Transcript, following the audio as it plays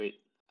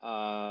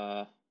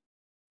Uh,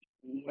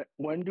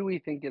 When do we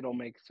think it'll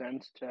make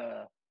sense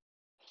to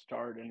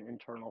start an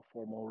internal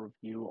formal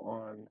review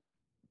on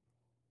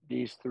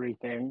these three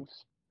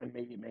things? And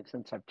maybe it makes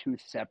sense to have two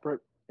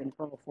separate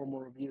internal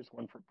formal reviews,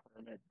 one for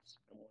permits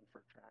and one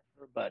for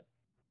tractor. But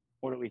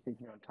what are we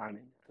thinking on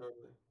timing there?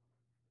 Totally.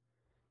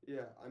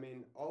 Yeah, I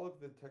mean, all of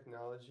the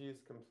technology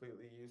is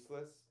completely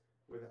useless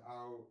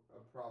without a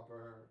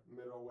proper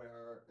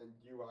middleware and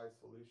UI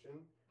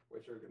solution,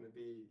 which are going to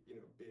be,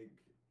 big,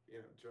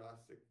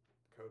 drastic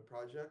code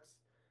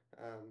projects.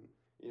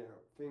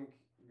 Think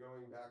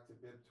going back to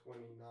BIP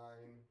 29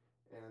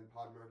 and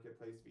Pod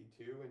Marketplace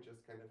v2 and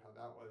just kind of how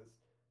that was,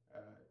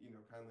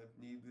 kind of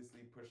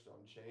needlessly pushed on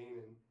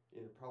chain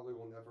and, probably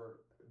will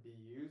never be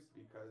used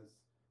because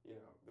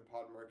the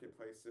pod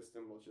marketplace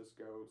system will just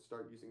go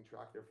start using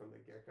Tractor from the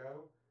get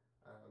go.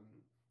 Um,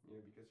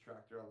 because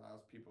Tractor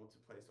allows people to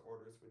place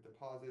orders with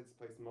deposits,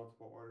 place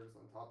multiple orders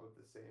on top of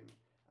the same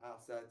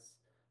assets.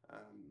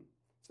 Um,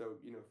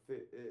 so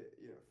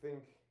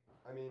think.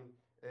 I mean,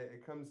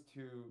 it comes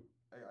to.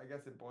 I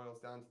guess it boils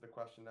down to the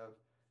question of,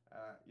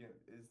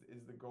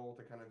 is the goal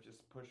to kind of just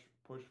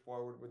push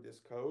forward with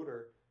this code,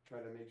 or try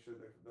to make sure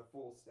that the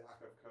full stack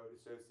of code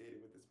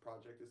associated with this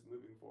project is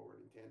moving forward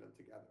in tandem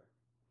together.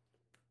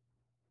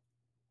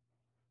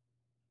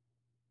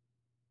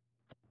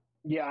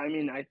 Yeah, I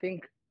mean, I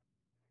think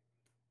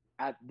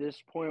at this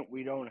point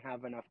we don't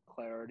have enough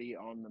clarity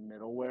on the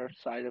middleware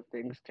side of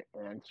things to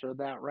answer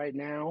that right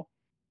now.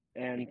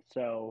 And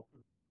so,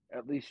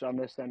 at least on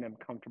this end, I'm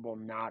comfortable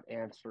not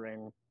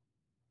answering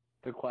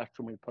the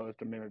question we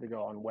posed a minute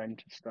ago on when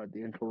to start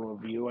the internal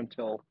review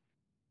until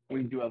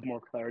we do have more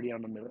clarity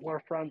on the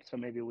middleware front. So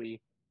maybe we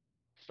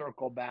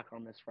circle back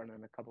on this front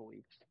in a couple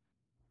weeks.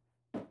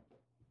 Totally.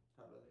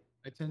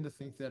 I tend to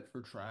think that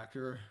for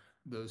Tractor,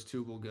 those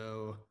two will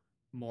go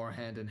more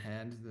hand in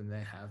hand than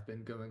they have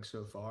been going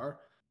so far.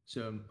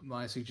 So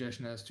my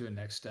suggestion as to a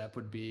next step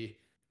would be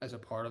as a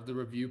part of the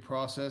review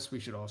process, we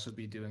should also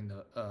be doing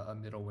a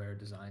middleware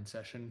design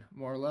session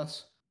more or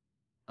less.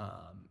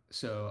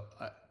 So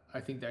I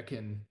think that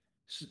can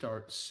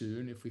start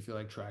soon if we feel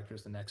like Tractor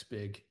is the next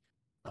big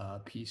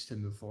piece to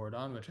move forward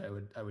on, which I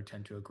would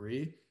tend to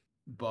agree.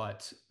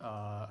 But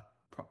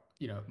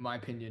my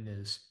opinion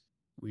is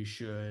we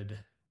should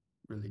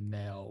really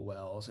nail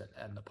wells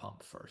and the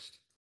pump first.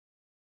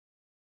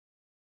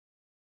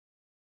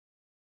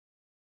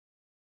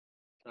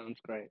 Sounds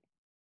great.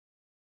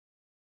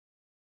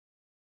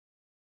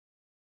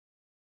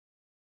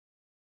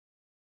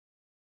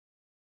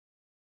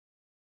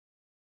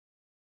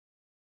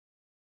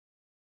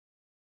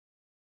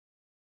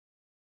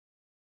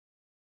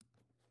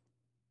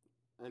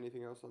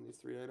 Anything else on these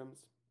three items?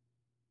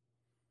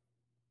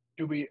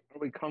 Do we Are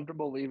we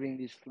comfortable leaving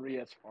these three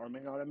as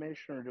farming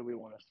automation, or do we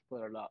want to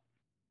split it up?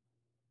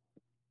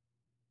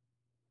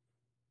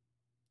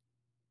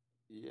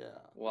 Yeah,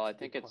 well,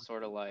 that's I a good think it's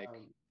sort of question.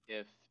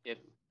 like if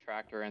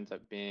tractor ends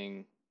up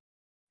being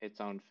its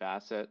own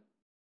facet,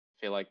 I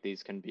feel like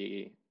these can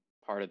be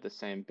part of the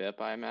same BIP,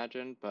 I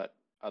imagine, but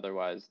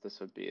otherwise this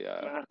would be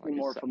I'm asking like a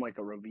more set. from like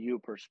a review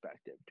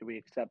perspective. Do we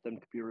accept them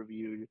to be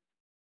reviewed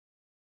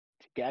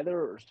together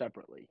or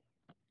separately?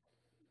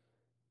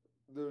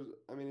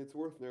 I mean, it's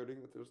worth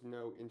noting that there's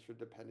no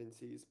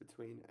interdependencies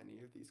between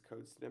any of these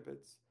code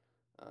snippets.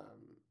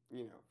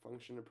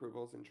 Function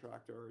approvals and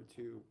Tractor are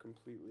two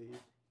completely,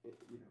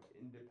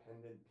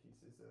 independent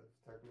pieces of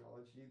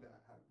technology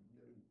that have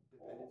no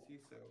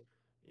dependency. So,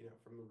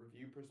 from a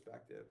review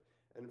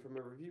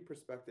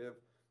perspective,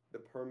 the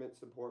permit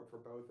support for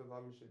both of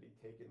them should be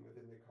taken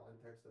within the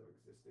context of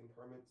existing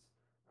permits.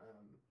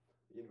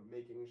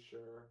 Making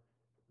sure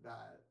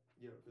that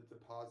the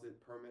deposit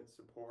permit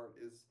support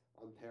is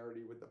on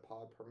parity with the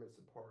pod permit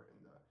support, and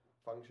the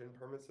function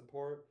permit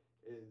support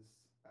is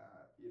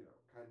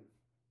kind of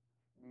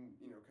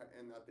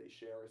and that they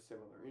share a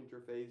similar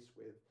interface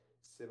with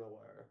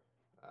similar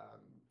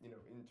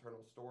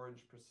internal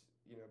storage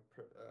you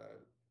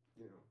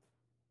know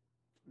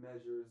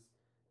measures,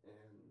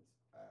 and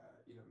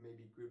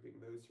maybe grouping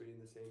those three in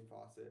the same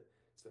faucet.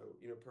 So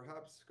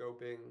perhaps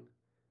scoping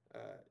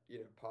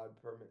pod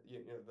permit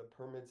the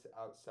permits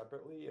out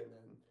separately, and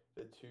then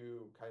the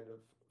two kind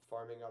of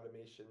farming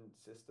automation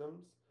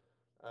systems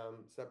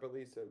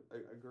separately. So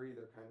I agree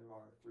there kind of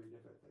are three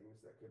different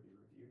things that could be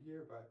reviewed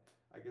here, but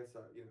I guess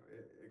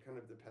it kind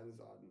of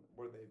depends on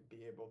will they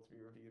be able to be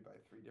reviewed by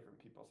three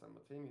different people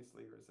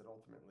simultaneously, or is it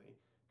ultimately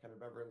kind of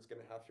everyone's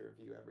going to have to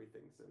review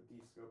everything, so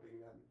de-scoping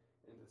them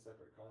into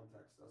separate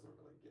contexts doesn't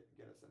really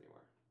get us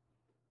anywhere.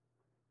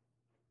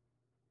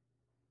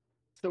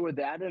 So with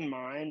that in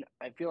mind,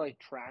 I feel like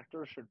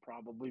tractor should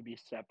probably be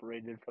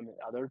separated from the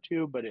other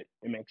two, but it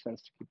makes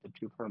sense to keep the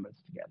two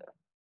permits together.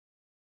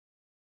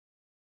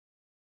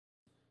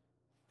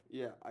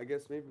 Yeah, I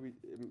guess maybe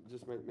it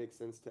just might make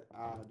sense to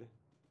add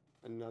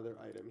another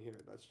item here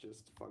that's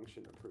just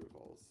function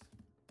approvals.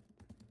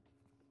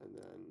 And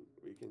then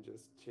we can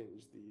just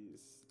change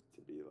these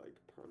to be like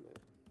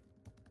permit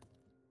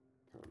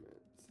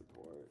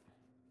support.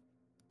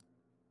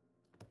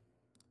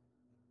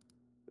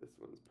 This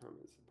one's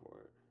permit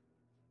support.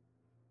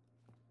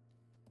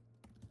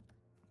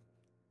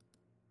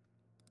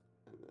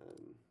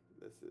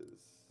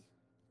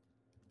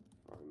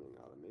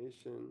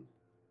 information,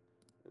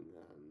 and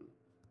then,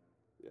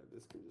 yeah,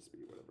 this can just be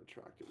whatever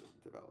tractor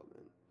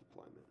development,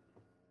 deployment.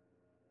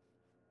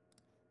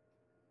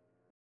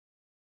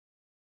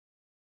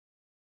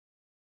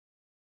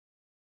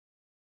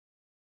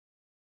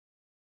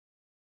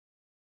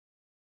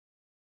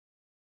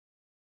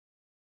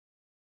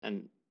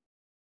 And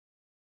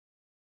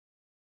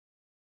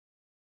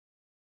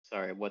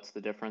sorry, what's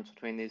the difference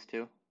between these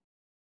two?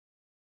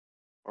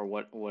 Or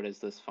what is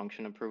this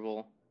function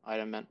approval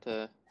item meant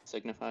to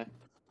signify?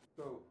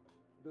 So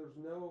there's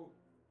no,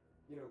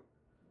 you know,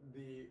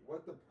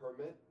 what the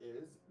permit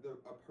is,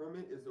 a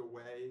permit is a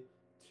way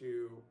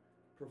to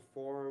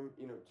perform,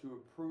 to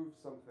approve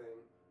something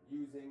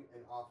using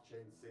an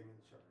off-chain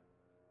signature.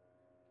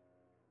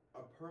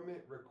 A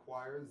permit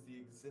requires the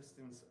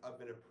existence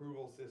of an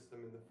approval system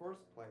in the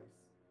first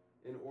place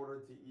in order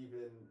to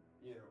even,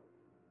 you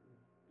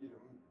know,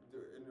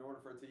 in order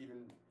for it to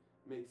even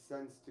make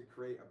sense to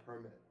create a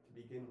permit to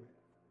begin with,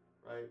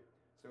 right?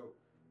 So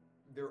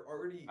there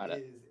already Got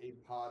it. is a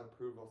pod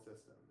approval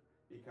system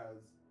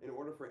because in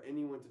order for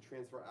anyone to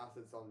transfer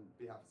assets on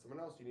behalf of someone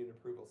else, you need an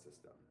approval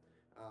system.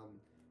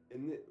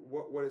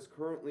 What is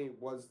currently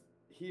was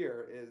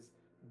here is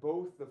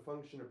both the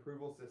function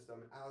approval system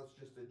as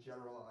just a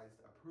generalized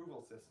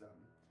approval system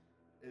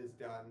is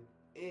done,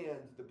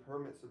 and the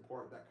permit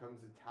support that comes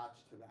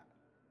attached to that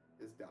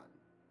is done.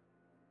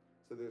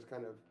 So there's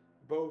kind of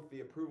both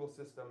the approval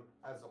system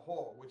as a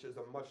whole, which is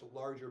a much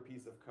larger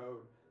piece of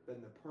code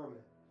than the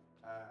permit,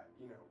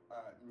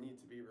 need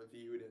to be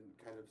reviewed and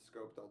kind of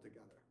scoped all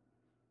together.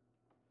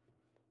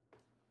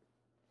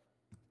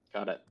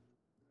 Got it.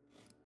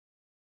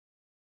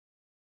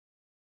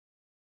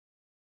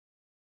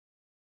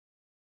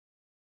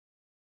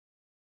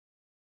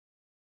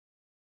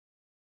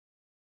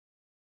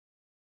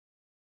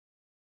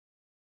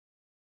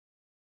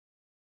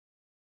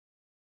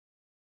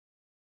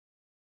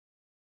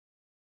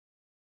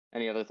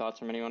 Any other thoughts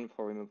from anyone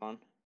before we move on?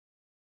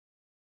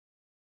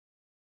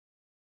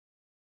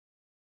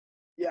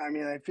 Yeah, I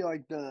mean, I feel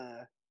like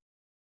the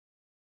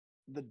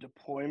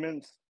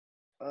deployments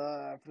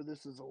for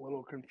this is a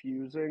little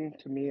confusing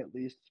to me, at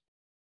least.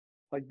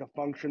 Like the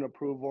function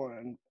approval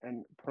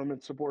and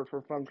permit support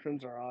for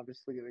functions are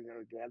obviously going to go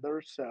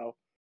together. So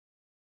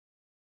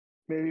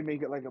maybe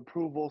make it like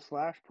approval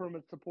 /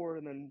 permit support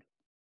and then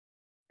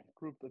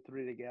group the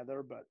three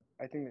together. But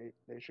I think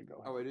they should go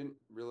ahead. Oh, I didn't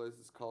realize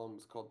this column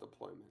was called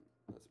deployment.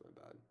 That's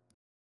my bad.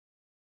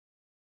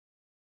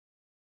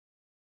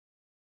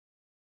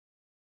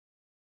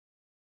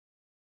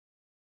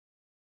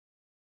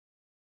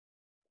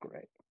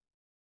 Great.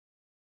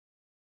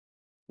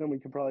 Then we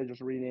could probably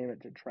just rename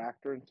it to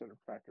tractor instead of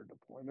tractor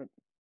deployment.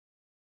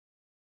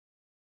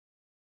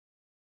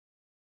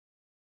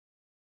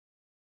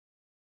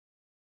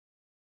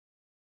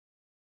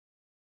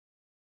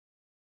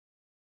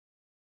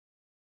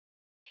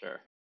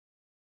 Sure.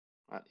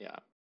 Yeah,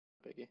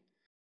 biggie.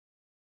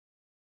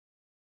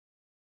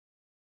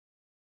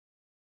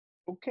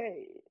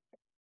 Okay.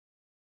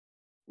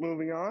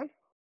 Moving on.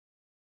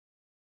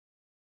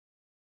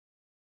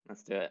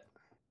 Let's do it.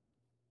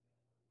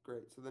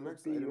 Great. So the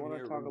next B, item you want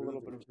here, to talk a little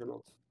bit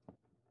internal.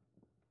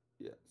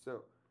 Yeah.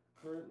 So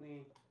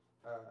currently,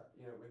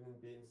 within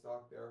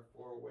Beanstalk, there are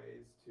 4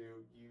 ways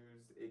to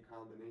use a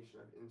combination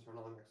of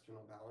internal and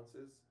external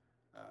balances.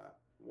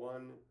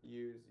 One,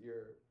 use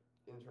your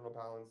internal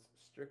balance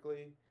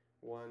strictly.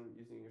 One,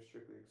 using your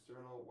strictly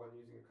external. One,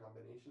 using a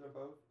combination of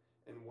both.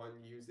 And one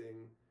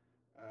using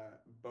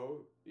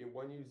both.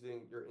 One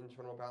using your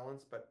internal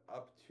balance, but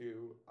up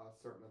to a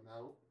certain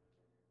amount.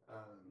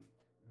 Um,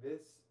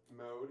 this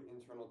mode,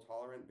 internal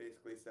tolerant,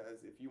 basically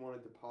says if you want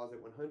to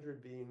deposit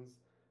 100 beans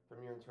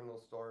from your internal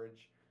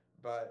storage,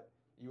 but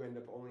you end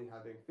up only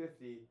having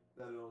 50,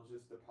 then it'll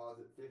just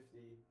deposit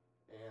 50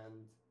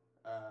 and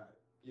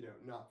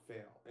not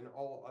fail. In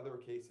all other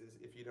cases,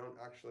 if you don't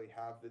actually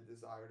have the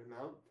desired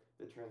amount,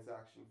 the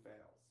transaction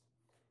fails.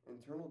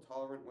 Internal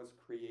tolerant was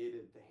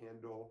created to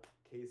handle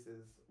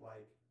cases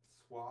like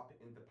swap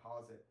and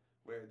deposit,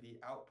 where the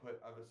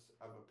output of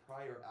a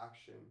prior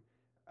action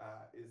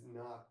is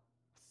not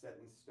set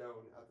in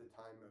stone at the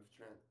time of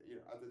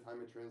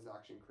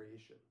transaction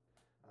creation.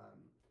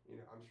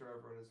 I'm sure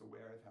everyone is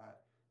aware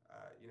that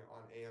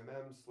on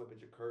AMM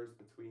slippage occurs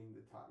between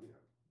the time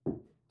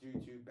due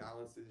to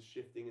balances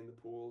shifting in the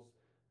pools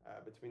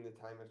between the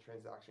time of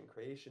transaction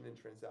creation and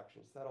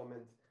transaction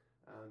settlement,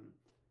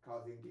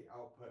 causing the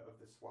output of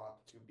the swap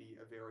to be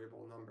a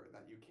variable number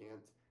that you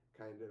can't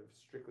kind of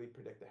strictly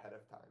predict ahead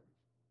of time.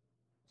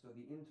 So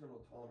the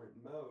internal tolerant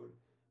mode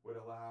would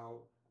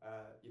allow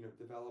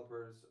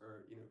developers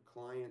or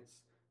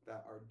clients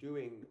that are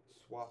doing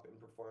swap and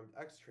performed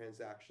X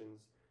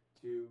transactions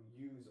to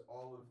use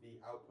all of the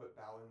output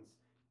balance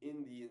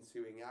in the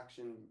ensuing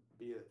action,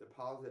 be it a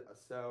deposit, a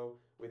sow,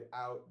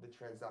 without the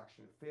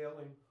transaction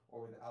failing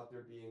or without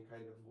there being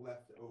kind of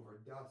leftover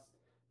dust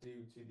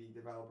due to the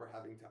developer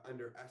having to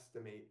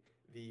underestimate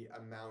the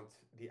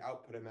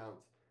output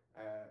amount,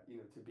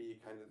 to be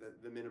kind of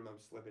the minimum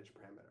slippage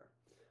parameter.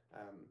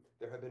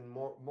 There have been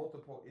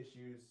multiple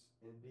issues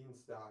in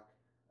Beanstalk,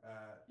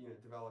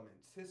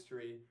 development's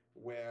history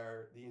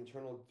where the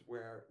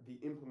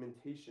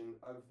implementation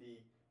of the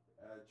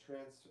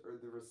or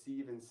the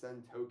receive and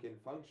send token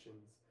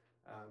functions,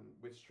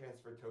 which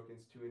transfer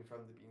tokens to and from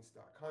the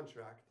Beanstalk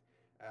contract,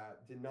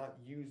 did not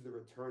use the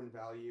return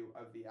value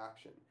of the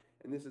action.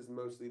 And this is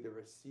mostly the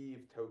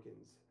receive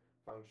tokens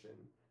function,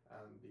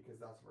 because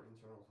that's where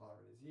internal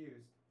tolerant is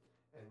used.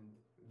 And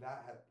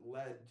that had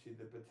led to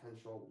the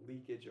potential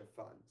leakage of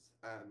funds.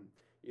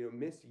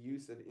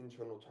 Misuse of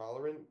internal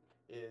tolerant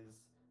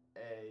is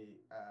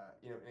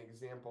an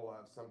example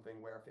of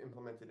something where, if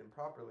implemented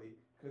improperly,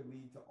 could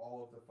lead to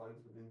all of the funds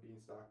within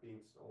Beanstalk being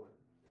stolen.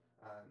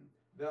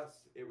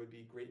 Thus, it would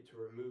be great to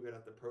remove it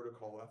at the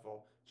protocol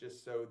level,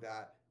 just so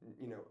that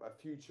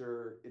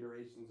future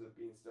iterations of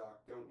Beanstalk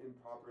don't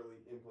improperly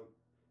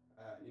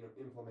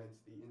implement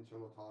the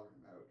internal tolerant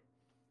mode.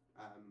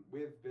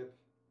 With BIP,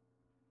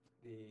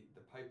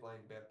 the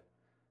pipeline BIP,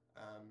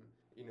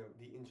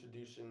 the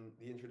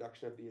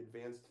introduction of the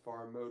advanced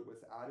farm mode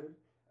was added.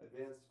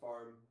 Advanced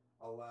farm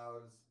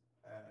allows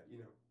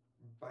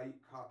byte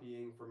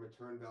copying from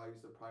return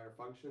values of prior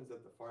functions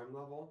at the farm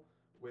level,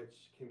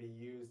 which can be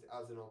used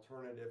as an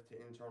alternative to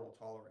internal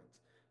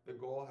tolerance. The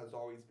goal has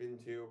always been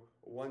to,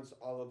 once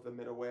all of the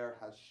middleware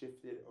has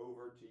shifted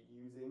over to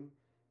using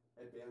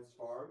advanced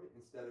farm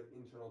instead of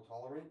internal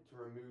tolerant, to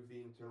remove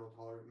the internal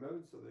tolerant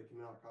mode so they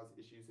cannot cause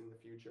issues in the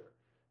future.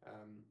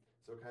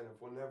 So kind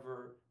of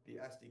whenever the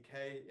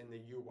SDK and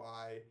the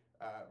UI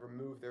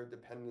remove their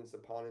dependence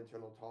upon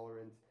internal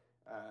tolerant,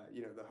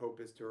 the hope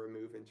is to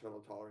remove internal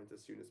tolerant as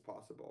soon as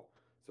possible.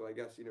 So I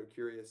guess,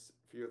 curious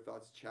for your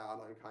thoughts,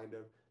 Chad, on kind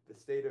of the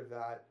state of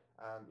that.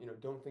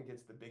 Don't think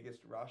it's the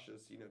biggest rush,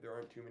 as, there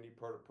aren't too many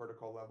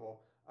protocol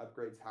level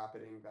upgrades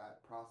happening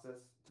that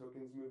process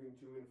tokens moving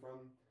to and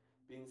from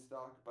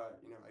Beanstalk, but,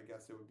 I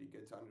guess it would be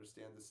good to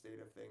understand the state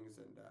of things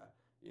and,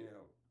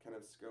 kind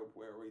of scope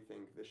where we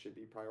think this should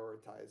be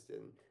prioritized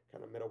in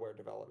kind of middleware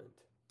development.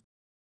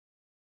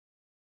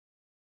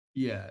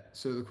 Yeah,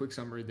 so the quick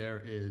summary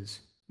there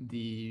is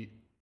the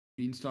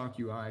Beanstalk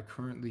UI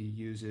currently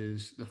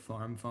uses the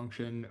farm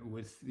function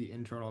with the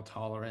internal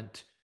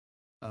tolerant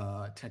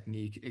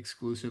technique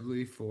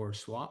exclusively for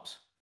swaps.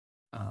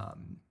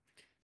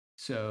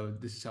 So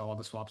this is how all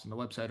the swaps on the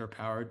website are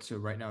powered. So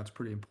right now it's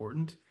pretty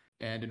important.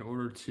 And in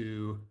order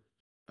to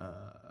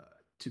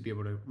be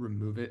able to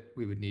remove it,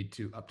 we would need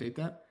to update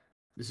that.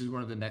 This is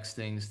one of the next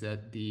things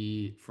that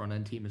the front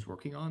end team is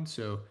working on.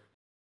 So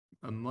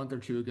a month or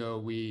two ago,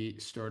 we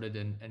started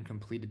and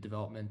completed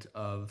development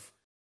of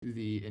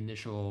the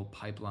initial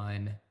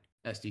pipeline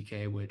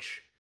SDK,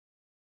 which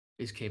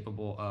is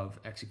capable of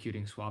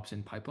executing swaps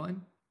in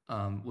pipeline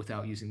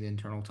without using the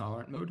internal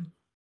tolerant mode.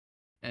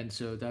 And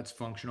so that's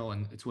functional,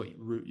 and it's what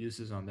Root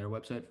uses on their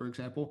website, for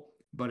example.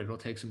 But it'll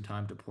take some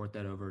time to port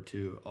that over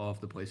to all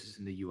of the places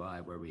in the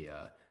UI where we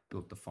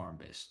built the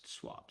farm-based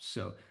swaps.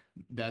 So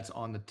that's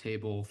on the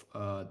table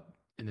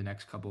in the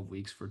next couple of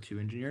weeks for 2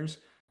 engineers.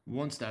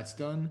 Once that's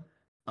done,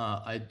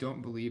 I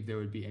don't believe there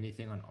would be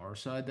anything on our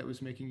side that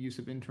was making use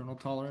of internal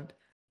tolerant,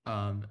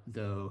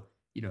 though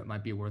it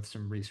might be worth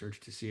some research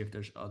to see if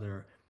there's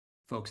other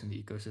folks in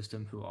the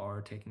ecosystem who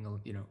are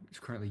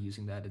currently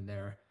using that in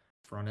their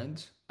front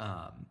ends.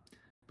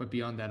 But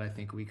beyond that, I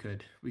think we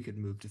could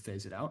move to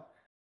phase it out.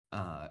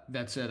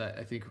 That said,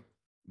 I think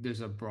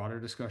there's a broader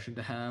discussion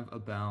to have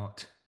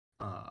about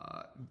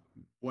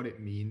what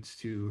it means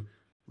to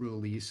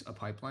release a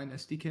pipeline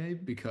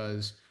SDK,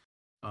 because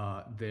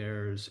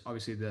there's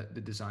obviously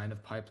the design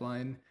of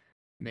pipeline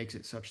makes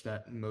it such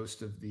that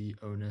most of the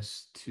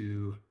onus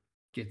to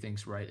get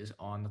things right is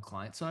on the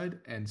client side.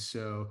 And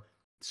so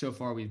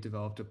far we've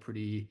developed a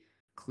pretty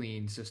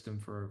clean system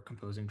for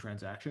composing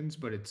transactions,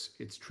 but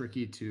it's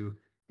tricky to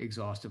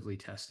exhaustively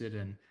test it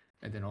and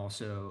then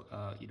also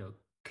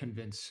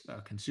convince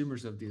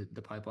consumers of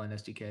the pipeline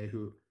SDK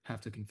who have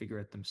to configure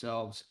it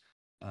themselves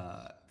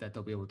that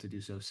they'll be able to do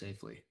so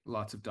safely.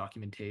 Lots of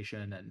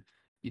documentation and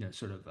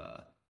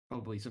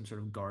probably some sort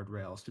of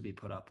guardrails to be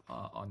put up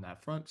on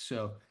that front.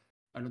 So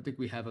I don't think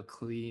we have a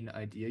clean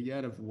idea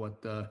yet of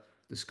what the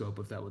scope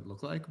of that would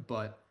look like,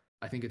 but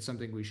I think it's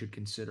something we should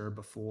consider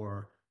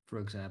before, for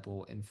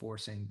example,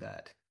 enforcing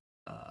that,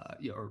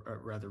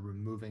 or rather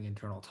removing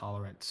internal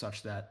tolerance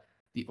such that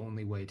the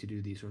only way to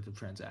do these sorts of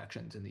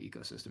transactions in the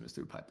ecosystem is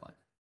through pipeline.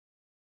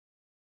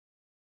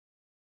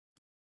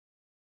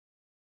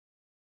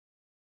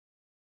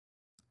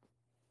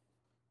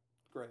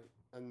 Great.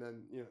 And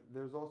then,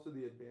 there's also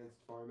the advanced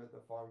farm at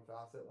the farm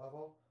facet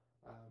level.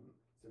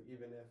 So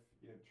even if,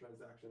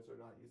 transactions are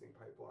not using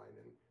pipeline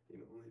and,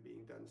 only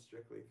being done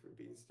strictly through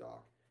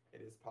Beanstalk,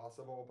 it is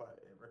possible,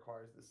 but it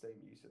requires the same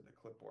use of the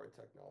clipboard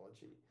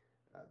technology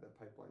that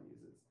pipeline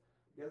uses.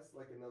 I guess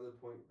like another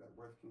point that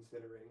worth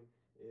considering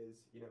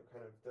is,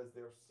 kind of does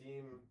there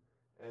seem,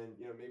 and,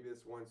 maybe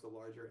this warrants a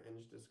larger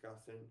eng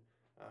discussion,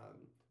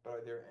 but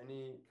are there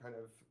any kind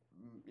of,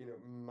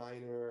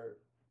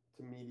 minor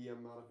to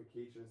medium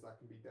modifications that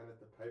can be done at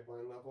the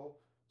pipeline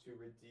level to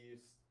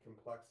reduce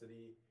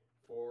complexity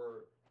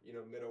for,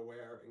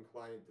 middleware and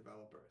client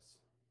developers.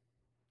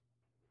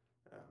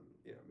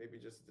 Maybe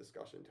just a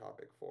discussion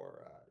topic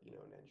for, an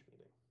Edge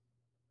meeting.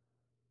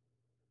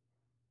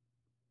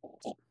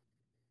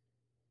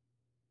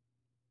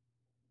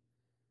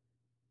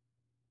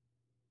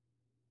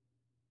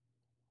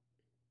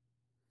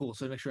 Cool.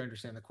 So to make sure I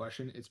understand the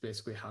question, it's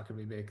basically how can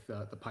we make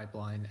the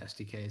pipeline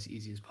SDK as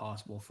easy as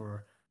possible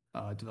for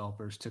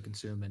developers to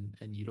consume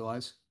and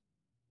utilize?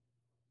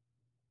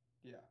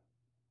 Yeah,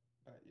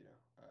 but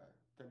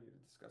don't need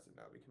to discuss it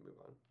now. We can move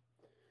on.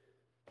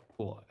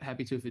 Cool.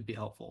 Happy to if it'd be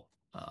helpful.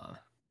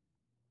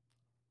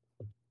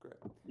 Great.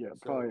 Yeah, So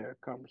probably a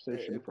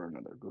conversation it- for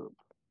another group.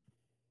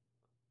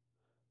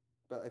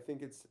 But I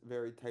think it's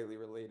very tightly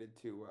related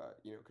to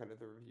kind of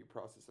the review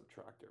process of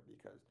Tractor,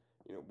 because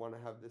want to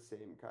have the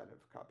same kind of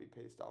copy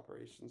paste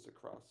operations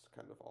across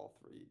kind of all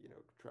three,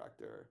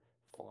 Tractor,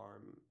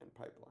 farm, and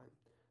pipeline.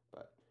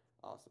 But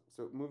awesome.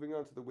 So moving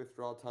on to the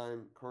withdrawal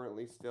time,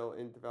 currently still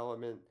in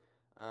development.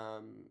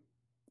 Well,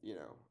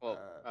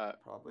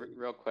 Probably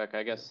real quick,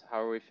 I guess, how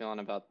are we feeling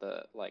about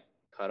the like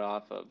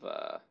cutoff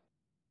of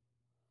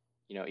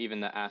even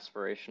the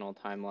aspirational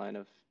timeline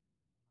of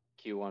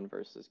Q1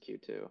 versus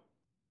Q2?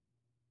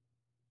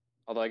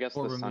 Although I guess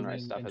Or the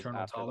sunrise removing stuff is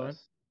internal after tolerant?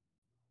 this.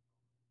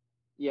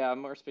 Yeah, I'm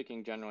more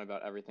speaking generally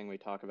about everything we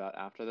talk about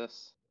after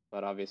this,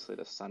 but obviously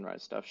the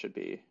sunrise stuff should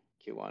be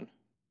Q1.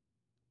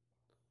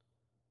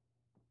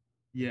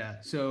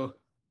 Yeah. So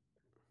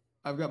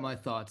I've got my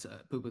thoughts.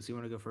 Poopas, you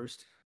want to go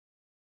first?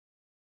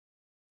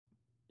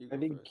 You I go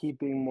think first.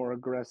 keeping more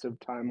aggressive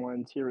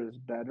timelines here is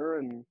better,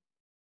 and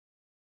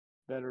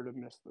better to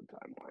miss the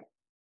timeline.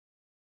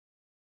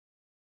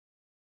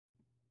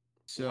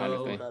 Why is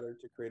So it better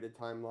to create a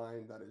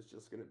timeline that is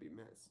just going to be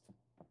missed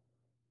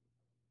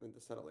than to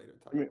set a later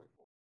I mean, timeline?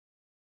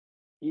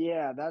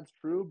 yeah, that's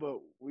true, but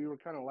we were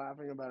kind of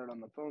laughing about it on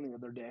the phone the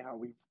other day, how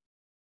we've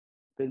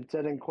been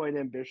setting quite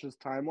ambitious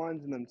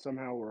timelines, and then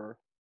somehow we're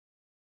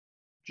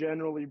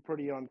generally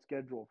pretty on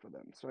schedule for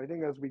them. So I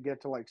think as we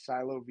get to like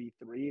Silo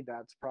V3,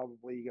 that's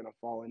probably going to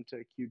fall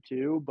into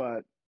Q2,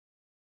 but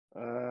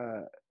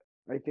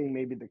I think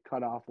maybe the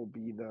cutoff will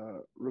be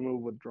the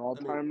remove withdrawal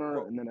I mean,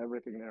 timer and then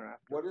everything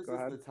thereafter. what is Go this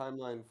ahead. the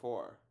timeline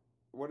for?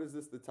 What is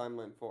this the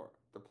timeline for?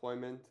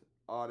 Deployment,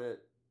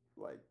 audit,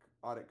 like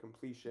audit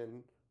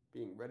completion,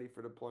 being ready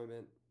for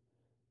deployment?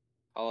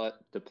 Call it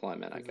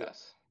deployment, I Because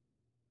guess.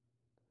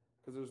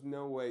 there's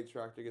no way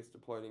Tractor gets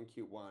deployed in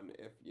Q1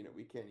 if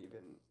we can't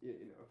even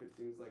if it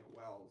seems like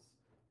Wells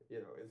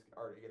is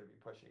already going to be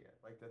pushing it.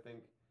 Like to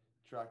think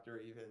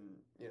Tractor even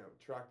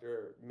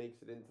Tractor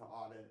makes it into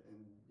audit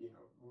in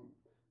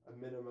a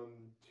minimum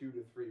 2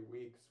 to 3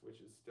 weeks, which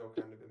is still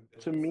kind of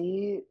ambitious. To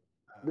me,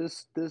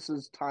 this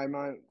is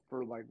timeout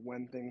for like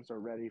when things are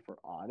ready for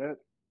audit,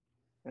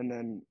 and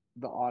then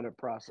the audit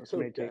process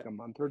may take a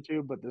month or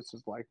two, but this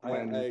is like I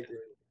agree.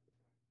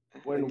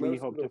 when Like we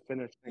most hope of the to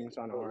finish things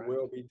on our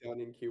will end. be done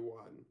in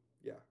Q1.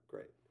 Yeah,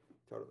 great,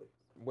 totally.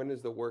 When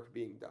is the work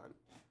being done?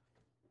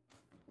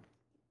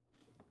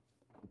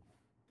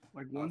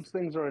 Like once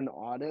things are in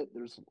audit,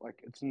 there's like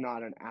it's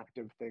not an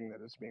active thing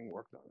that is being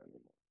worked on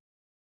anymore.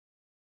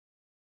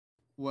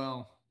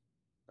 well,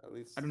 At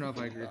least I don't know if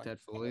I agree with that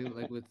fully.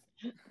 Like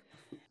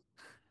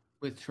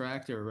with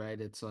Tractor, right?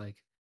 It's like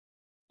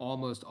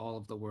almost all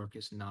of the work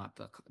is not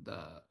the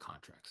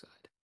contract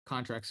side.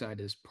 Contract side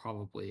is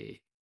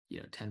probably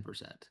 10%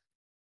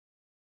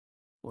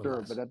 or Sure,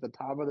 less. but at the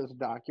top of this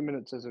document,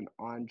 it says an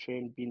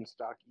on-chain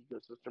Beanstalk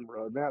ecosystem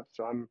roadmap.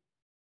 So I'm,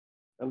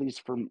 at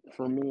least for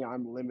me,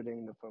 I'm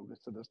limiting the focus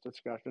of this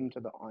discussion to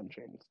the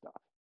on-chain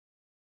stuff.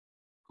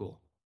 Cool.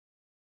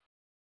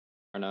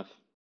 Fair enough.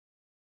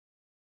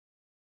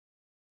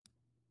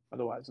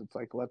 Otherwise, it's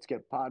like let's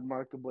get Pod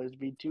Marketplace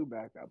V2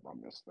 back up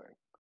on this thing.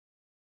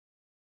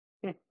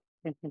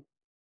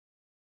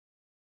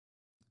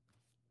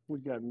 We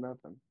got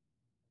nothing.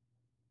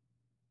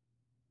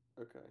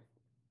 Okay,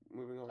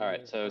 moving on. All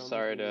right, so Gentlemen,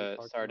 sorry do you wanna to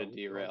talk sorry to about withdrawals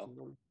derail.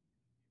 and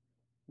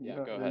Yeah,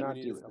 No, go you're ahead. not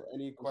We need derailing.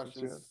 any Let's just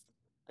do it. questions?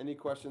 Any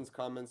questions,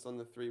 comments on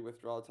the 3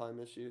 withdrawal time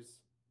issues?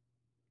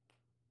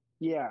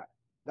 Yeah,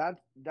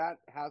 that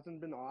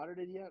hasn't been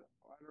audited yet.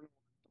 I don't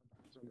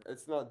know.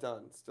 It's not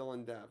done. Still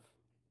in dev.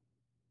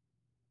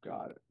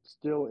 Got it.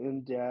 Still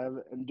in dev,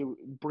 and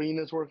Breen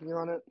is working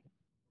on it.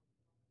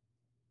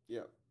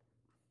 Yep.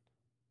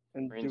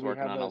 And Green's do we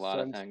working have on a a lot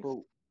of sense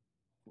things.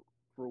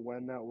 for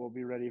when that will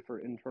be ready for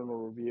internal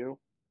review?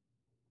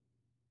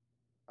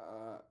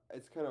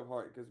 It's kind of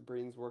hard because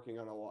Breen's working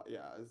on a lot.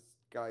 Yeah, as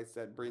Guy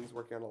said, Breen's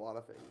working on a lot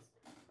of things.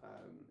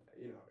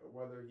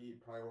 Whether he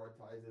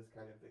prioritizes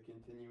kind of the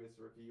continuous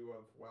review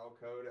of well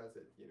code as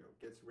it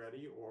gets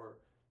ready, or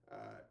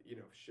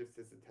shifts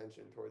his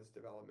attention towards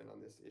development on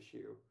this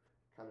issue,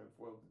 kind of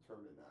will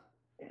determine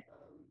that.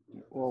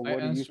 Well, I what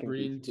do you asked think he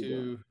Breen should be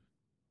doing?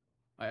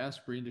 I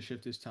asked Breen to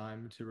shift his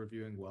time to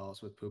reviewing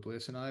wells with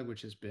Publius and I,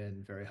 which has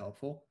been very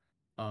helpful.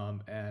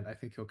 And I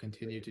think he'll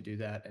continue to do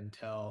that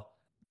until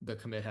the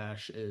commit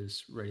hash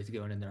is ready to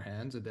go and in their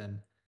hands, and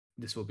then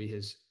this will be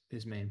his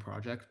main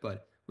project.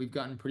 But we've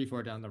gotten pretty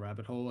far down the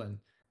rabbit hole, and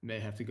may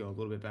have to go a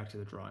little bit back to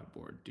the drawing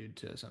board due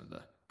to some of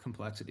the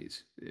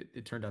complexities.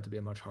 It turned out to be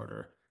a much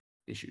harder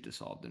issue to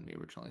solve than we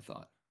originally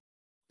thought.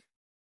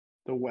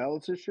 The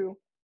Wells issue?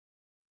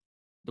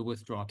 The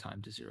withdraw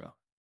time to 0.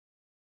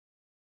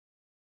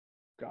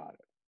 Got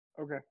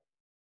it. Okay.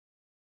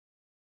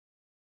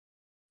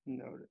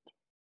 Noted.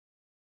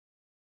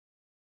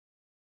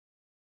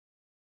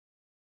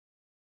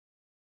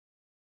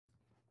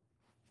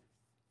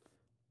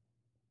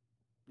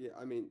 Yeah,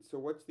 I mean, so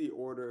what's the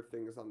order of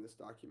things on this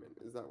document?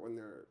 Is that when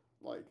they're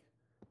like,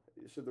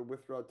 should the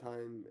withdraw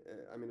time?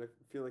 I mean, I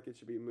feel like it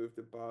should be moved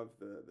above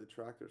the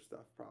tractor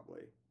stuff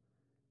probably,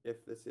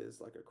 if this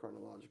is like a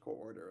chronological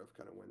order of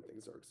kind of when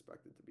things are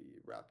expected to be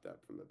wrapped up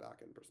from the back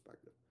end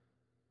perspective.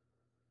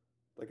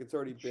 Like it's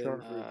already been Sure.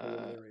 through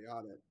preliminary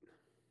audit.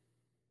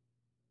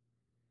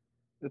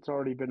 It's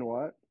already been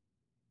what?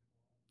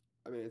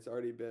 I mean, it's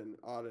already been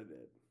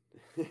audited.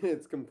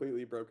 It's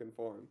completely broken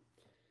form.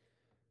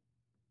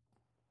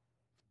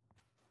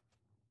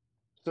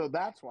 So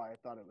that's why I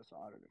thought it was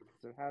audited,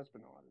 because it has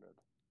been audited.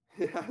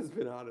 It has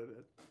been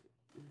audited.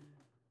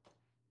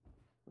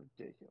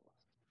 Ridiculous.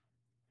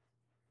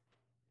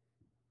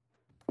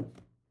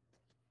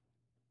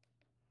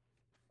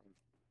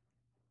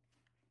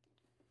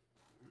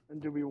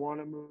 And do we want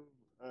to move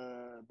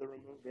the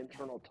remove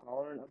internal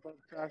tolerant above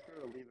tractor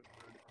or leave it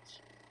where it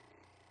is?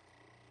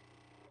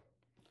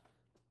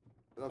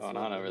 That's Going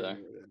what on we're over there?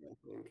 getting rid of,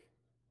 I think.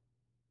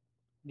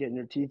 Getting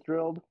your teeth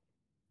drilled?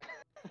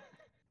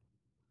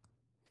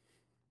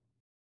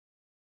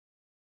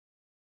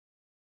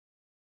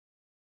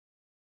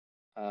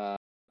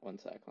 One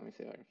sec. Let me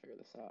see if I can figure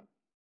this out.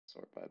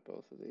 Sort by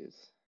both of these.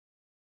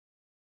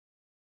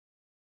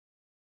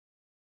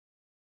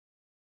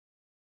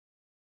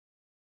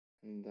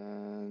 And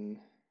then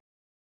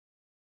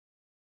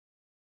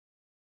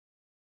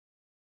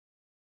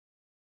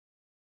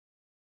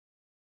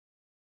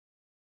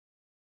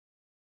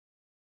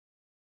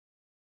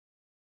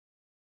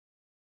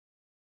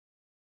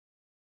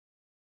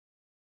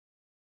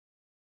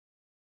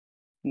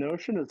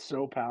Notion is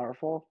so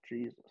powerful.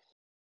 Jesus.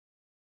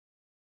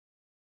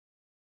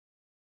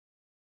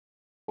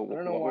 I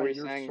don't know what were why we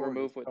your saying? sword is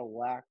Remove with. so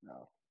whack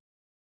though.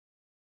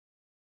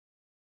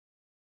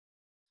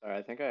 Sorry,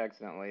 I think I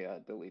accidentally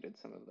deleted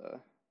some of the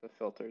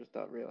filters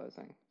without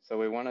realizing. So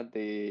we wanted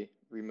the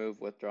remove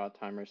withdraw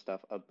timer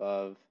stuff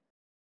above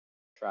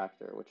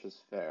tractor, which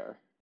is fair.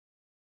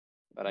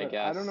 But I But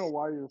I don't know guess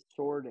why you're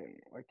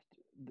sorting. Like,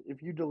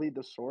 if you delete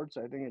the sorts,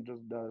 I think it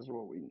just does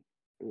what we.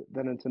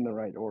 Then it's in the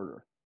right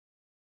order.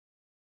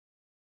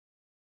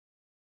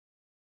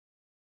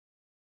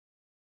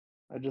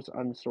 I just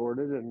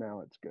unsorted and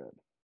now it's good.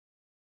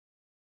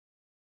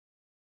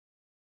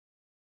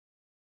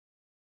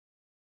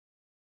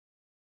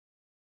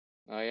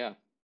 oh yeah.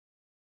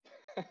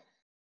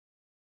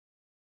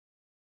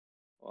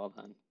 Well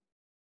then.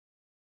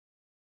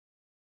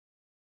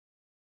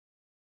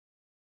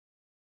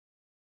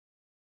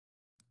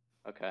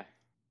 Okay.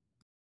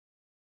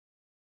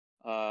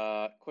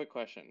 Quick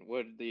question.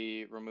 Would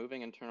the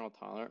removing internal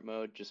tolerant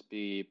mode just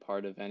be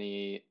part of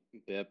any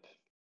BIP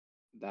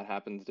that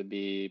happens to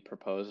be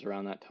proposed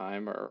around that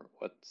time, or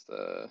what's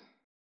the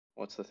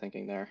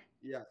thinking there?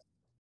 Yes.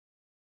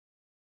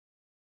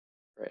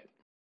 Great.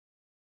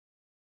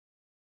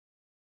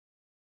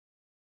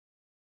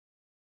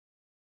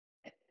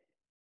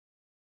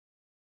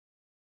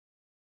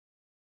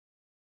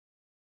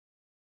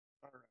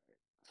 All right.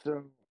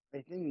 So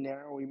I think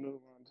now we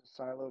move on to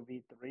Silo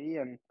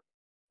V3, and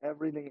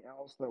everything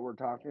else that we're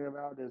talking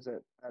about is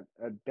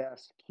at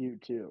best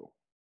Q2.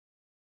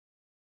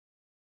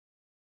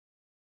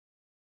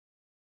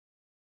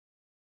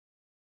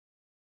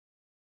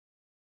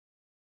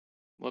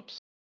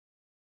 Whoops.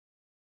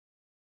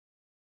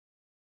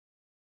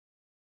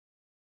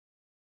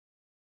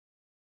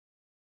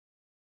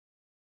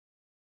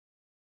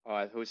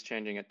 Oh, who's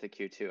changing it to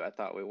Q2? I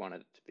thought we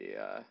wanted it to be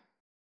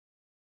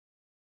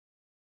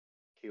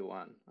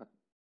Q1.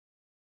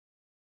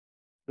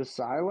 The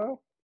silo?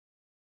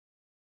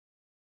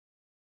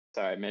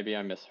 Sorry, maybe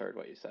I misheard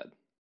what you said.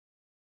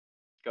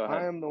 Go I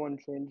ahead. am the one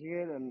changing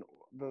it, and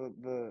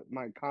the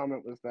my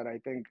comment was that I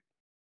think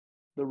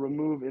the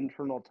remove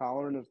internal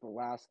tolerant is the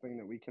last thing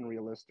that we can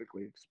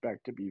realistically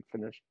expect to be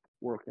finished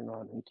working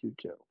on in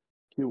Q2,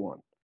 Q1.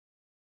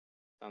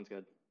 Sounds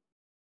good.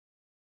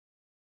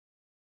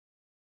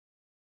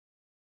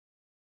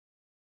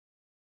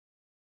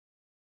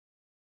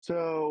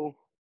 So,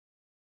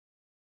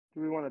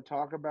 do we want to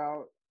talk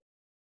about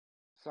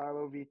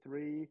Silo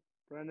V3,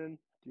 Brendan?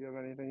 Do you have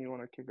anything you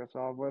want to kick us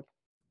off with?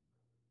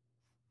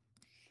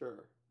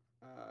 Sure.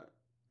 Uh,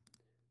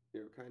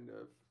 kind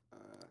of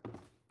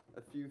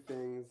a few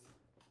things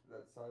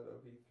that Silo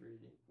V3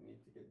 need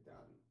to get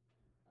done.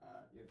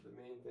 The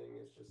main thing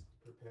is just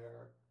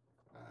prepare,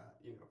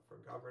 for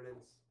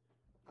governance.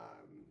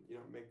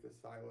 Make the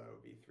Silo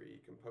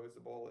V3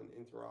 composable and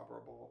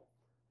interoperable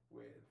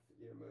with,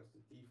 most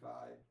of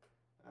DeFi,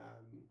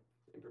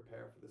 and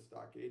prepare for the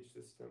stock age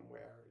system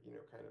where,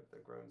 kind of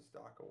the grown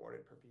stock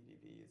awarded per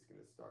PDV is going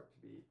to start to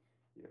be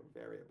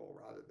variable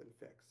rather than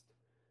fixed.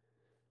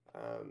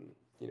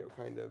 You know,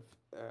 kind of.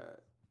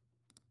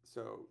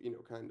 So,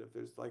 kind of,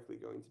 there's likely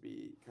going to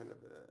be kind of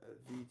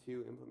a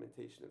V2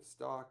 implementation of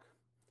stock.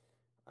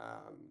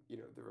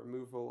 The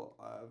removal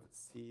of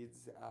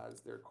seeds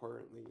as they're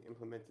currently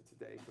implemented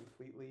today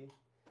completely,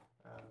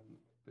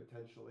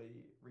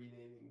 potentially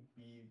renaming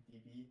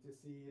BDV to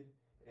seed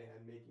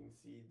and making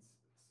seeds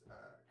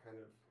kind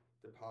of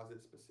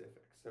deposit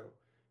specific. So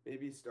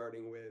maybe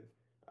starting with,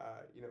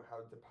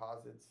 how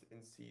deposits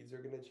and seeds are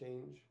going to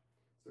change.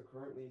 So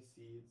currently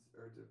seeds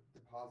or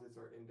deposits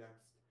are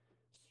indexed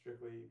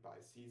strictly by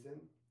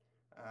season.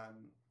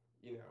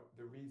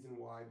 The reason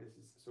why this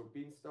is so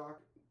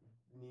Beanstalk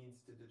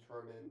needs to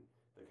determine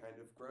the kind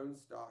of grown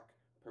stock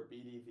per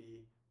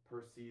BDV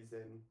per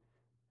season,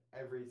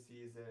 every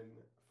season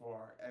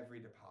for every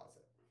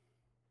deposit.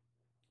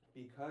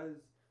 Because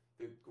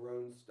the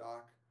grown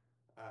stock,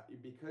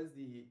 because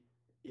the,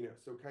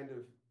 so kind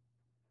of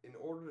in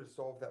order to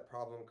solve that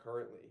problem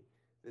currently,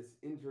 this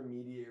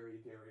intermediary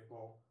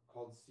variable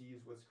called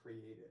C's was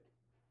created.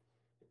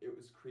 It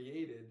was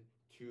created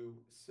to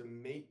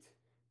summate,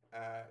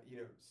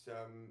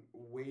 some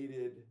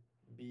weighted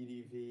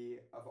BDV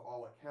of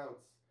all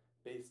accounts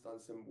based on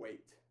some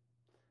weight,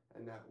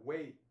 and that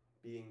weight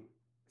being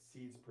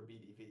seeds per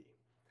BDV,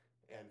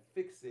 and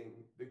fixing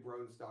the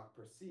grown stock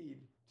per seed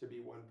to be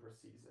one per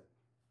season.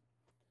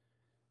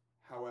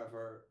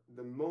 However,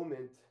 the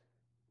moment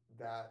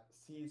that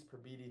seeds per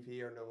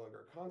BDV are no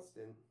longer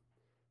constant,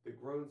 the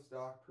grown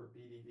stock per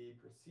BDV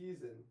per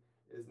season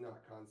is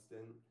not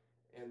constant,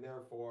 and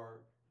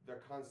therefore the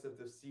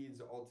concept of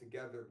seeds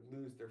altogether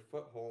lose their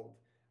foothold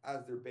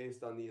as they're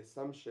based on the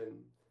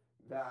assumption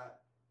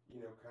that,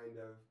 kind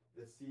of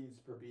the seeds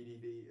per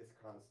BDV is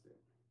constant.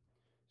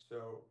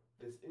 So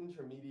this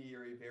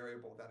intermediary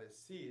variable that is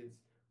seeds,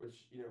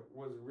 which,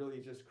 was really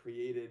just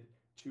created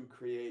to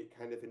create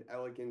kind of an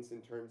elegance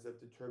in terms of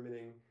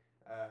determining,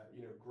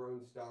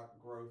 grown stock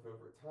growth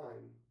over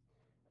time,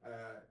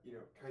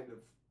 kind of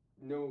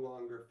no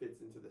longer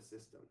fits into the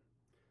system.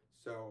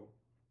 So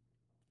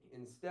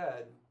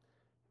instead,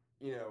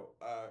 you know,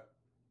 uh,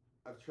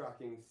 of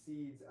tracking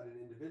seeds at an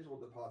individual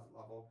deposit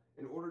level,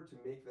 in order to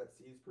make that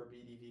seeds per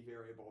BDV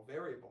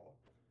variable,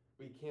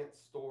 we can't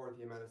store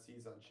the amount of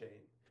seeds on chain.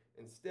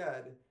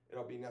 Instead,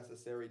 it'll be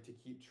necessary to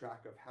keep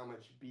track of how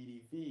much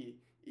BDV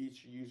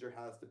each user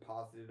has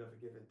deposited of a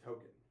given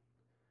token.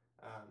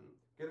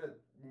 Gonna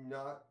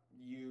not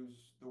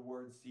use the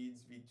word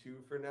seeds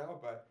v2 for now,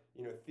 but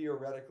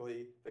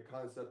theoretically, the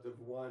concept of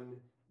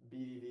one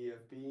BDV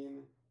of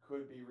bean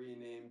could be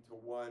renamed to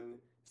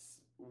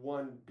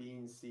one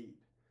bean seed,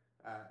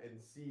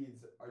 and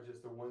seeds are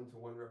just a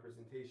one-to-one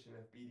representation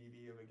of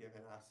BDV of a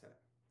given asset.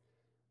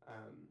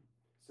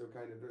 So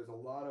kind of there's a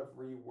lot of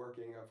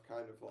reworking of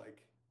kind of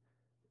like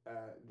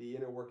the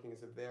inner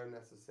workings of their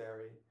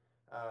necessary,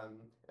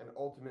 and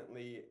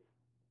ultimately,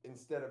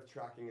 instead of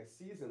tracking a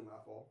season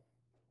level,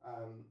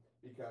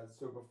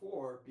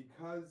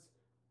 because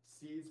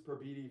seeds per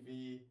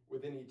BDV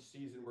within each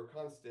season were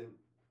constant,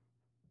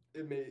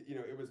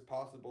 it was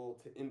possible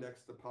to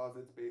index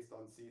deposits based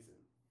on season,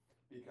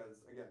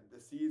 because again the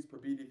seeds per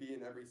BDV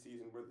in every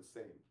season were the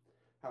same.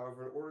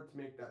 However, in order to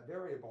make that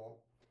variable,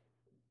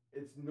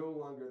 it's no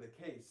longer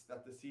the case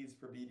that the seeds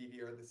per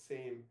BDV are the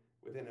same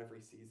within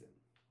every season.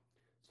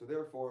 So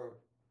therefore,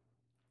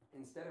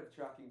 instead of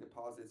tracking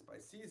deposits by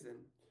season,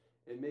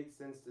 it makes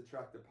sense to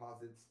track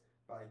deposits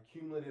by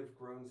cumulative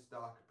grown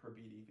stock per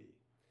BDV.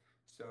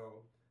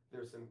 So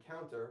there's some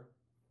counter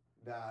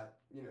that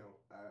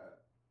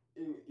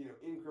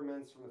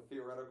increments from a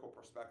theoretical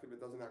perspective. It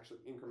doesn't actually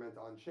increment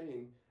on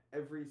chain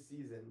every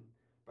season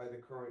by the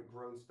current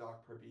grown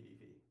stock per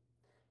BDV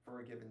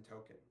for a given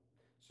token.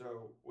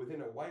 So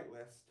within a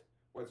whitelist,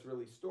 what's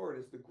really stored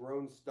is the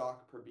grown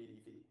stock per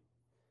BDV.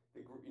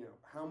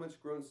 How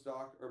much grown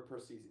stock or per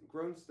season,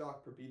 grown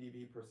stock per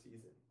BDV per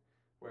season,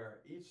 where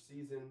each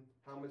season,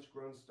 how much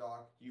grown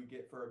stock do you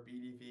get for a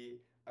BDV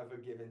of a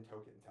given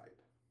token type.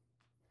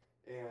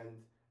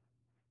 And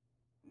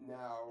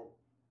now,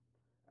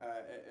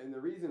 and the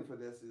reason for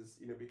this is,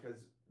 because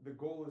the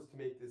goal is to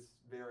make this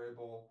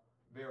variable.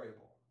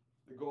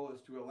 The goal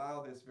is to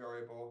allow this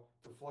variable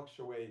to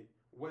fluctuate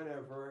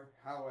whenever,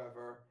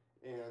 however,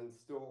 and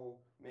still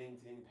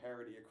maintain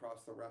parity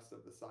across the rest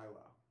of the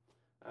silo.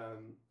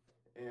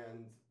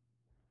 And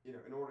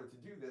in order to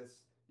do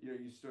this,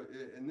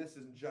 and this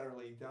is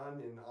generally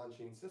done in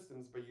on-chain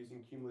systems by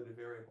using cumulative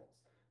variables,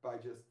 by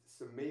just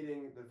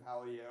summating the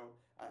value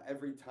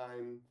every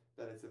time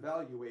that it's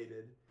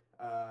evaluated,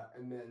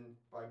 and then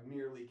by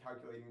merely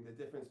calculating the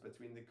difference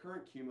between the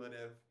current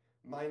cumulative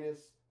minus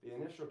the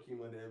initial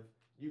cumulative,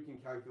 you can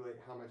calculate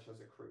how much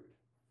has accrued.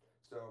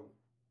 So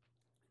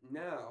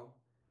now,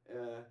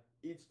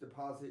 each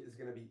deposit is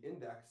going to be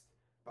indexed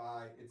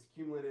by its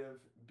cumulative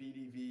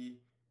BDV,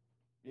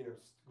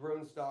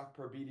 grown stock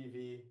per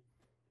BDV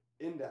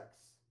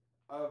index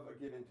of a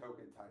given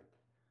token type.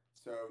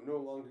 So no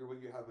longer will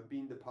you have a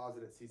bean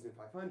deposit at season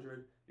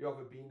 500, you have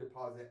a bean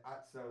deposit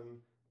at some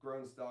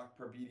grown stock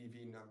per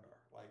BDV number,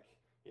 like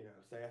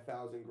say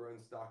 1,000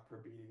 grown stock per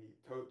BDV,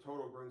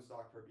 total grown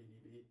stock per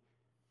BDV,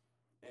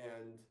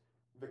 and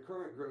the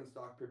current grown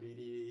stock per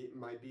BDV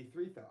might be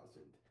 3,000.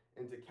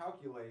 And to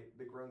calculate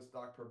the grown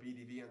stock per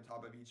BDV on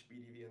top of each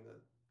BDV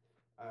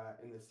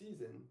in the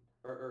season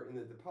or in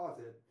the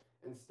deposit,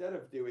 instead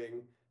of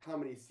doing how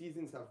many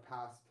seasons have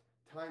passed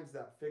times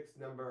that fixed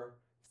number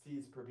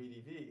C's per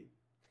BDV,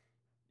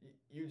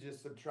 you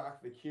just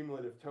subtract the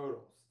cumulative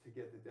totals to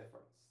get the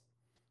difference.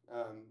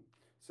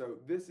 So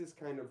this is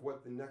kind of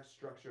what the next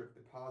structure of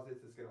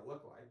deposits is going to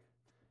look like.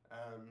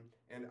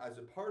 And as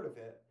a part of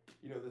it,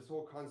 this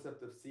whole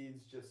concept of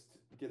seeds just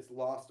gets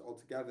lost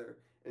altogether,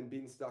 and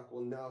Beanstalk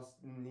will now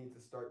need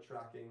to start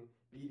tracking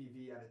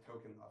BDV at a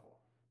token level.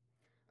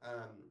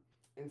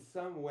 In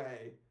some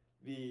way,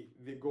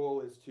 the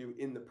goal is to,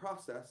 in the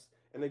process,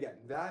 and again,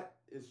 that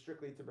is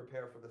strictly to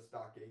prepare for the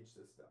stock age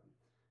system.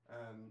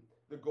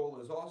 The goal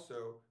is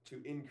also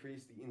to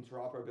increase the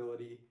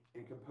interoperability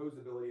and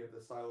composability of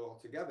the silo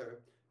altogether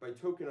by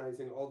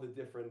tokenizing all the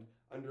different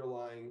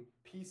underlying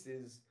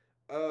pieces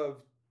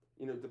of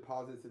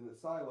deposits in the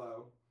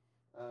silo,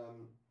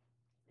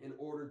 in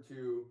order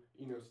to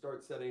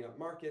start setting up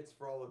markets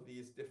for all of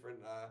these different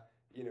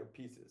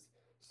pieces.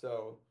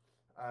 So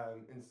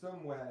in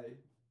some way,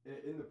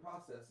 in the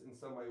process, in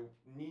some way,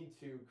 need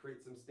to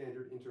create some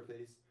standard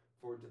interface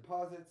for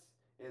deposits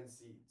and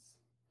seeds.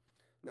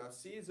 Now,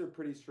 seeds are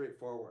pretty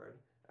straightforward,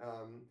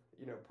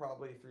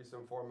 probably through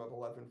some form of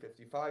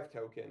 1155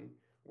 token,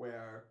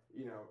 where,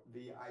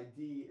 the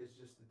ID is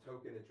just the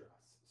token address.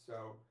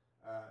 So,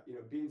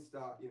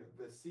 Beanstalk,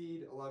 the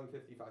seed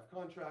 1155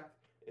 contract,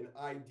 an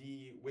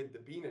ID with the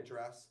bean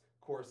address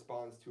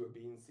corresponds to a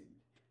bean seed.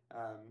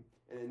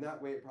 And in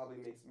that way, it probably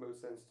makes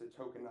most sense to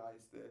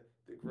tokenize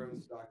the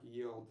grown stock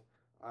yield,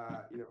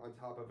 on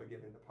top of a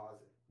given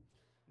deposit.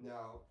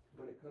 Now,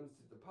 when it comes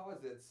to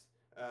deposits,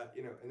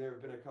 and there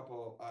have been a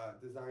couple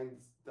design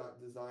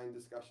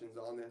discussions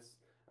on this,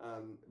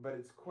 but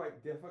it's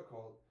quite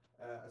difficult,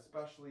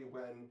 especially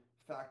when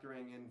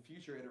factoring in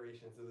future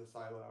iterations of the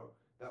silo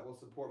that will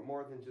support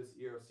more than just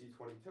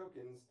ERC20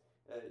 tokens,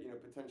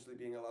 potentially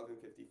being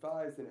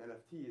 1155s and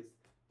NFTs,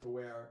 to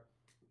where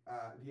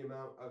the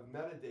amount of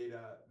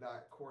metadata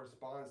that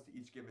corresponds to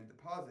each given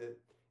deposit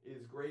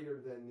is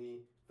greater than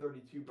the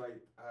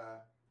 32-byte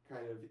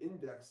kind of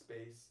index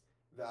space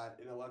that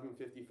an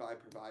 1155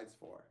 provides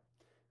for.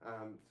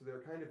 So there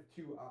are kind of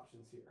two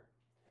options here.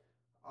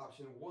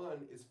 Option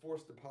one is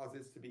forced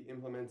deposits to be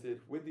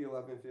implemented with the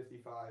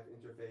 1155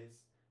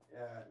 interface,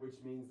 which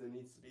means there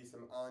needs to be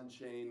some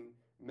on-chain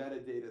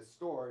metadata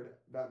stored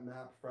that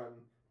map from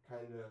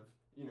kind of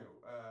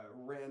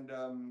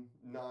random,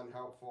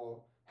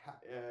 non-helpful,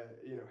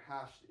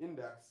 hashed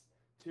index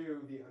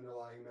to the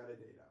underlying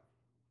metadata.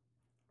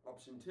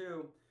 Option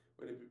two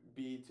would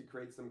be to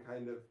create some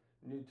kind of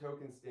new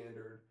token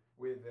standard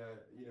with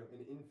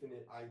an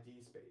infinite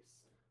ID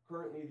space.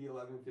 Currently, the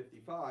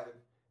 1155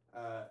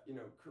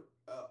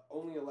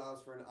 only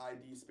allows for an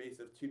ID space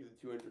of 2 to the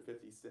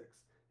 256.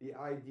 The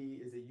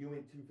ID is a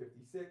UINT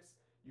 256.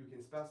 You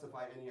can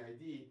specify any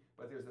ID,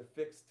 but there's a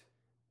fixed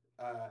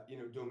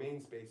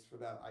domain space for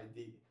that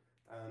ID.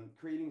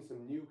 Creating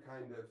some new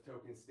kind of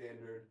token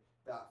standard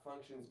that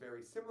functions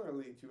very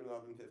similarly to an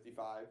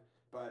 1155,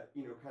 but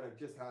kind of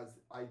just has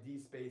ID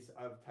space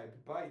of type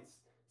bytes,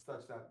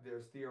 such that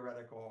there's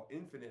theoretical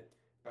infinite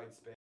byte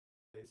space.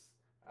 There's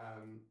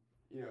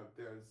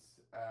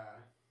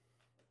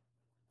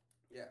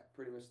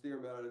pretty much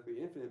theoretically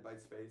infinite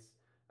byte space.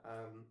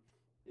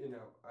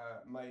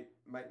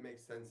 Might make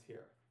sense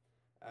here.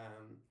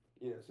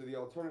 So the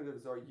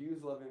alternatives are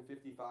use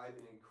 1155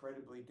 in an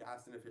incredibly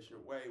gas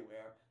inefficient way,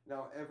 where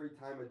now every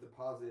time a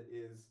deposit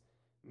is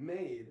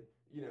made,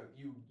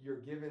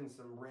 you're given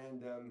some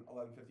random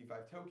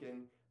 1155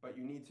 token, but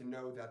you need to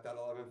know that that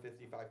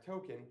 1155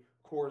 token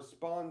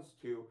corresponds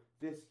to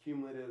this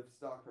cumulative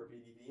stock per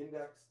BDV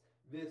index,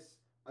 this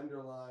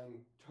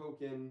underlying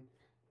token,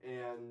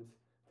 and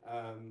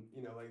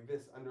like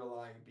this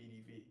underlying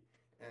BDV.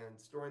 And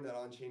storing that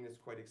on chain is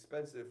quite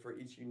expensive for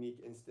each unique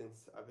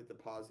instance of a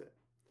deposit.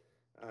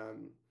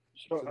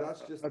 So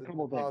that's just a the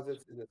couple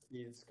deposits things. and the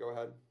seeds. Go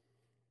ahead.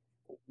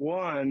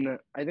 One,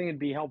 I think it'd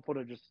be helpful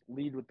to just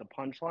lead with the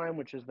punchline,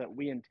 which is that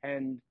we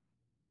intend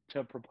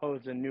to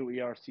propose a new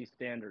ERC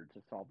standard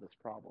to solve this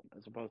problem,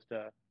 as opposed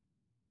to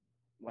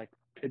like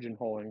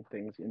pigeonholing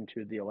things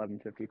into the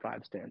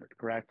 1155 standard,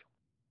 correct?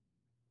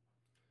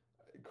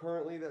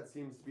 Currently, that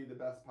seems to be the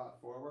best path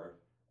forward.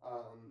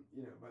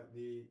 But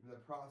the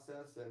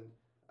process and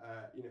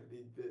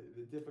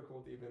the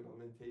difficulty of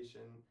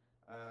implementation,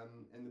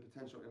 and the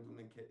potential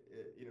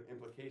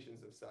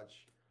implications of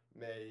such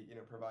may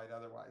provide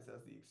otherwise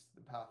as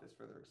the path is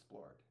further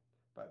explored.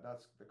 But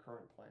that's the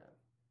current plan.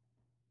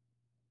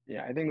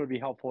 Yeah, I think it would be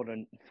helpful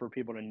for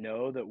people to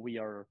know that we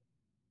are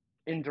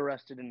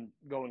interested in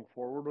going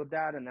forward with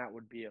that, and that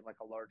would be like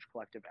a large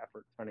collective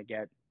effort trying to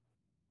get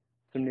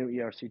some new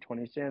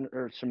ERC20 standard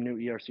or some new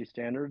ERC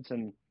standards.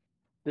 And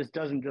this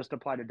doesn't just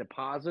apply to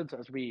deposits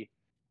as we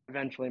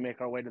eventually make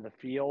our way to the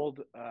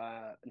field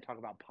and talk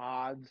about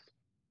pods.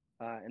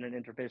 and an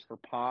interface for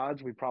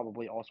pods, we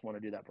probably also want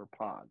to do that for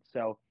pods.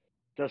 So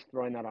just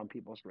throwing that on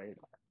people's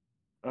radar.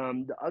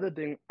 The other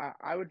thing,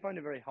 I would find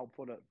it very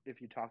helpful to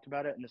if you talked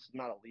about it, and this is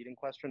not a leading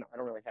question. I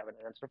don't really have an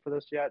answer for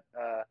this yet.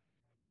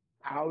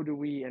 How do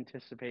we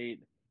anticipate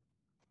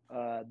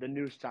the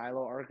new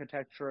silo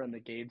architecture and the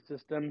gauge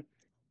system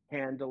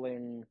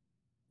handling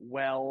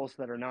wells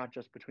that are not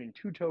just between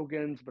two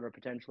tokens, but are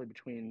potentially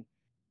between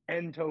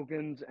n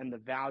tokens, and the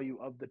value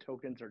of the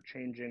tokens are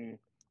changing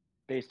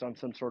based on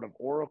some sort of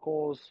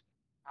oracles?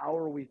 How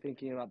are we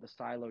thinking about the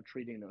silo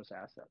treating those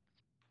assets?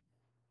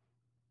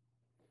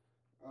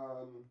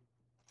 Um,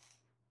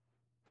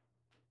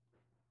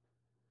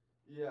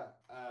 yeah,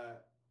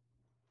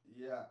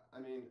 yeah. I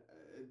mean,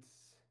 it's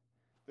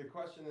the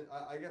question.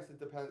 I guess it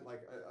depends.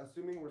 Like,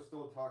 assuming we're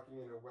still talking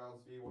in a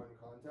Wells v1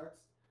 context,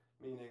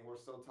 meaning we're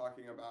still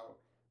talking about,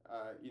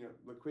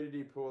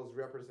 liquidity pools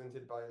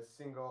represented by a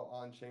single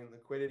on-chain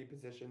liquidity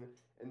position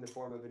in the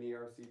form of an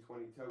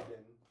ERC20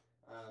 token.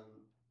 Um,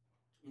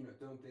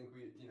 don't think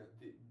we,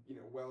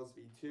 Wells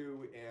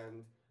v2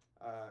 and,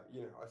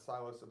 a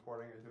silo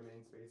supporting a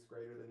domain space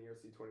greater than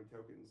ERC20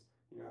 tokens,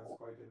 has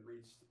quite been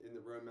reached in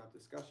the roadmap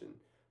discussion.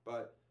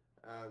 But,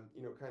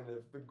 kind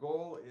of the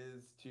goal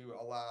is to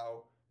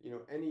allow,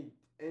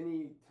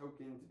 any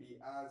token to be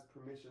as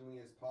permissionly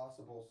as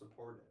possible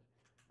supported.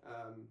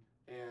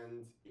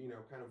 And,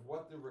 kind of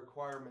what the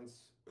requirements,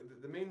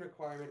 the main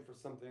requirement for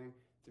something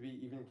to be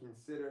even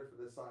considered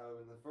for the silo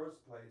in the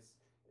first place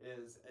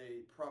is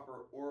a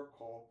proper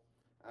oracle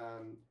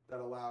that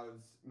allows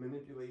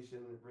manipulation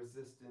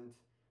resistant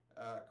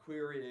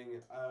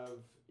querying of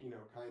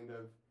kind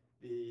of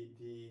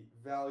the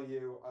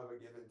value of a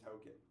given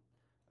token.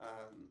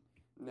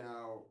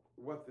 Now,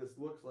 what this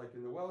looks like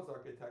in the Wells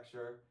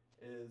architecture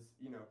is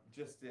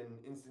just an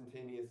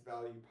instantaneous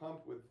value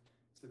pump with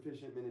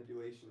sufficient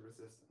manipulation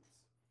resistance.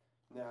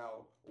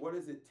 Now, what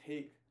does it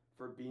take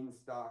for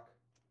Beanstalk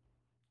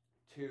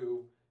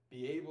to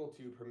be able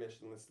to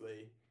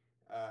permissionlessly,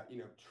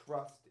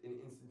 trust an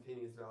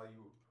instantaneous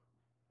value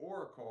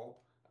oracle?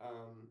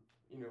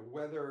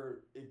 Whether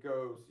it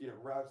goes,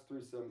 routes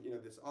through some,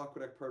 this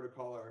aqueduct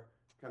protocol or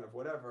kind of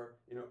whatever,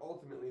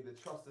 ultimately the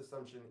trust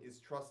assumption is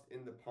trust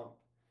in the pump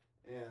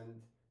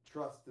and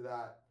trust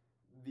that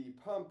the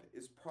pump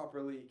is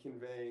properly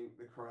conveying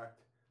the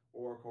correct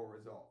oracle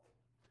result.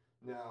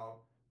 Now,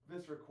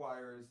 this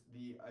requires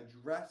the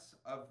address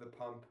of the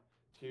pump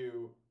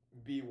to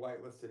be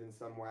whitelisted in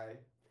some way.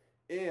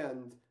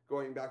 And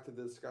going back to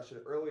the discussion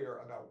earlier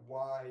about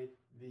why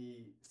the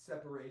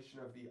separation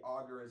of the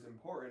augur is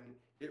important,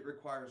 it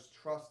requires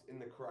trust in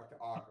the correct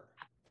augur.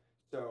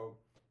 So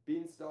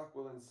Beanstalk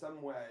will in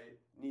some way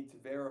need to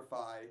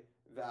verify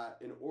that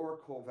an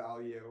oracle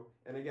value,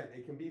 and again,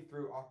 it can be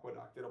through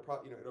Aqueduct. It'll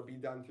probably, it'll be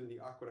done through the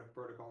Aqueduct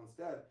protocol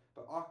instead.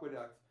 But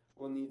Aqueduct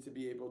will need to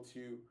be able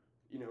to,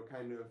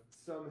 kind of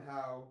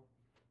somehow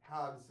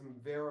have some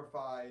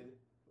verified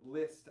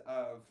list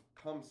of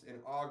pumps and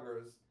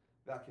augurs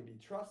that can be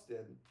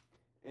trusted.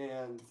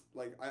 And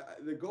like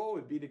the goal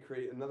would be to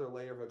create another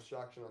layer of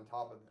abstraction on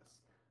top of this.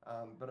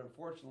 But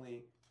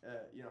unfortunately,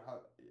 how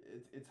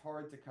it's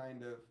hard to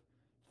kind of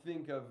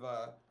think of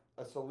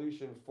a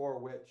solution for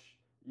which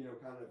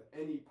kind of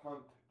any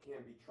pump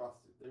can be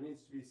trusted. There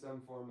needs to be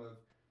some form of,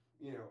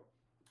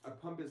 a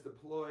pump is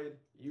deployed,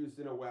 used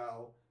in a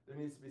well. There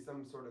needs to be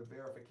some sort of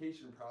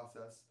verification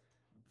process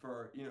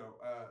for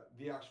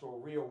the actual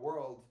real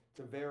world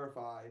to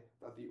verify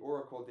that the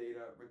oracle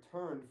data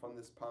returned from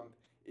this pump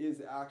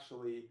is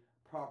actually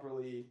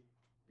properly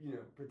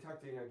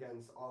protecting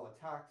against all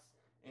attacks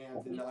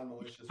and to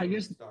non-malicious I from the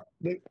guess start.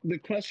 the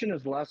question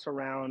is less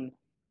around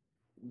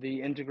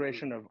the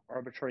integration of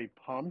arbitrary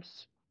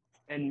pumps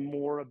and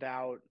more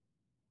about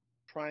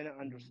trying to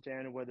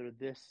understand whether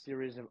this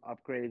series of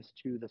upgrades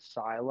to the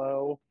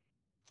silo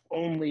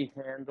only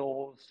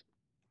handles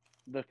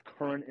the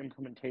current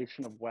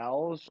implementation of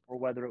Wells, or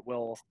whether it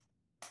will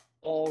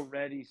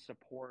already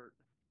support,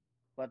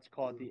 let's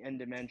call it the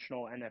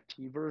n-dimensional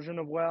NFT version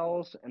of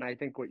Wells. And I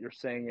think what you're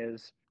saying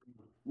is,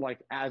 like,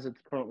 as it's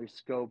currently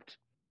scoped,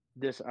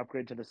 this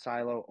upgrade to the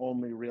silo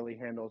only really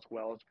handles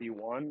Wells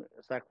v1.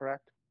 Is that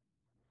correct?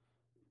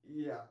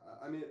 Yeah,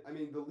 I mean,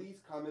 the least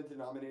common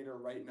denominator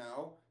right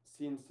now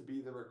seems to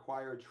be the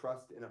required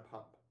trust in a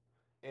pump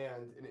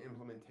and an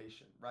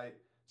implementation, right?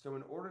 So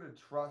in order to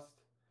trust,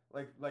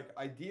 like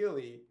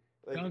ideally,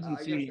 like Doesn't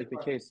I seem guess the like the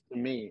question. case to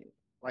me.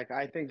 Like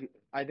I think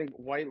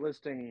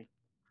whitelisting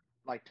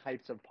like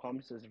types of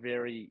pumps is a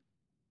very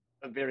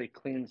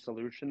clean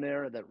solution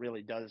there that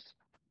really does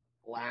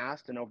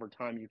last, and over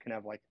time you can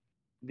have like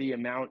the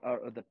amount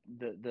of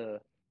the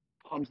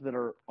pumps that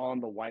are on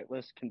the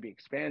whitelist can be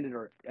expanded,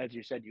 or as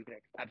you said, you can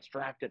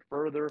abstract it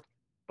further.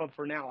 But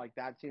for now, like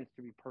that seems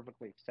to be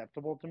perfectly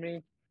acceptable to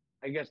me.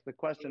 I guess the So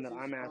question it's that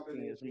just I'm a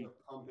asking is, combination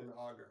of pump and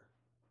auger,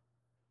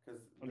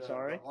 because I'm the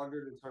sorry.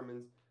 auger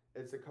determines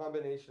it's a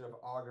combination of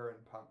auger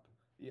and pump.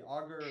 The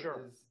auger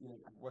Sure, is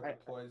what I,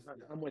 deploys, yeah,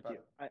 I'm with you.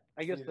 but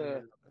I it's guess neither here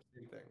nor there,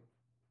 same thing.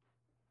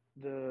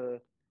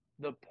 the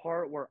the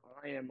part where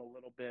I am a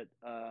little bit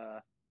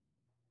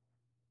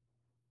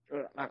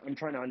I'm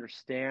trying to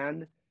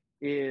understand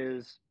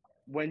is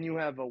when you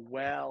have a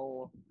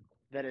well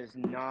that is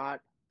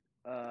not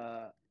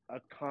a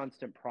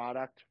constant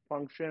product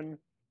function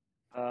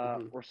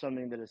Mm-hmm. or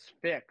something that is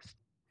fixed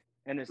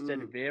and is said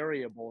Mm,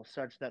 variable,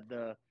 such that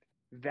the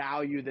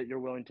value that you're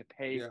willing to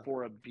pay yeah,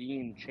 for a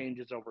bean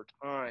changes over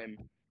time.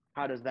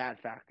 How does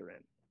that factor in?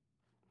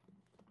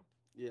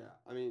 yeah.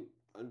 I mean,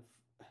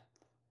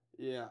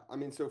 yeah. I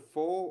mean, so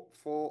full,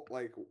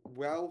 like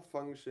well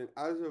function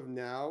as of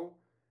now,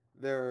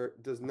 there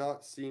does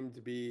not seem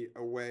to be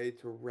a way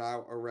to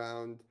route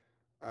around,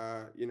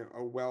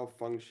 a well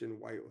function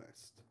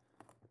whitelist.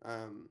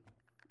 Um,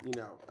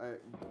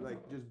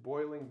 like just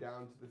boiling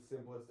down to the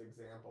simplest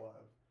example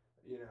of,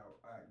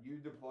 you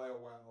deploy a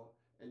well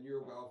and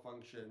your well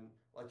function,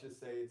 let's just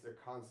say it's a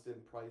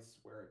constant price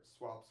where it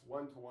swaps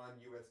 1-to-1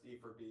 USD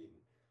for bean.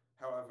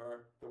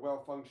 However, the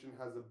well function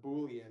has a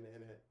Boolean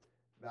in it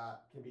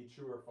that can be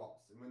true or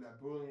false. And when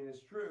that Boolean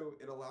is true,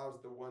 it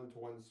allows the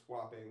 1-to-1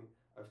 swapping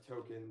of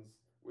tokens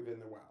within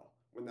the well.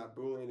 When that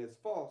Boolean is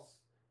false,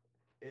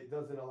 it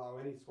doesn't allow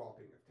any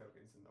swapping of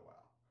tokens in the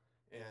well.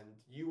 And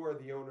you are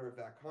the owner of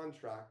that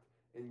contract,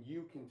 and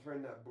you can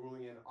turn that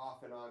Boolean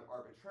off and on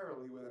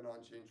arbitrarily with an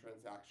on chain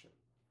transaction.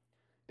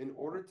 In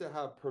order to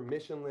have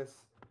permissionless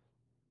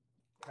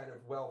kind of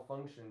well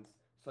functions,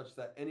 such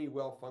that any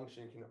well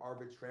function can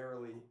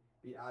arbitrarily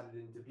be added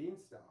into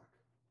Beanstalk,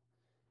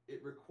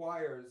 it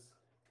requires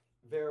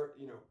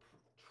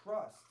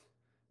trust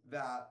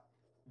that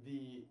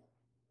the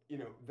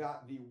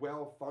the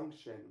well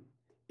function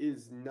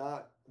is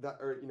not that,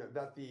 or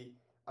that the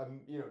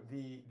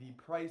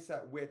price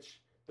at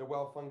which the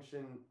well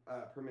function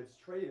permits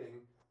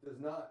trading does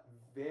not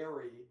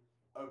vary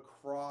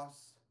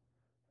across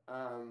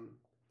um,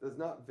 does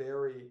not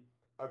vary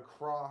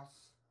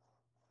across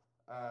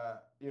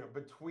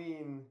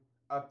between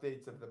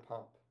updates of the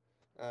pump.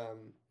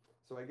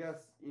 So I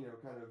guess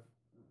kind of,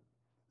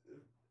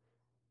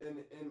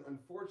 and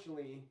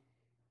unfortunately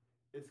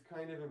it's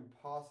kind of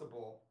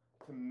impossible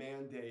to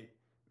mandate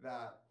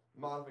that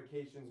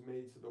modifications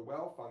made to the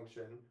well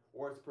function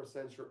or its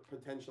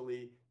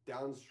potentially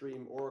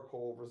downstream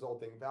oracle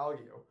resulting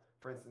value.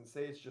 For instance,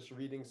 say it's just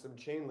reading some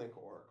chainlink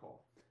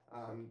oracle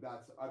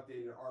that's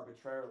updated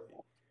arbitrarily.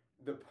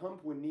 The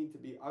pump would need to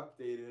be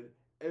updated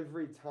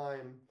every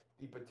time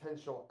the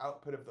potential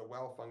output of the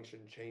well function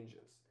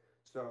changes.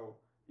 So,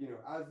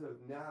 as of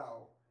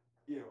now,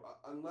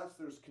 unless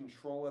there's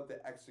control at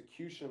the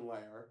execution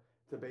layer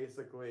to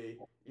basically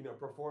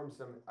perform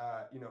some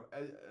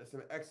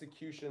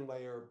execution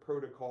layer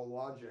protocol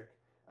logic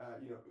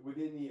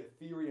within the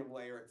Ethereum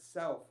layer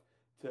itself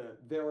to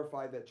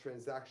verify that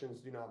transactions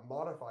do not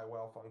modify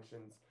well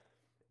functions,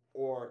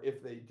 or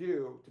if they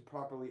do, to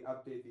properly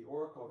update the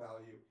oracle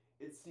value.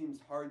 It seems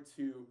hard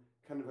to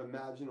kind of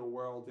imagine a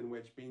world in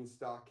which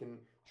Beanstalk can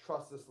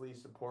trustlessly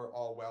support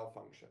all well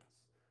functions.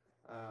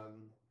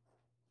 um,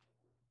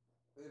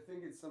 I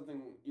think it's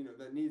something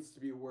that needs to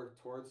be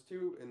worked towards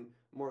too, and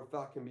more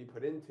thought can be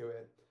put into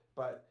it.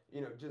 But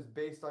just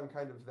based on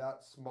kind of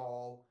that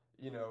small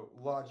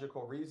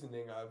logical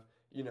reasoning of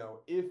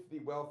if the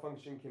well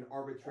function can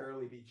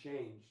arbitrarily be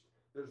changed,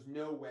 there's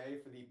no way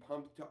for the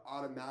pump to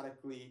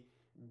automatically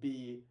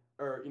be,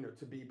 or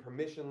to be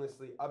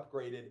permissionlessly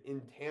upgraded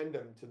in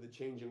tandem to the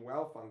changing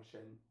well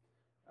function,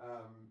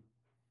 um,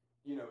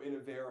 in a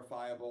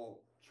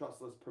verifiable,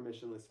 trustless,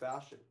 permissionless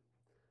fashion.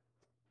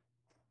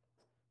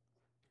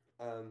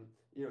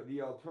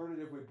 The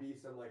alternative would be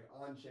some like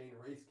on-chain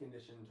race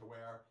condition to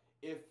where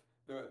if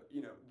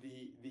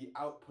the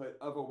output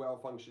of a well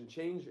function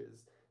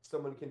changes,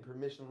 someone can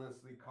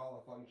permissionlessly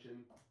call a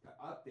function to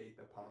update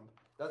the pump.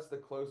 That's the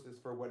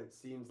closest for what it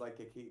seems like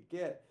it could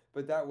get,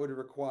 but that would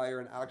require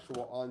an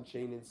actual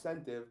on-chain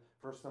incentive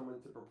for someone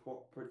to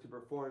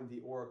perform the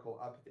Oracle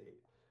update.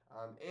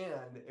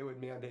 And it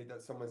would mandate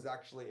that someone's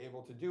actually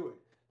able to do it.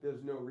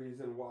 There's no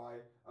reason why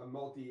a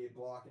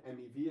multi-block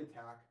MEV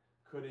attack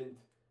couldn't,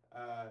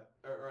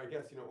 or I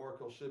guess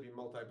Oracle should be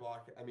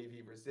multi-block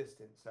MEV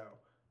resistant, so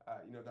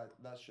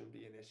that shouldn't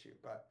be an issue.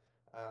 But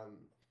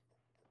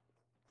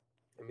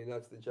I mean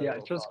that's the Yeah,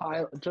 general thought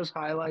there. just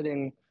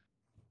highlighting,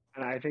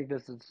 and I think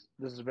this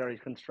is very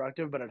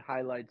constructive, but it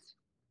highlights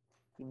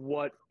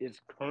what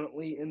is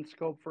currently in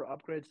scope for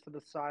upgrades to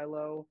the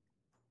silo,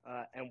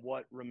 and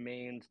what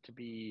remains to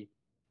be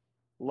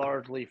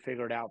largely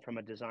figured out from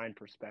a design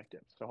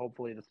perspective. So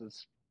hopefully this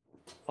is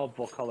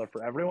helpful color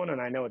for everyone,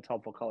 and I know it's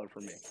helpful color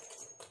for me.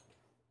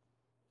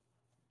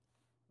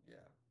 Yeah.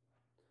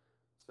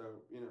 So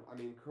I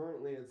mean,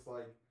 currently it's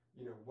like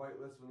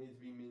whitelist will need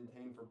to be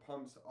maintained for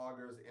pumps,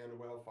 augers, and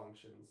well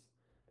functions,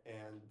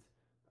 and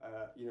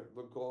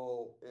the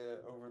goal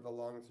over the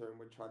long term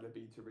would try to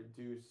be to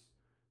reduce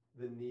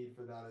the need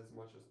for that as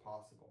much as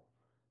possible.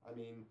 I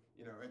mean,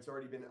 it's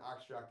already been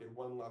abstracted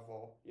one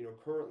level.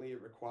 Currently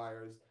it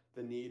requires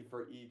the need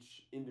for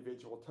each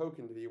individual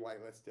token to be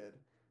whitelisted.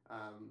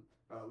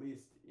 But at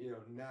least,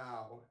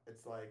 now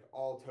it's like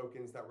all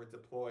tokens that were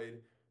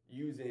deployed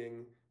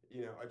using,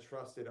 a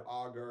trusted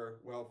auger,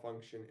 well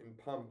function, and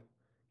pump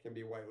can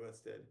be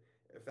whitelisted.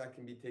 if that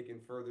can be taken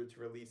further to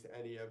release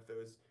any of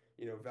those,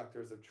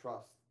 vectors of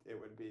trust, it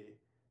would be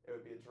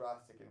a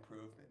drastic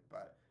improvement.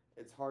 But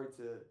it's hard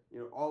to,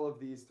 all of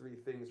these three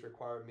things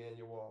require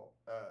manual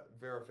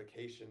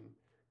verification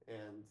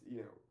and,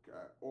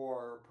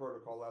 or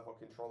protocol level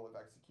control of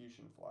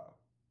execution flow.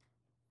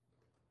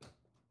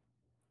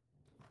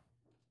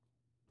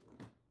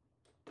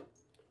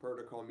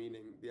 Protocol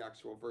meaning the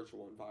actual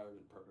virtual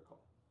environment protocol,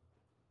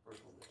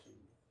 virtual machine.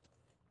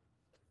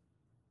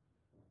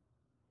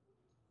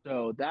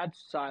 So that's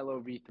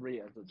Silo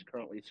V3 as it's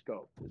currently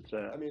scoped.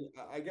 I mean,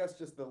 I guess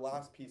just the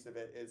last piece of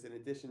it is in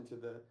addition to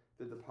the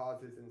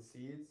deposits and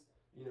seeds,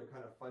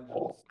 kind of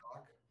fungible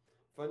stock.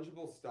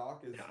 Fungible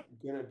stock is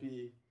going to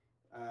be,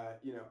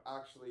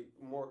 actually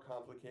more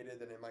complicated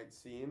than it might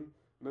seem,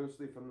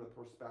 mostly from the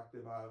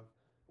perspective of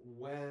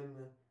when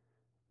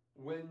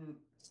when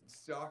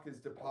stock is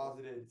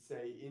deposited,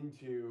 say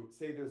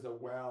there's a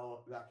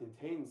well that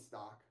contains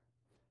stock,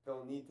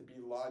 there'll need to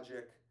be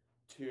logic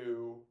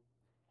to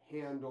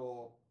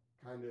handle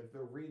kind of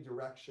the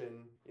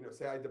redirection.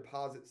 Say I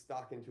deposit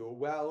stock into a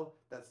well,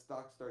 that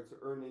stock starts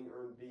earning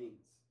earned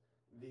beans.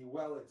 The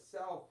well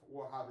itself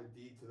will have a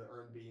deed to the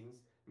earned beans,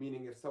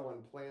 meaning if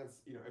someone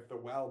plants, if the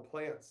well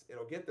plants,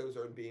 it'll get those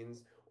earned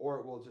beans or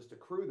it will just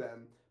accrue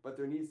them. But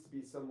there needs to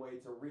be some way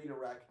to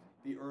redirect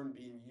the earned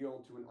bean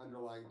yield to an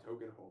underlying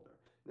token holder.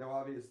 Now,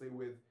 obviously,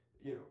 with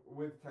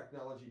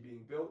technology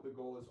being built, the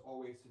goal is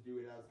always to do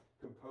it as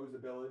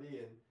composability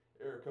and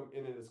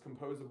in as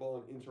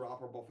composable and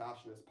interoperable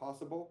fashion as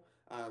possible.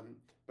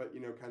 But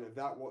kind of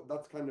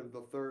that's kind of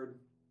the third.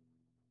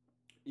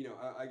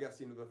 I guess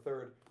the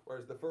third.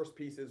 Whereas the first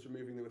piece is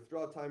removing the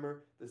withdrawal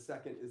timer. The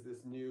second is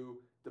this new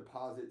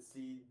deposit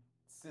seed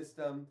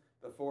system.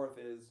 The fourth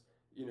is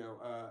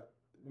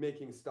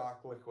making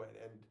stock liquid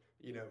and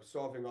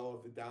solving all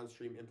of the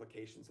downstream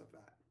implications of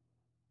that.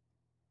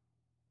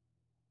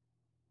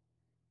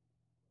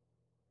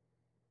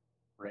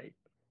 Right.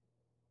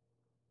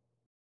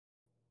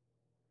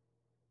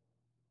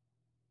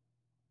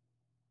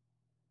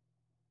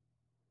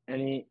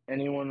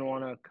 Anyone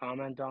want to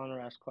comment on or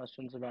ask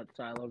questions about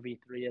Silo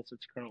V3 as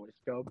it's currently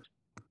scoped?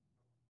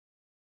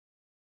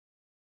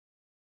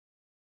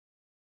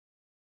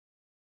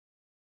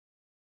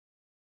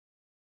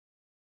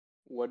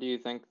 What do you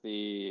think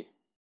the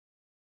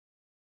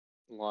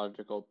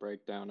logical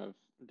breakdown of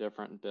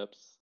different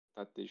dips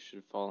that these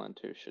should fall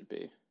into should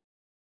be?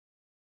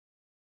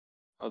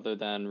 Other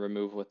than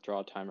remove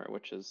withdraw timer,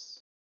 which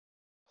is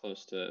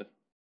close to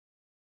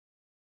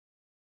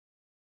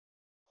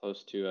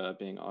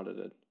being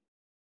audited.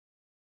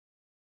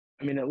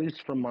 I mean, at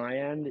least from my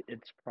end,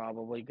 it's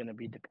probably going to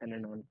be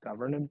dependent on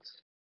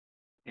governance.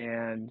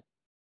 And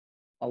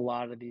a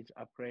lot of these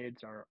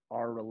upgrades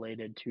are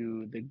related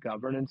to the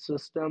governance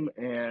system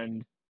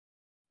and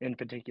in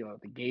particular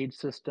the gauge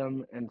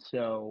system. And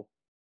so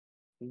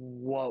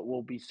what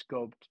will be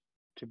scoped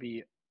to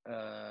be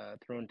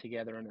thrown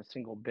together in a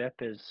single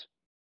BIP is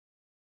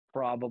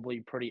probably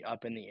pretty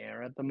up in the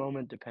air at the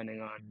moment,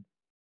 depending on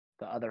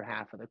the other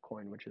half of the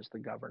coin, which is the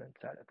governance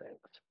side of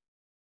things.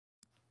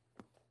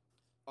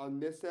 On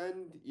this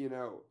end,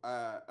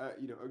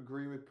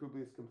 agree with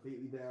Publius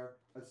completely there,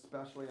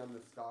 especially on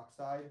the stock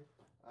side.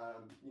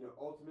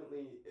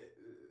 Ultimately,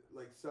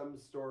 like some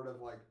sort of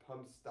like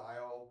pump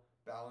style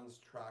balance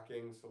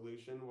tracking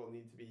solution will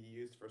need to be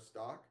used for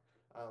stock.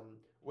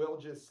 We'll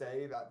just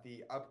say that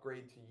the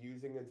upgrade to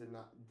using a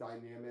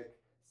dynamic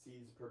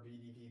seeds per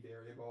BDV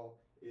variable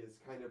is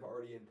kind of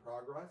already in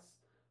progress.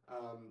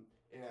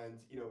 And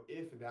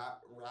if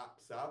that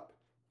wraps up,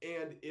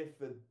 and if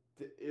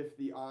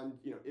the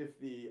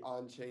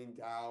on-chain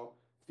DAO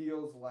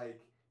feels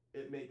like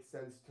it makes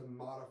sense to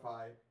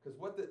modify, because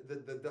what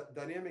the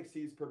dynamic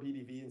seeds per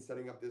BDV and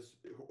setting up this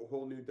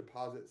whole new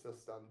deposit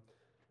system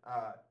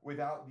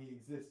without the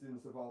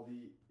existence of all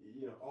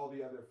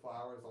the other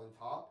flowers on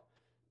top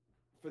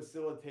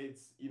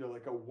facilitates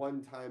like a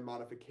one-time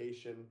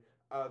modification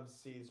of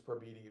seeds per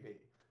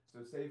BDV.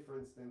 So say for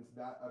instance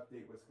that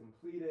update was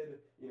completed,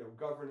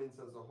 governance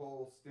as a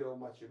whole still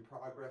much in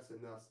progress,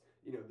 and thus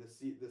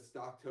the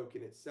stock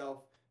token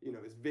itself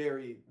is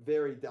very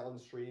very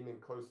downstream and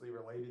closely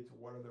related to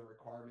what are the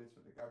requirements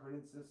for the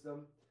governance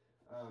system.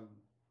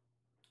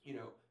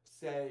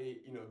 Say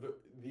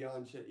the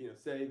on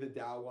say the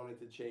DAO wanted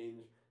to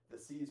change the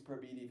C's per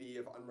BDV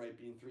of unripe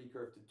bean 3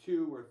 curve to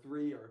 2 or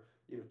 3 or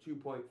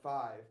 2.5.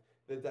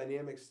 The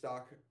dynamic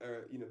stock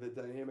or the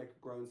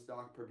dynamic grown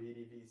stock per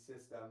BDV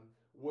system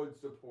would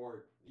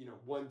support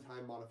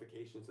one-time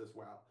modifications as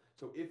well.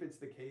 So if it's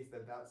the case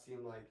that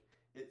seemed like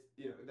it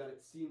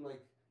seemed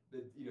like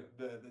the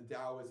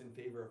DAO was in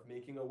favor of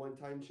making a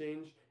one-time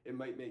change, it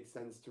might make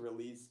sense to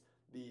release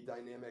the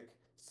dynamic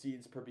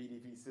seeds per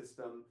BDV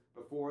system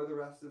before the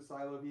rest of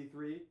Silo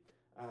V3.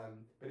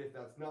 But if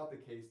that's not the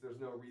case, there's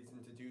no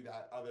reason to do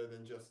that other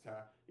than just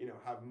to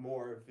have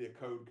more of the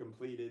code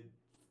completed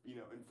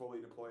and fully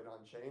deployed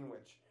on chain,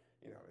 which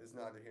is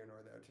neither here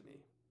nor there to me.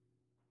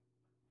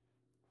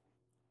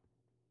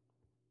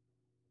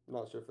 I'm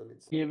not sure if that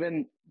makes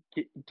sense.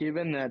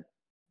 Given that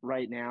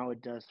right now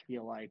it does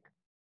feel like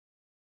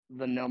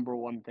the number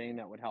one thing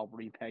that would help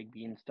repeg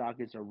Beanstalk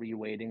is a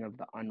reweighting of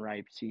the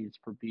unripe seeds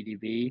for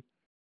BDV.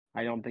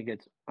 I don't think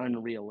it's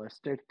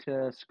unrealistic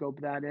to scope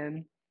that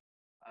in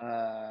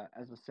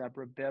as a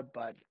separate bit,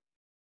 but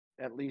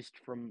at least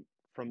from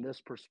this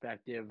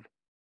perspective,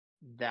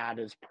 that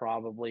is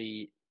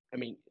probably. I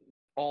mean,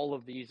 all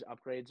of these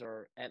upgrades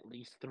are at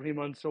least 3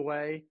 months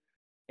away,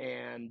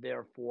 and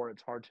therefore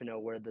it's hard to know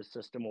where the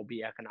system will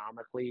be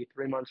economically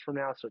 3 months from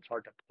now. So it's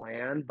hard to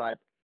plan, but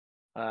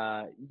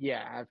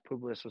yeah, as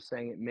Publius was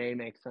saying, it may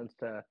make sense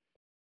to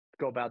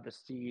go about the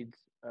seeds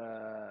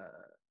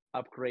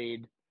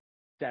upgrade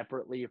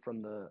separately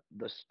from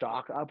the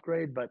stock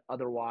upgrade, but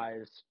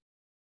otherwise,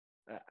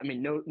 I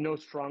mean, no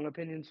strong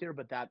opinions here,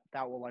 but that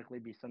will likely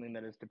be something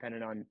that is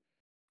dependent on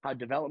how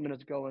development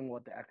is going,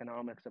 what the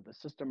economics of the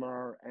system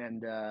are,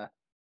 and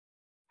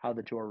how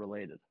the two are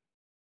related.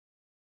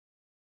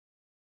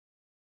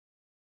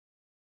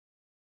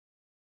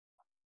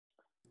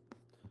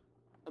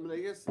 I mean, I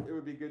guess it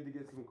would be good to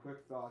get some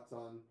quick thoughts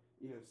on,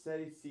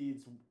 say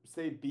seeds,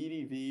 say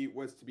BDV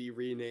was to be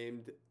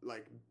renamed,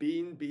 like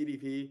Bean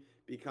BDV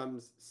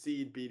becomes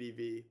Seed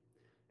BDV,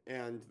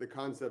 and the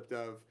concept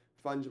of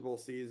fungible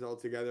seeds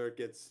altogether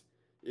gets,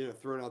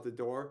 thrown out the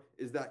door.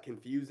 Is that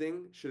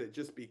confusing? Should it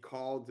just be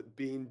called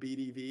Bean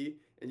BDV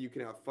and you can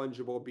have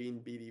fungible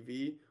Bean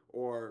BDV,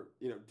 or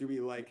do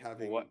we like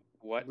having What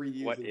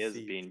reusing is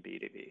seeds? bean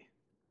BDV?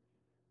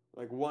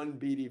 Like one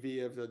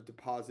BDV of the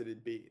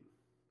deposited bean.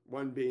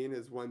 One bean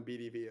is one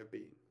BDV of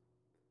bean.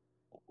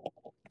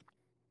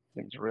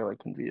 It's really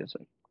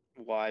confusing.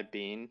 Why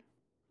bean?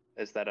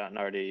 Is that not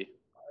already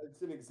It's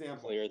an clear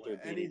example. through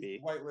Any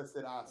BDV?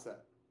 whitelisted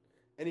asset,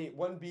 any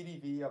one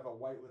BDV of a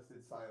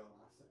whitelisted silo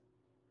asset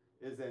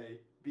is that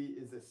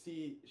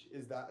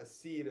a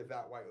seed of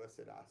that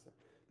whitelisted asset.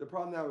 The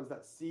problem now is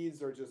that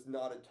seeds are just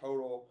not a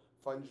total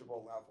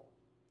fungible level.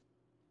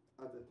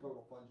 At the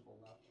total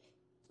fungible level.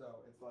 So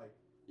it's like,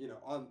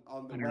 on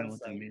the I don't know what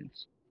that website,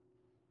 means.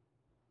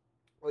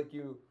 like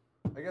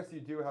I guess you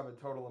do have a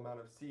total amount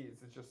of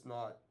seeds. It's just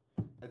not,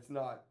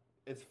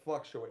 it's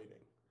fluctuating.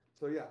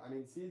 So yeah, I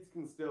mean, seeds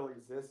can still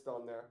exist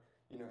on there,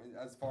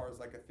 as far as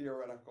like a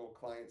theoretical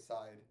client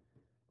side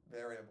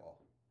variable.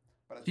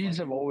 But it's Seeds like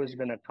have you won't always be,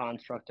 been a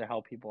construct to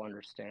help people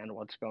understand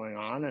what's going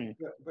on, and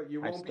but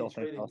you I won't be still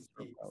think they'll trading serve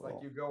that seeds. Like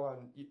role. you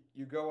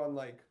go on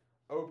like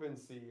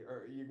OpenSea,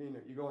 or you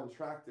go on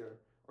Tractor,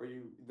 or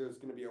there's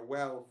going to be a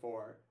well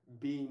for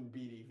Bean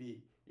BDV.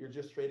 You're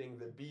just trading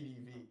the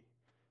BDV,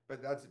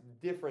 but that's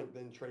different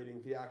than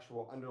trading the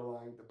actual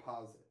underlying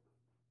deposit.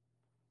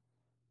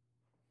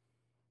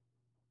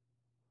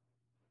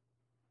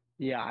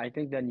 Yeah, I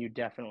think then you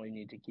definitely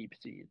need to keep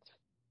seeds.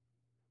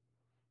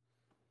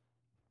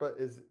 But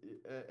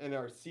and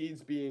are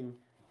seeds being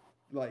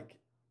like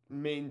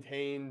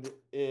maintained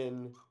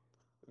in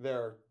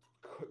their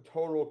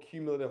total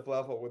cumulative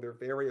level with their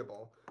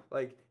variable?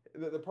 Like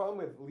the problem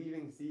with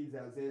leaving seeds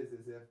as is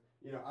if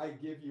I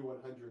give you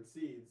 100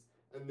 seeds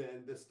and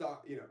then the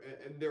stock,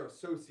 and they're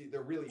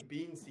really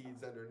bean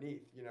seeds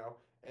underneath,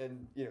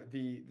 and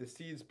the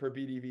seeds per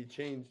BDV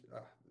change.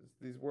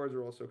 These words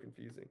are all so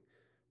confusing,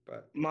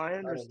 but My I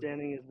don't know.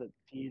 understanding is that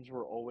seeds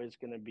were always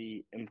going to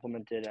be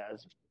implemented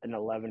as an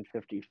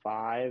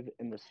 1155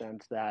 in the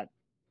sense that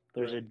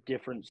there's a Right.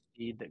 different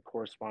seed that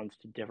corresponds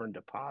to different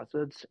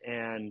deposits,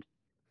 and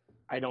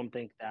I don't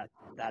think that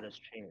has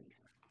changed.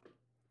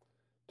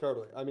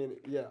 Totally. I mean,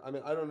 yeah. I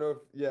mean, I don't know if,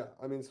 yeah.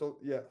 I mean, so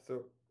yeah.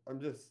 So I'm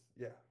just,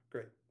 yeah.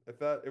 Great.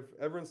 If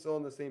everyone's still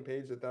on the same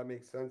page, that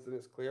makes sense and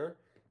it's clear,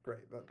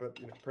 great. But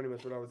pretty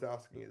much what I was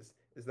asking is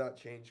that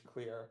change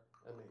clear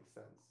and makes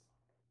sense?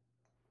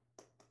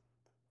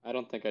 I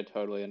don't think I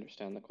totally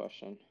understand the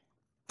question.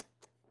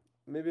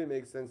 Maybe it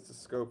makes sense to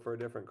scope for a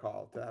different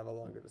call to have a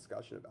longer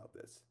discussion about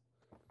this.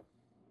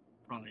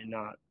 Probably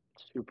not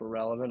super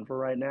relevant for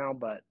right now,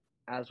 but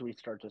as we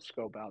start to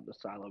scope out the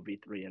Silo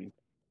V3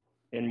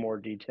 in more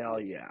detail,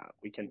 yeah,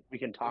 we can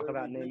It talk would be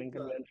about good naming to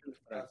conventions,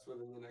 but discuss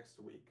within the next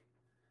week,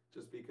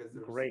 just because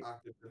there's great,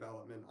 active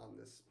development on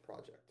this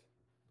project.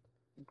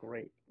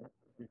 great.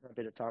 I'm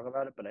happy to talk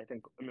about it, but I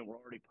mean, we're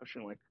already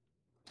pushing like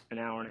an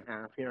hour and a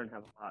half here and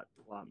have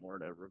a lot more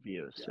to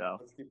review. Yeah, So,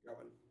 let's keep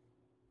going.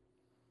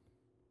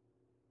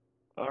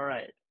 all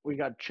right, we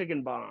got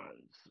chicken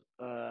bonds.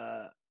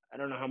 I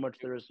don't know how much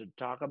there is to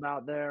talk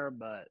about there,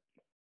 but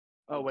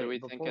oh Do we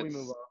wait, think before we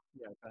move it's, on,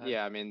 yeah, go ahead.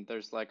 yeah, I mean,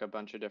 there's like a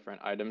bunch of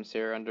different items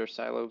here under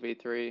Silo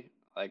V3.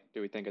 Like,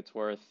 do we think it's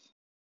worth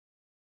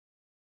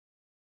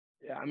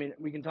Yeah, I mean,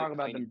 we can talk like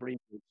about cleaning? them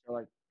briefly. So,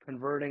 like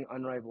converting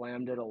unripe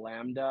lambda to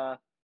lambda.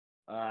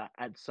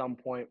 At some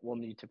point, we'll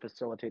need to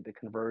facilitate the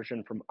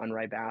conversion from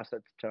unripe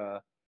assets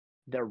to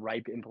their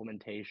ripe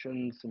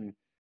implementations, and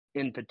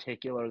in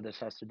particular, this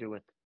has to do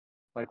with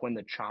like when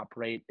the chop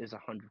rate is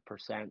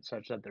 100%,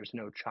 such that there's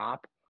no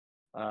chop.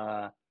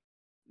 Uh,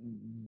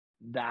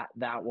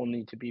 that will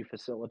need to be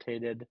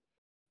facilitated,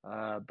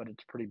 but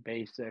it's pretty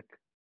basic.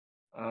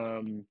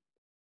 Um,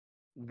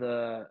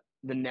 the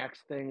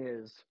next thing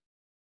is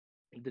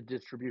the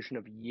distribution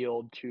of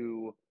yield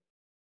to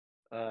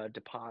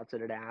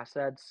deposited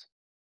assets.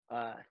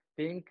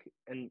 think,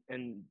 and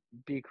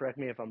B, correct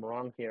me if I'm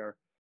wrong here,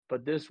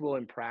 but this will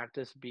in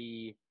practice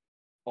be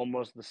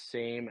almost the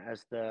same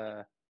as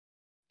the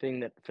thing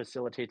that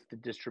facilitates the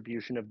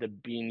distribution of the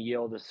bean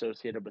yield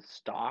associated with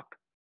stock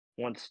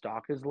once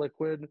stock is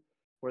liquid,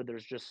 where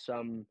there's just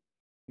some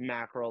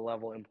macro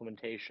level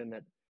implementation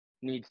that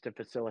needs to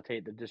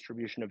facilitate the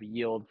distribution of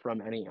yield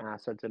from any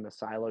assets in the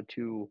silo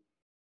to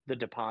the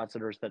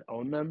depositors that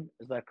own them.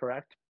 Is that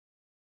correct?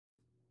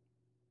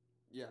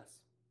 Yes.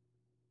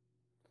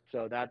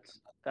 So that's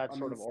I sort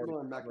mean, of already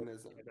similar covered.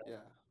 mechanism. Yeah.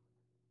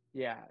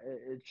 Yeah,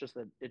 it's just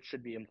that it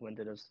should be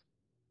implemented as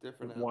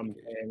Different one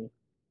application. thing.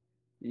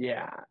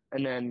 Yeah,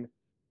 and then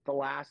the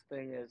last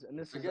thing is, and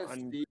this I is guess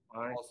seeds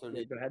undefined. also Yeah,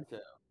 need go ahead. that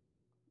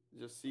too.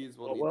 Just seeds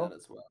will What need that will?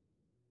 as well.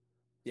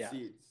 Yes.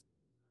 Seeds.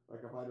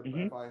 Like Mm-hmm.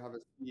 if I have a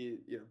seed,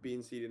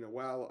 bean seed in a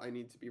well, I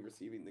need to be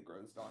receiving the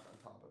grown stock on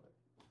top of it.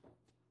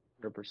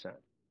 100%.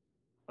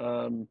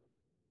 Um,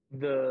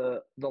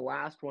 the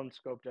last one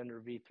scoped under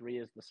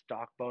V3 is the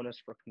stock bonus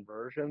for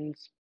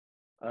conversions.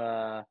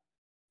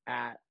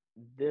 At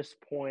this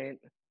point,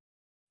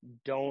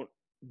 don't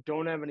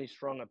don't have any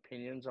strong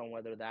opinions on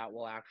whether that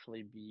will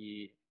actually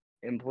be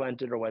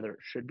implemented or whether it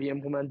should be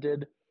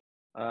implemented.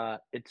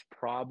 It's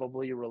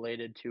probably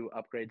related to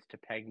upgrades to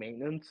peg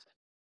maintenance,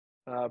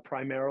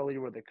 primarily,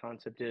 where the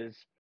concept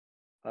is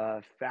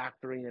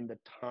factoring in the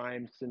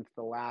time since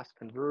the last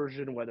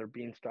conversion, whether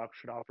Beanstalk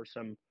should offer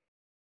some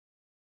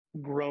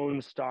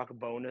grown stock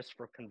bonus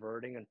for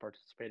converting and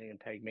participating in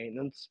peg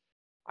maintenance.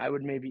 I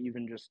would maybe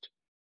even just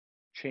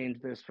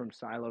change this from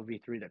silo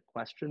v3 to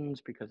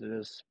questions because it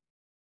is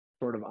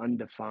sort of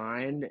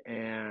undefined,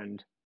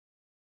 and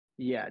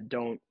yeah,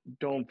 don't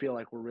feel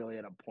like we're really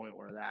at a point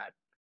where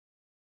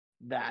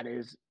that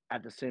is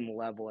at the same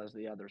level as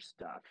the other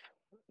stuff.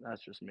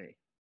 That's just me.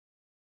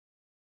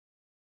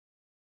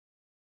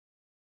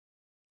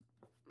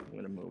 I'm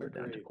going to move it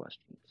down to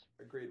questions.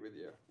 Agreed with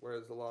you.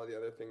 Whereas a lot of the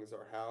other things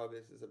are how.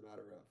 This is a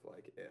matter of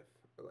like if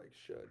or like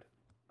should.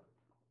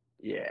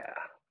 Yeah.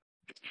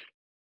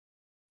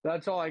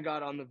 That's all I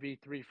got on the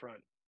V3 front.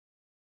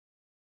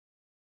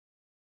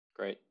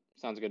 Great.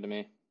 Sounds good to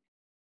me.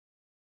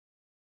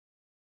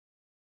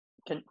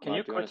 Can Mark,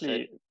 you do you want to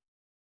quickly? say?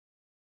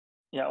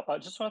 Yeah, I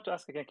just wanted to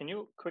ask again. Can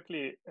you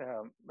quickly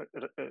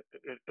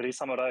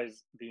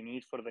re-summarize the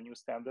need for the new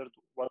standard?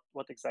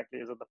 What exactly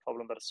is it the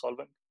problem that is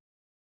solving?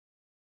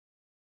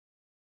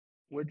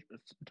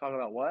 Talking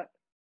about what?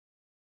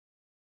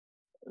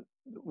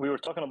 We were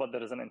talking about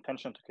there is an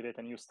intention to create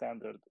a new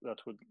standard that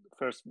would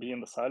first be in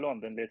the silo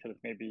and then later it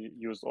may be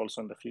used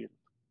also in the field.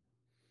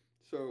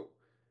 So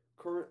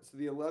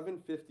the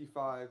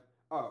 1155.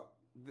 Oh,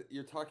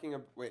 you're talking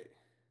about wait.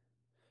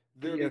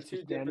 There'll be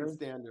two different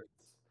standards.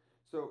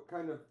 So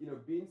kind of,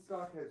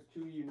 Beanstalk has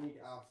two unique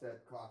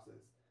asset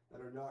classes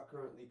that are not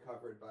currently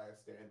covered by a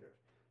standard: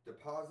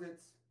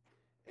 deposits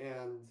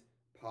and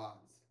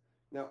pods.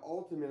 Now,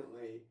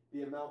 ultimately,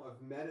 the amount of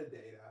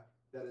metadata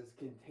that is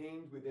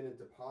contained within a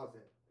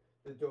deposit,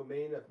 the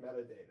domain of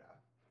metadata,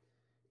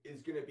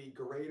 is going to be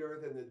greater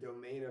than the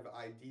domain of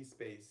ID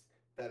space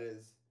that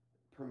is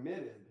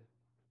permitted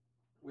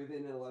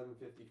within an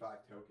 1155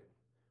 token,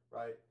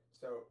 right?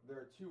 So there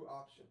are two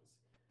options.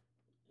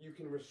 You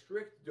can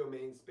restrict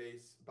domain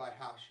space by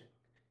hashing.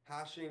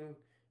 Hashing,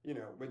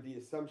 with the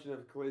assumption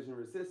of collision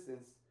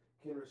resistance,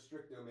 can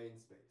restrict domain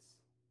space.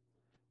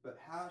 But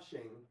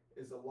hashing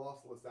is a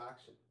lossless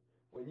action.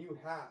 When you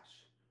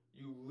hash,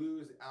 you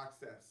lose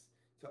access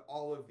to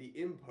all of the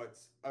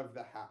inputs of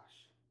the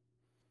hash.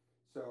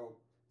 So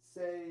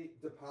say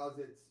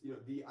deposits,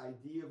 the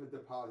ID of a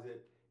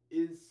deposit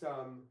is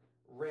some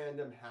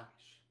random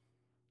hash.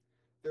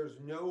 There's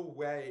no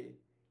way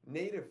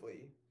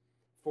natively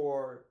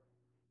for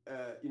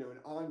an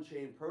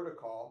on-chain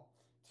protocol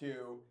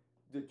to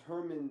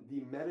determine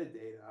the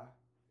metadata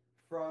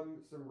from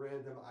some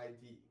random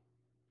ID.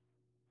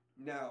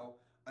 Now,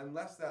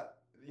 unless that,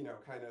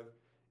 kind of,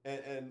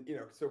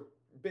 so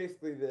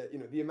basically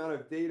the amount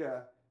of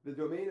data, the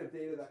domain of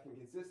data that can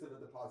consist of a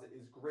deposit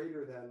is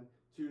greater than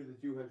 2 to the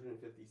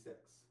 256.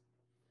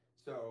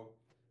 So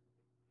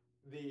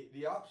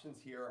the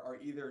options here are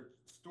either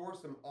store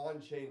some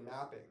on-chain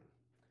mapping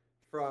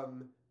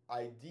from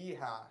ID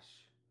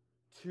hash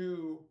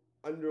to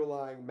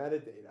underlying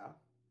metadata,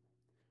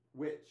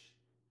 which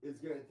is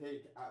going to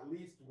take at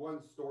least one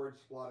storage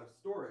slot of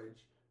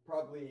storage,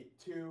 probably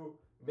two,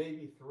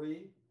 maybe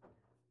three,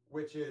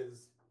 which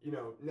is,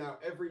 now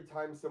every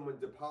time someone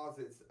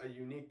deposits a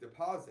unique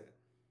deposit,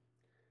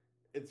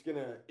 it's going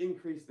to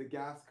increase the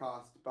gas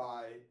cost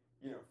by,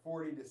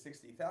 40 to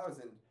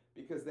 60,000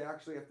 because they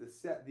actually have to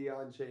set the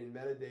on-chain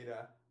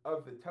metadata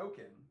of the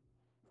token.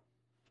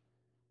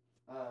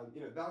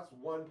 That's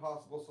one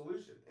possible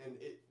solution, and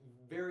it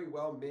very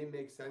well may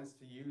make sense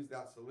to use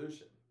that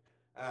solution.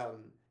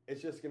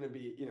 It's just going to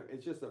be,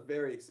 it's just a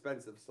very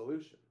expensive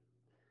solution.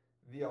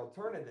 The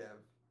alternative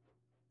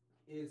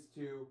is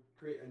to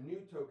create a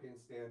new token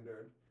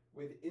standard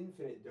with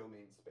infinite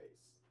domain space.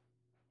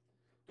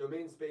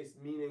 Domain space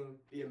meaning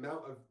the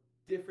amount of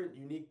different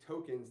unique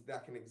tokens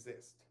that can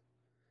exist.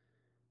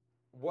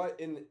 what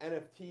an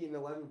NFT and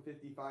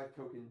 1155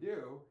 token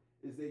do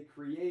is they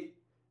create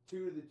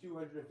 2 to the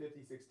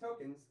 256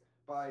 tokens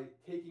by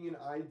taking an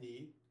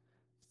ID,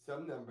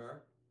 some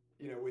number,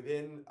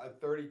 within a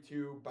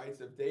 32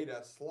 bytes of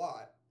data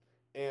slot,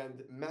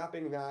 and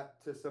mapping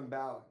that to some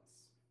balance.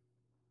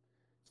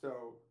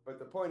 So, but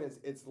the point is,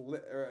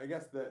 or I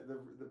guess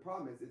the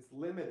problem is it's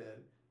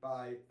limited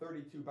by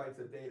 32 bytes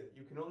of data.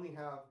 You can only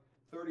have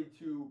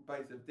 32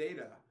 bytes of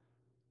data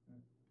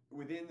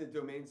within the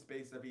domain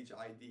space of each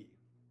ID.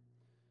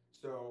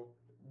 So,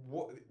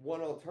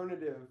 one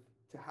alternative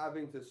to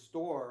having to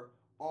store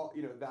all,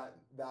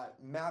 that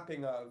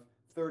mapping of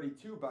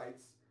 32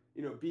 bytes,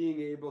 being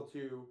able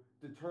to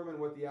determine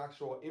what the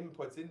actual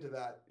inputs into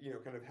that,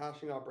 kind of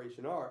hashing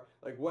operation are,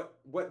 like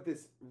what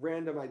this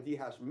random ID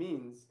hash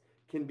means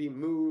can be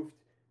moved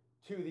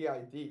to the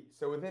ID.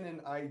 So within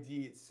an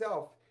ID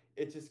itself,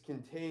 it just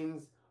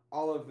contains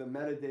all of the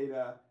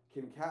metadata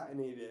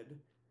concatenated,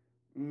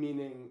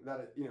 meaning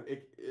that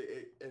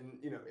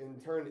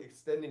in turn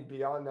extending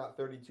beyond that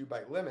 32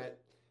 byte limit,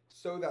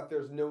 so that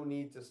there's no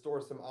need to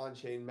store some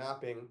on-chain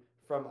mapping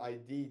from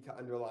ID to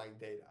underlying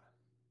data.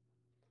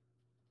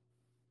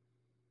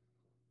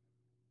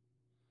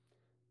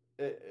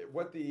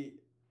 What the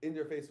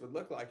interface would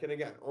look like, and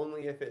again,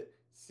 only if it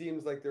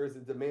seems like there is a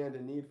demand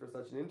and need for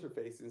such an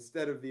interface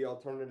instead of the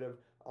alternative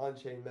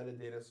on-chain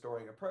metadata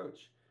storing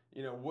approach,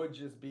 would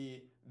just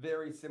be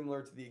very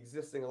similar to the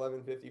existing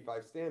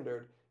 1155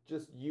 standard,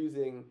 just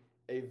using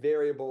a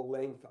variable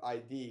length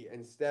ID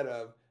instead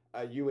of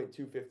a UINT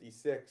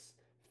 256,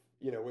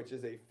 which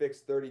is a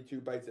fixed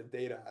 32 bytes of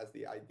data as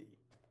the ID.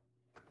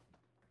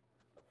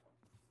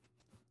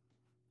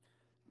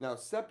 Now,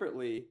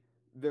 separately,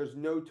 there's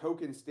no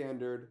token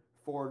standard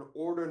for an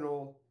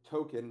ordinal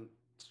token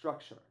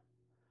structure.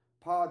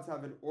 Pods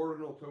have an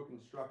ordinal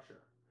token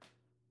structure.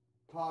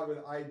 Pod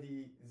with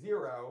ID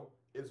 0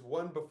 is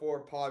one before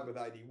pod with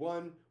ID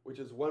 1, which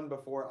is one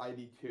before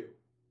ID 2.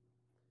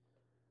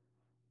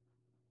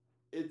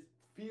 It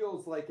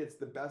feels like it's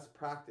the best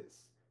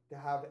practice to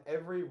have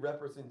every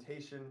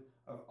representation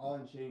of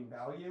on-chain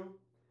value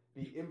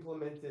be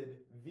implemented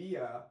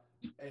via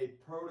a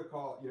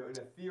protocol, an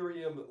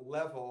Ethereum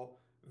level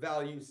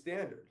value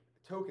standard,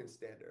 token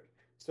standard.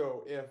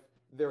 So if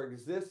there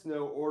exists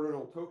no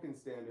ordinal token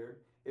standard,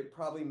 it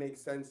probably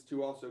makes sense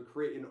to also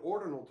create an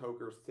ordinal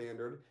token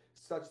standard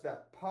such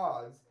that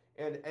pods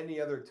and any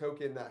other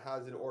token that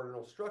has an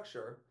ordinal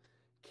structure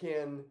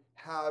can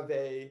have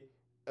a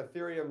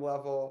Ethereum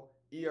level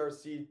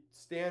ERC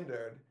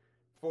standard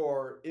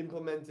for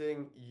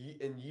implementing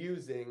and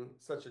using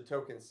such a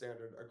token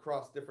standard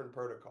across different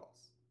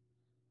protocols.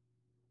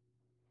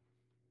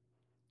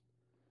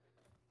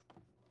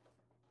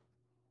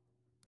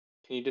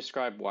 Can you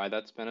describe why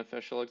that's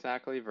beneficial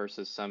exactly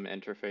versus some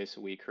interface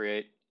we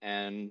create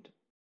and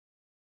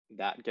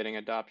that getting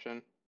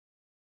adoption?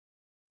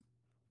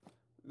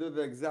 They're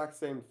the exact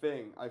same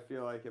thing, I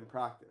feel like, in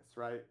practice,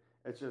 right?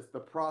 It's just the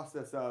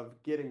process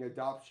of getting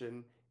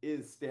adoption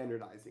is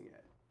standardizing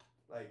it.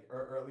 Like,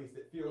 or at least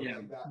it feels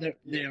like that.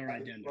 They are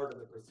That's identical. part of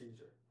the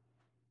procedure.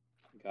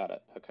 Got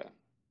it. Okay.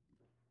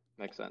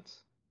 Makes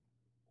sense.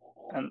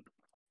 And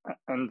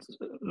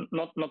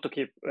not to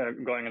keep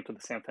going into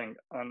the same thing.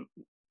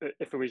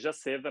 If we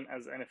just save them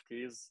as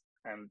NFTs,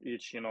 and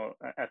each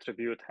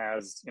attribute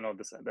has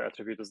the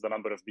attribute is the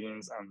number of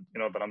beans, and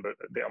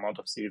the amount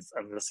of seeds,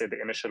 and let's say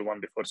the initial one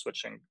before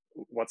switching,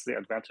 what's the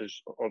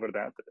advantage over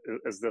that?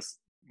 Is this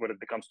where it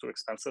becomes too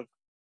expensive?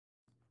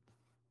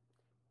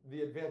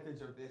 The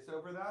advantage of this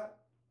over that?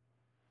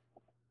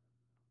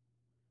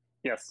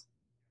 Yes.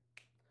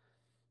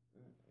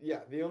 Yeah,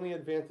 the only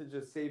advantage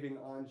is saving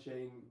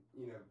on-chain,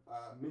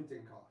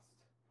 minting cost.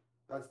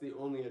 That's the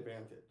only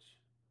advantage.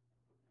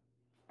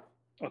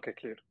 Okay,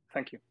 clear.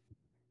 Thank you.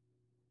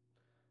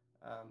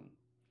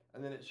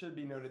 And then it should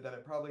be noted that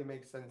it probably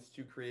makes sense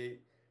to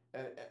create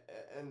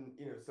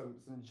some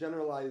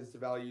generalized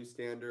value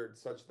standards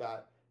such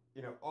that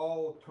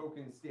all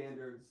token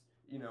standards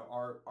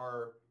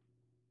are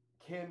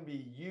can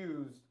be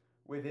used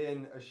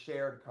within a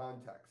shared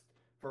context.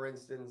 For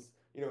instance,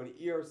 an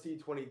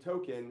ERC20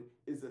 token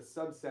is a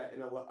subset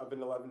of an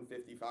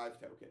 1155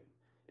 token.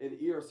 An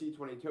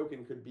ERC20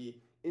 token could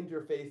be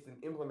interfaced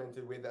and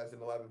implemented with as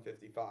an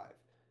 1155.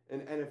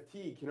 An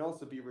NFT can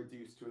also be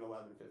reduced to an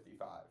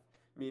 1155,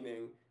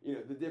 meaning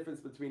the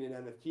difference between an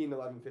NFT and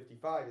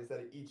 1155 is that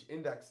at each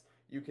index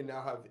you can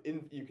now have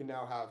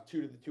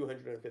 2 to the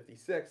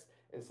 256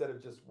 instead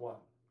of just 1.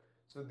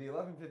 So the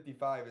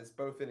 1155 is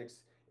both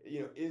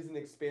is an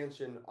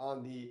expansion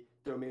on the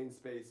domain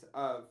space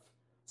of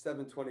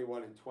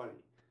 721 and 20.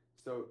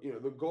 So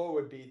the goal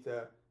would be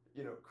to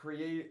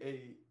create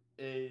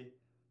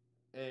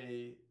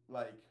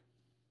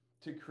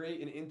to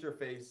create an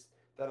interface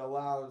that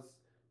allows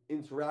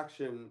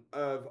interaction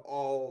of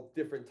all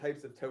different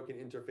types of token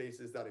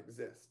interfaces that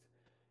exist.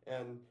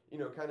 And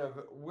kind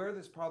of where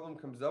this problem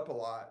comes up a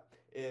lot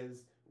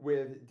is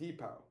with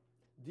Depot.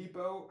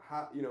 Depot,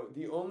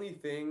 the only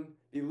thing,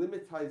 the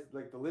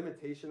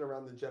limitation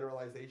around the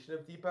generalization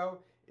of Depot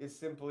is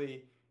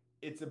simply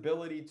its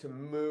ability to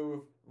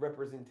move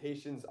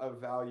representations of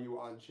value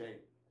on chain.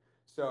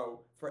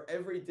 So for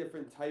every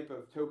different type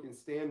of token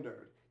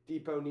standard,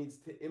 Depot needs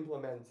to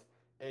implement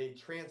a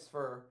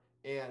transfer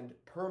and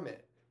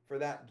permit for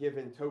that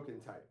given token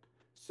type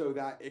so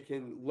that it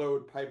can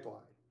load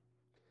pipeline.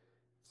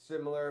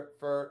 Similar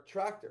for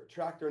Tractor.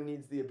 Tractor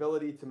needs the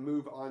ability to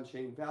move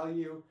on-chain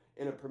value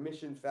in a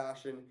permission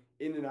fashion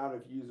in and out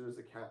of users'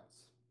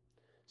 accounts.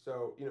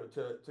 So,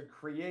 to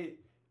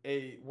create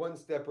a one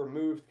step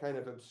removed kind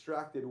of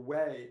abstracted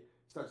way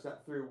such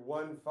that through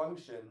one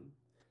function,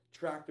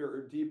 Tractor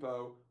or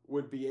Depot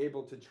would be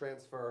able to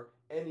transfer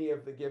any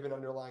of the given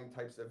underlying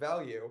types of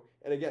value.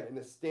 And again, in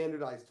a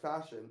standardized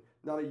fashion,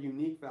 not a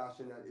unique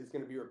fashion that is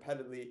going to be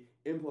repeatedly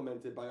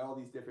implemented by all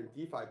these different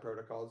DeFi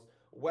protocols.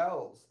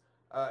 Wells,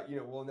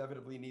 will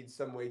inevitably need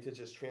some way to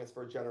just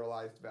transfer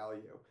generalized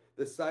value.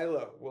 The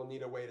silo will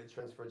need a way to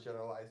transfer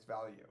generalized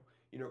value.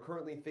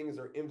 Currently things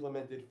are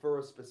implemented for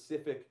a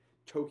specific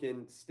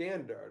token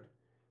standard.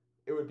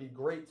 It would be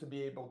great to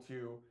be able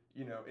to,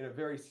 in a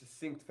very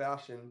succinct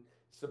fashion,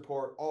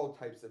 support all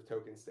types of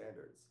token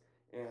standards.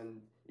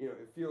 And,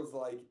 it feels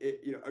like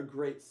a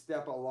great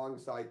step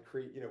alongside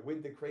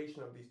with the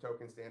creation of these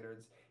token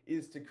standards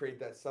is to create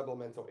that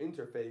supplemental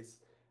interface,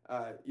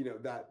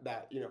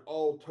 that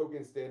all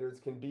token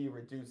standards can be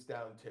reduced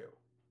down to.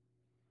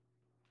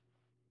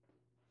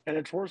 And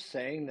it's worth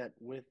saying that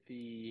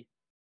and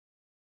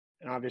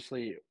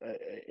obviously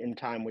in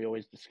time we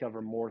always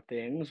discover more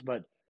things,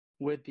 but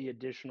with the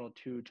additional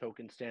 2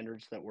 token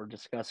standards that we're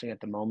discussing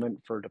at the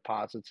moment for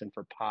deposits and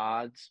for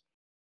pods,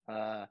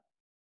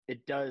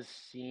 it does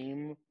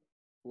seem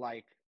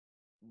like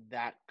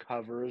that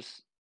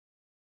covers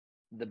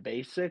the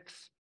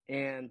basics.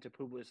 And to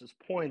Publius's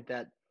point,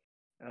 that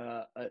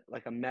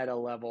like a meta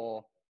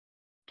level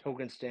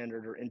token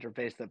standard or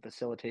interface that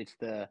facilitates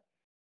the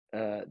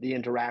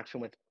interaction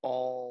with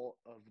all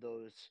of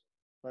those,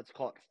 let's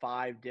call it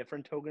 5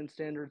 different token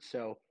standards.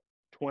 So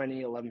 20,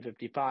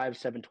 1155,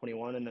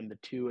 721, and then the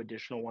 2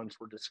 additional ones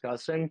we're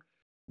discussing,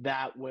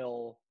 that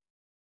will,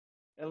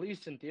 at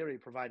least in theory,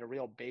 provide a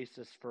real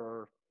basis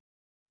for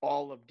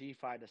all of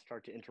DeFi to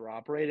start to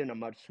interoperate in a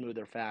much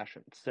smoother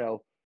fashion.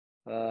 So,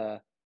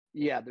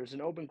 there's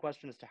an open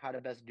question as to how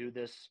to best do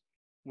this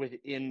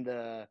within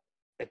the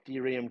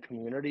Ethereum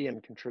community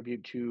and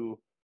contribute to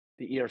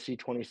the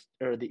ERC20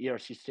 or the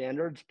ERC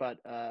standards, but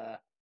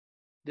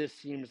this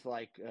seems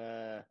like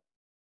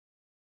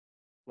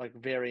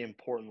very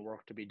important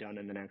work to be done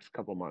in the next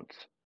couple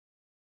months.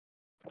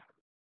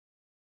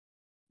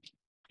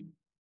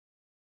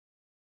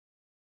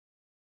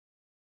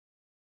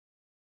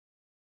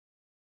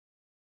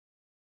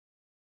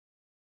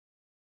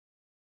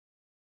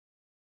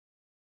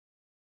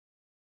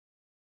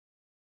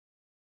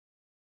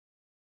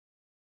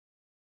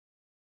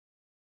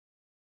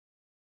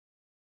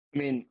 I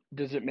mean,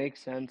 does it make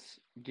sense,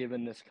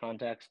 given this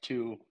context,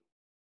 to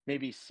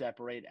maybe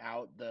separate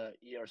out the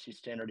ERC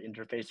standard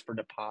interface for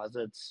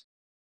deposits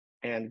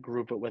and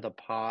group it with a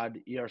pod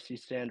ERC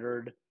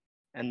standard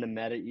and the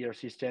meta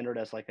ERC standard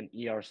as like an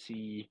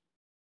ERC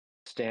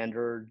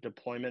standard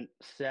deployment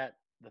set,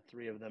 the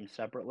 3 of them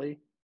separately?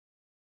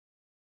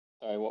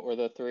 Sorry, what were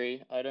the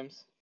 3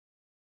 items?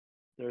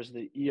 There's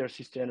the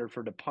ERC standard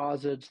for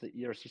deposits, the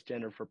ERC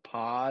standard for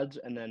pods,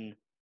 and then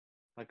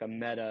like a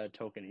meta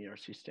token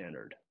ERC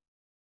standard.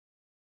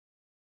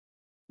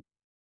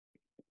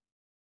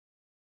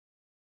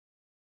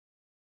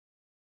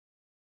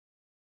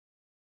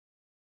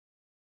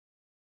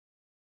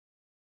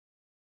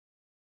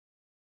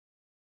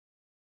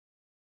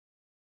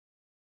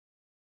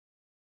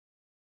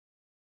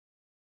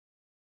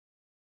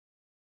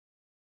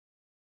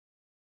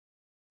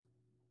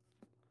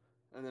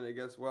 And then I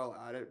guess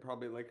add it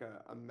probably like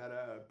a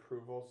meta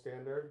approval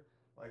standard,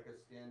 like a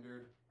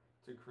standard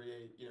to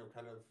create,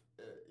 kind of,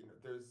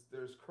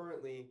 there's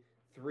currently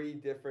 3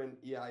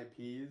 different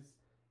EIPs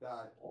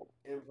that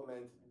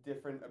implement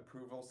different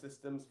approval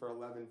systems for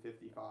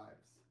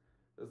 1155s.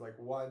 There's like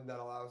one that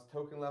allows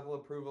token level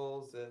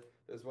approvals.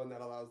 There's one that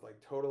allows like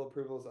total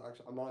approvals.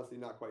 Actually, I'm honestly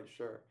not quite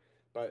sure,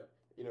 but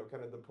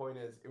kind of the point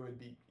is, it would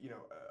be,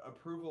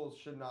 approvals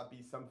should not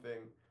be something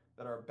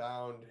that are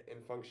bound in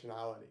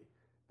functionality.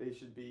 They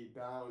should be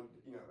bound,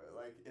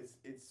 like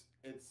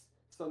it's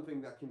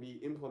something that can be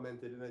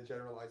implemented in a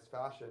generalized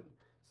fashion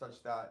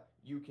such that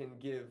you can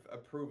give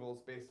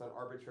approvals based on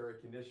arbitrary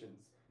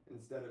conditions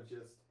instead of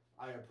just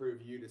I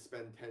approve you to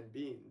spend 10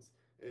 beans.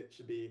 It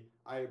should be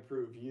I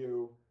approve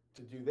you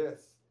to do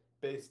this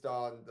based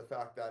on the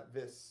fact that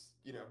this,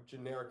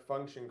 generic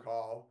function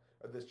call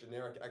or this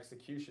generic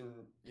execution,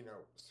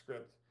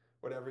 script,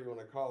 whatever you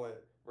want to call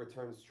it,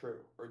 returns true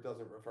or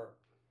doesn't revert.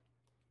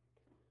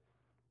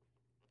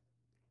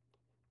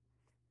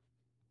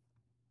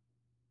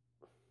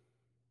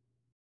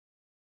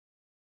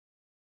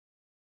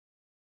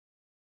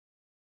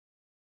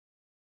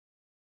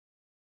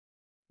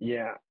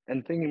 Yeah,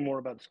 and thinking more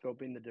about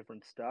scoping the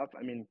different stuff,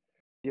 I mean,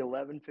 the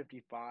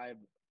 1155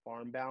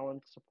 farm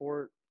balance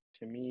support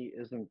to me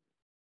isn't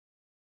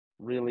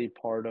really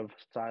part of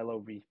Silo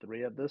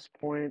v3 at this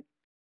point.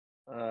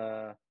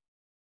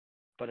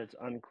 but it's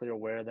unclear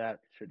where that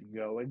should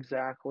go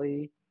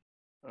exactly.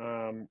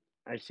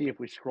 I see if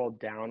we scroll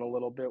down a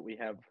little bit, we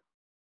have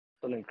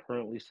something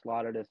currently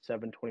slotted as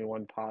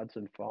 721 pods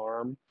and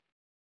farm,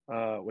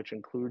 which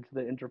includes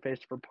the interface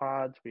for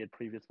pods. We had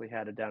previously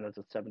had it down as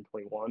a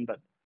 721, but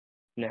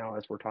now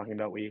as we're talking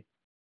about, we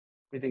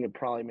think it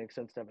probably makes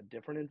sense to have a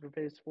different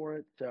interface for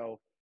it. So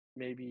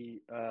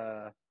maybe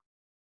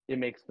it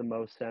makes the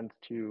most sense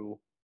to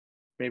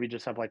maybe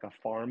just have like a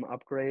farm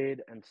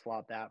upgrade and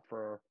slot that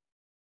for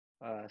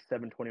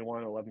 721,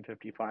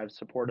 1155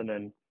 support, and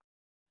then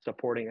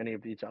supporting any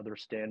of these other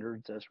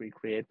standards as we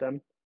create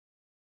them.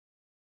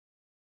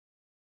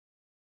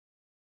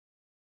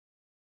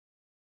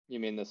 You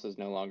mean this is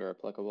no longer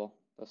applicable,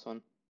 this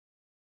one?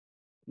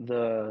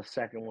 The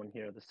second one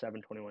here, the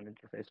 721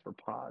 interface for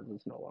pods,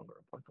 is no longer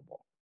applicable.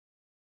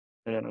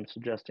 And then I'm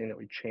suggesting that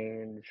we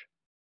change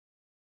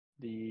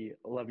the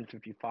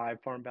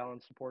 1155 farm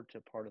balance support to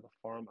part of the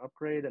farm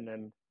upgrade and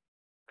then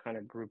kind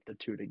of group the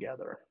two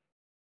together.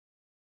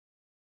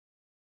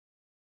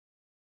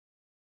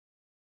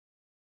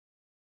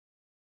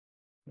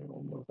 And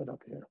we'll move it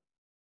up here.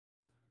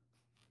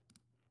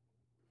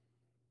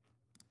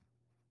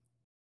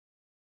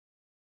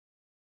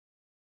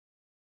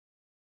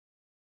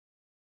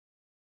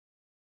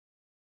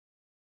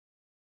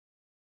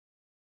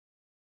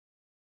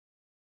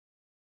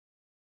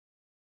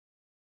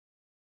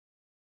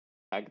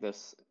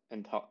 This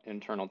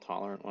internal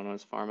tolerant one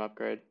was farm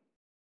upgrade.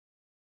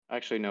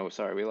 Actually, no,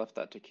 sorry, we left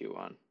that to Q1.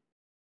 All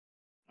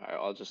right,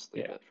 I'll just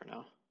leave it for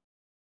now.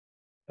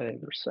 I think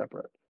they're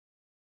separate.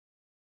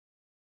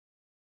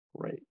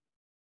 Great.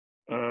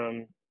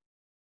 And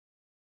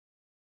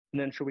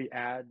then should we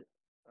add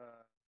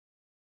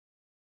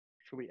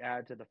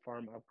to the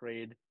farm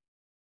upgrade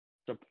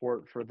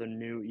support for the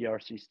new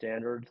ERC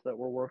standards that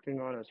we're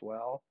working on as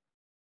well?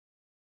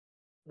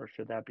 Or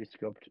should that be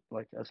scoped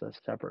like as a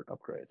separate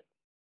upgrade?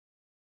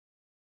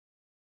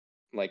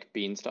 Like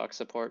Beanstalk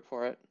support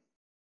for it?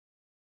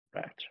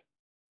 Correct.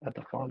 At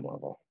the farm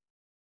level.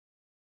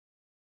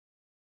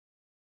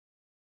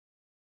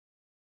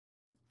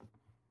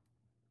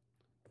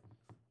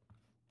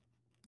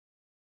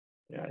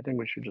 Yeah, I think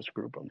we should just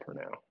group them for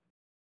now.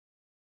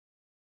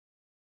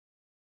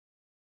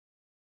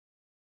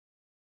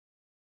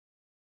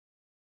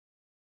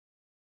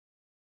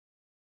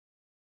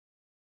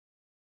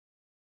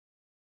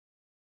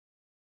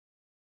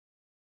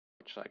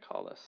 What should I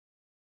call this?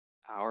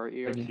 Our Like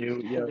ERC new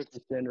standards?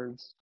 ERC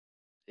standards.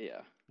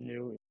 Yeah.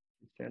 New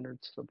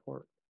standards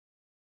support.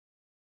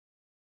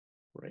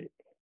 Great.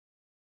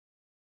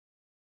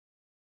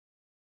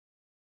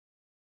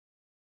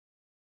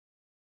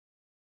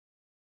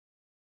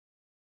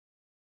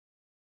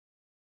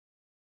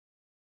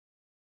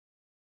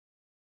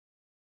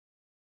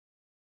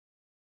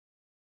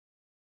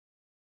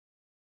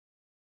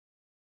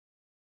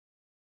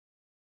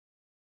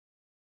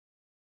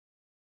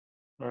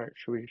 All right,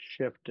 should we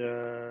shift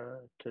to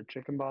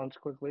chicken bonds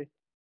quickly?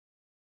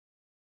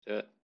 Do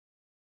it.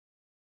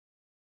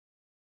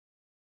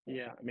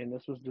 Yeah, I mean,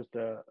 this was just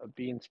a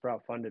bean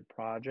sprout funded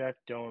project.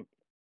 Don't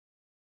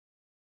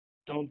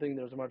think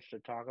there's much to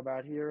talk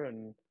about here,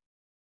 and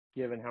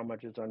given how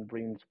much is on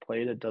Breen's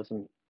plate, it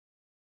doesn't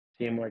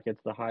seem like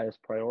it's the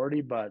highest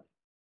priority, but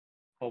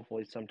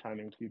hopefully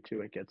sometime in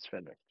Q2 it gets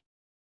finished.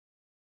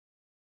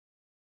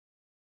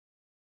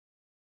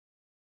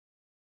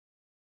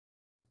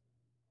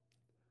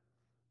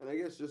 And I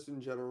guess just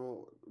in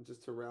general,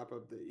 just to wrap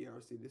up the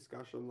ERC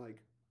discussion,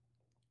 like,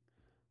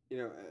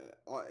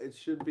 it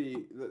should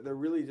be, there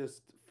really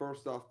just,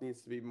 first off,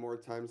 needs to be more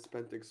time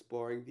spent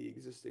exploring the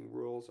existing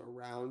rules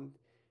around,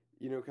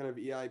 kind of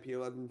EIP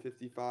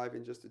 1155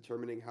 and just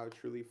determining how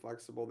truly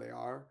flexible they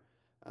are.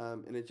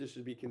 And it just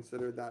should be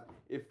considered that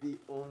if the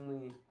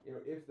only,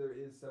 if there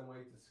is some way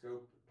to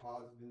scope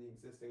pods within the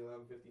existing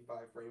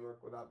 1155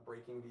 framework without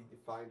breaking the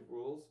defined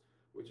rules,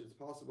 which is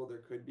possible there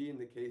could be in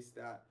the case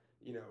that,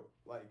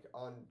 like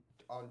on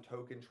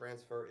token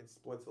transfer, it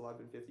splits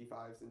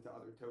 1155s into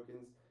other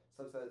tokens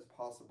such that it's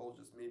possible,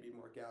 just maybe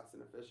more gas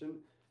inefficient.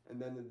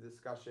 And then the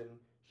discussion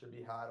should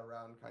be had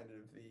around kind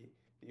of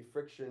the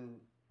friction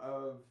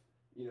of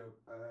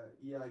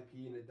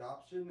EIP and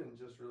adoption, and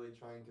just really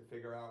trying to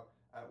figure out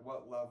at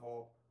what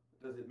level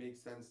does it make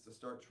sense to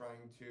start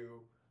trying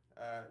to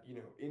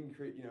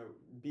increase,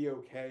 be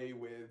okay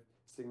with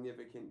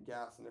significant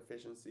gas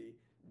inefficiency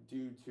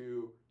due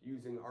to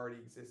using already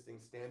existing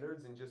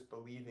standards and just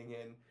believing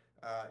in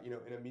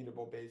an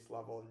immutable base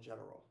level in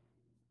general.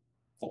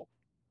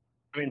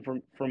 I mean,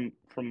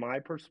 from my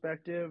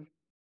perspective,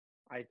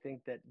 I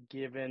think that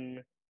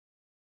given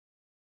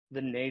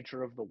the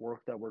nature of the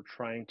work that we're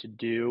trying to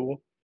do,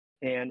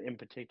 and in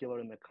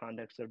particular in the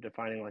context of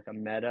defining like a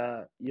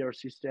meta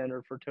ERC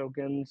standard for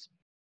tokens,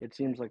 it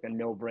seems like a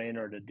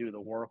no-brainer to do the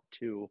work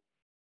to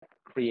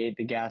create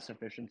the gas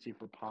efficiency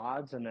for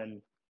pods and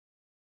then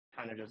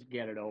kind of just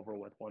get it over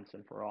with once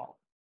and for all.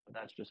 But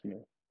that's just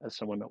me as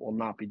someone that will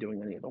not be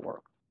doing any of the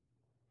work.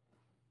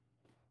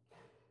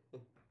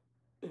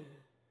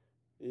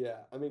 Yeah,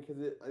 I mean,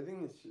 because I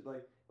think it's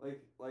like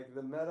like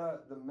the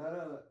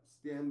meta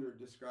standard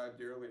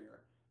described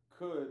earlier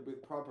could,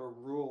 with proper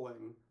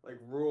ruling, like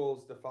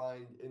rules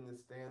defined in the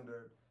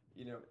standard,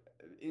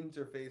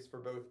 interface for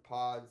both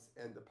pods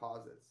and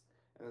deposits.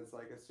 And it's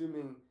like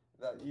assuming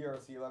that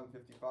ERC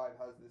 1155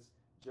 has this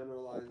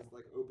generalized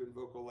like open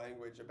vocal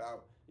language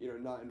about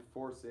not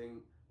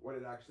enforcing what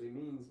it actually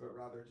means, but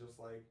rather just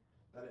like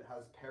that it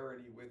has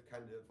parity with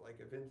kind of like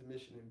of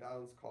intermission and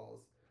balance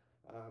calls.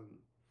 Um,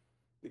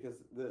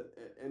 because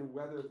and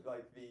whether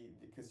like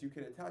because you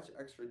can attach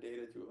extra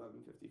data to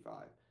 1155.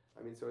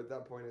 I mean, so at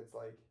that point it's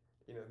like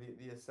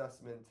the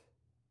assessment.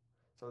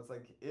 So it's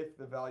like if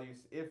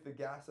the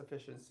gas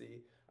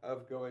efficiency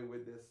of going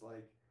with this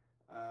like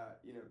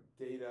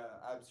data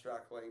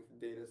abstract length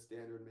data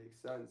standard makes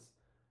sense,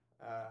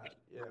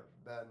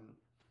 then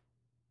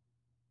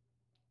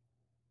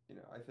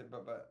I think,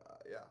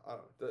 but yeah, I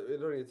don't know. We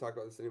don't need to talk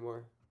about this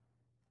anymore.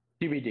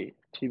 TBD,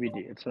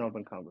 TBD. It's an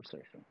open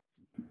conversation.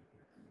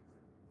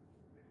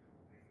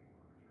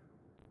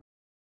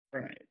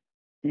 Right.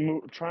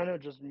 Trying to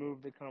just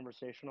move the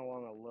conversation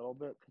along a little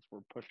bit because we're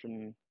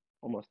pushing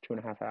almost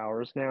 2.5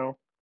 hours now,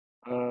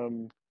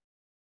 or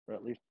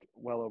at least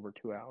well over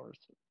 2 hours.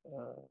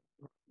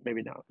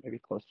 Maybe not, maybe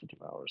close to 2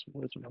 hours.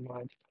 I'm losing my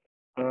mind.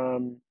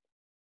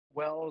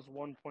 Wells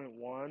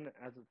 1.1,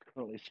 as it's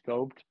currently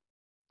scoped,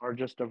 are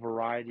just a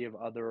variety of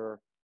other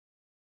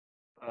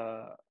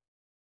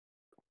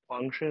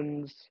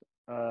functions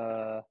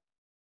or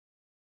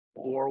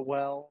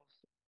wells.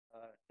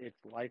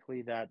 It's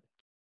likely that,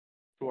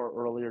 to our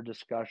earlier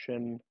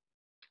discussion,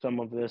 some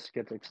of this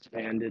gets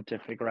expanded to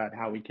figure out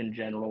how we can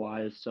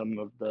generalize some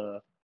of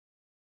the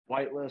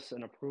whitelists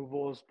and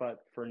approvals,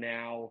 but for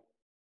now,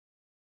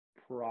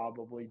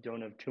 probably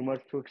don't have too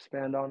much to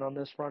expand on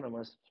this front,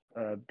 unless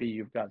B,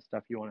 you've got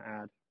stuff you want to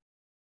add.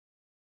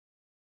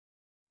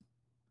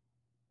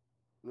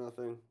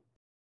 Nothing.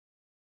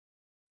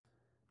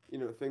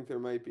 Think there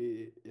might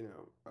be,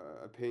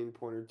 a pain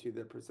point or two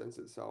that presents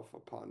itself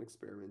upon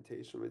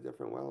experimentation with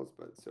different wells,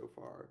 but so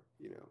far,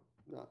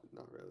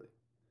 not really.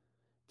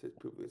 To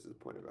Publius's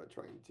point about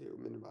trying to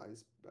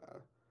minimize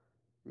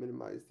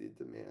the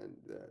demand,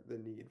 the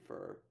need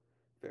for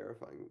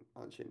verifying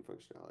on-chain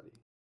functionality.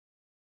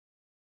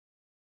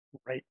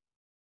 Right.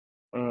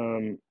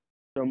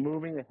 So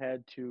moving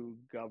ahead to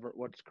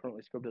what's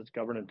currently scoped as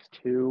governance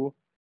 2.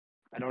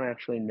 I don't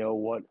actually know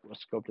what was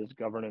scoped as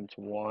governance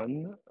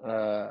 1.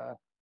 But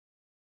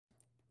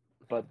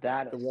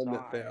that The one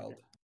that aside, failed.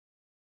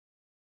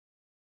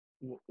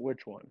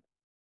 which one?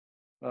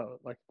 Oh,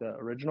 like the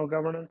original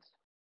governance?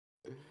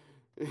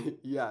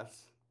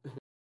 Yes.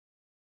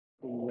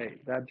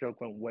 Wait, that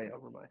joke went way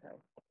over my head.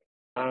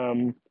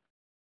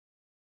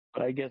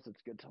 But I guess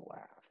it's good to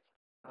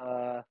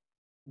laugh.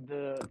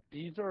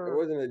 These It are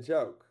wasn't a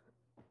joke.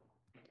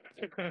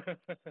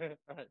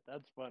 Alright,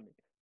 that's funny.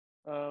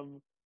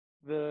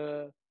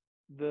 The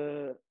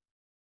the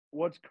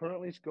what's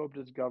currently scoped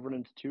as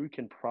governance 2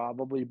 can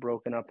probably be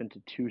broken up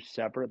into two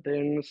separate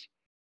things.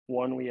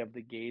 One, we have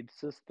the gauge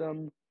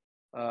system,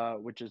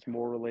 which is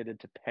more related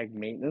to peg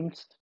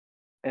maintenance,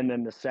 and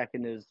then the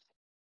second is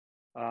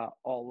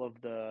all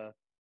of the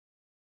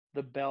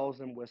bells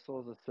and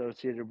whistles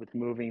associated with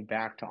moving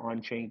back to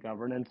on-chain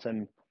governance,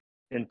 and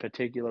in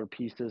particular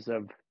pieces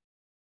of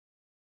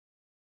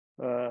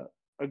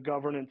a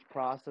governance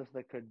process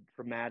that could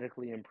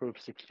dramatically improve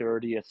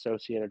security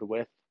associated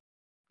with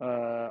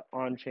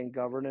on-chain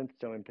governance.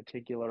 So in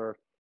particular,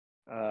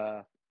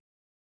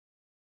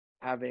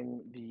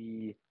 having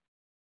the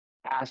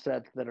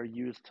assets that are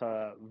used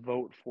to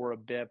vote for a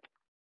BIP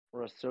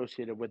or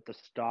associated with the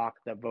stock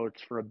that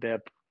votes for a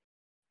BIP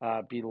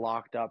be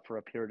locked up for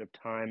a period of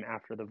time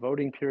after the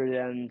voting period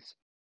ends,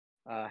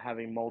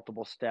 having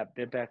multiple step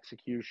BIP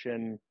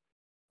execution,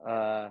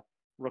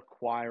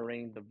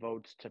 requiring the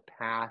votes to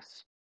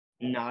pass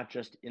not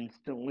just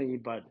instantly,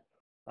 but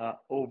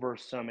over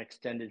some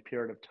extended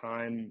period of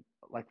time,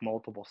 like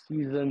multiple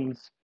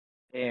seasons,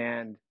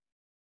 and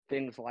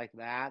things like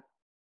that.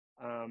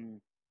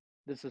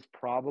 This is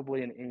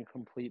probably an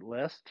incomplete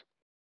list,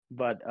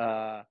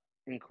 but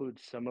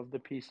includes some of the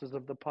pieces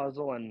of the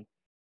puzzle. And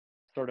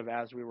sort of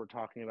as we were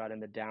talking about in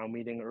the DAO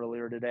meeting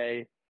earlier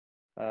today,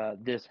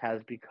 this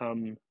has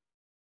become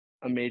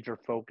a major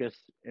focus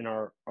in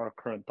our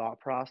current thought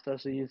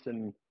processes.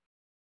 And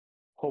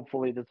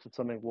hopefully this is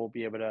something we'll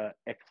be able to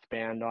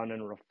expand on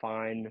and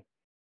refine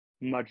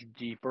much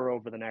deeper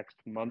over the next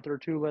month or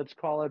two, let's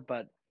call it.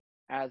 But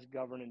as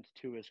governance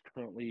 2 is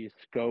currently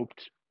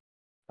scoped,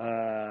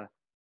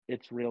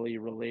 it's really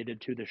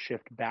related to the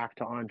shift back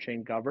to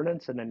on-chain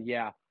governance. And then,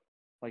 yeah,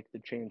 like the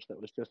change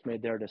that was just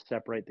made there to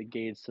separate the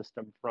gauge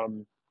system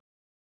from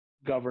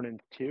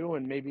governance 2,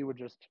 and maybe we'll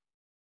just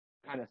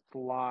kind of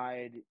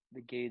slide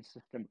the gauge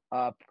system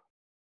up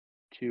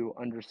to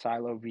under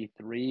silo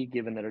v3,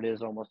 given that it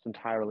is almost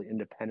entirely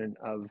independent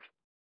of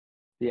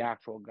the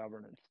actual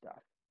governance stuff.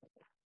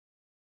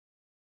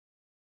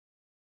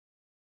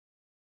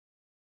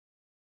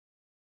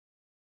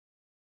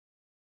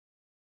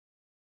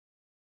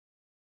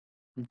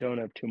 Don't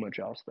have too much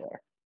else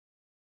there.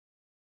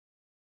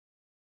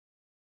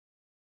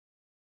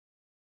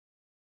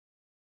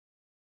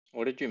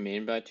 What did you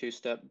mean by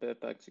two-step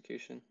BIP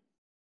execution?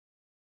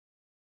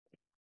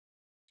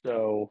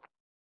 So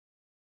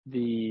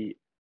the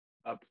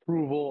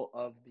approval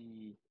of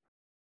the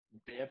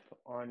BIP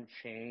on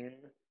chain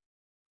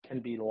can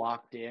be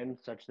locked in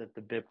such that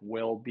the BIP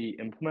will be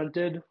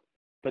implemented,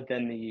 but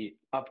then the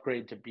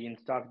upgrade to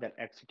Beanstalk that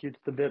executes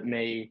the BIP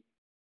may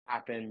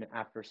happen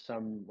after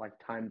some like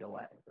time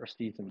delay or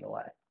season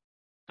delay.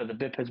 So the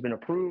BIP has been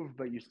approved,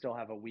 but you still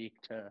have a week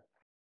to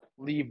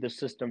leave the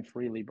system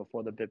freely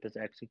before the BIP is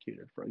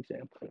executed, for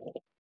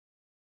example.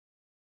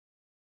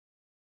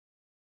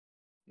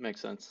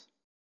 Makes sense.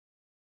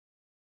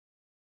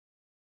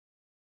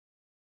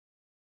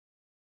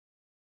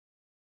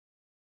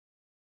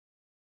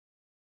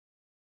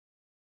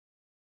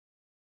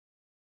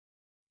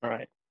 All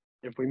right.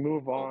 If we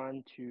move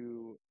on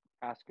to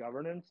past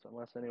governance,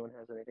 unless anyone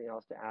has anything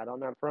else to add on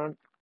that front.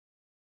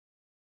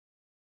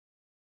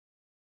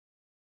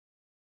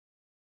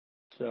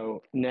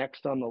 So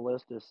next on the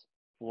list is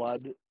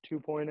Flood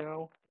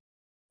 2.0.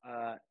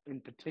 In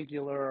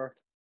particular,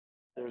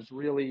 there's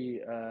really,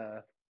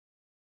 the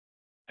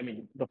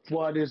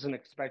flood isn't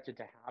expected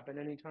to happen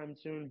anytime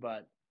soon,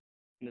 but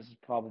this is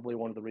probably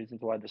one of the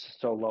reasons why this is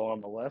so low on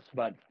the list.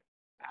 But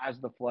as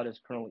the flood is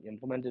currently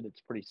implemented,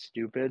 it's pretty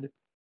stupid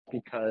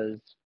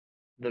because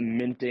the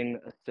minting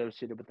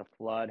associated with the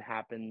flood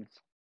happens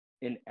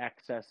in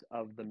excess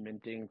of the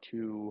minting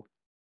to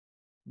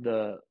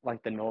the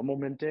normal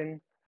minting,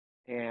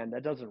 and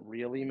that doesn't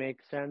really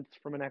make sense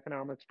from an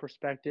economics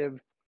perspective,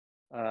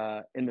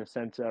 in the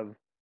sense of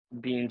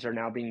beans are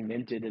now being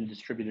minted and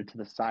distributed to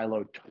the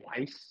silo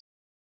twice,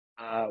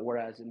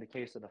 whereas in the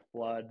case of the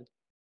flood,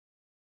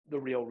 the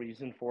real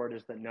reason for it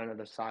is that none of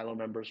the silo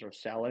members are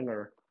selling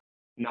or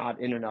not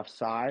in enough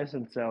size,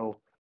 and so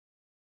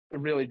it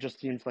really just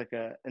seems like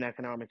an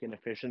economic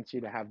inefficiency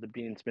to have the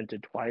beans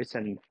minted twice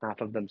and half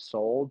of them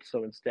sold.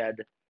 So instead,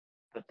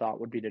 the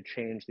thought would be to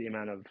change the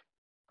amount of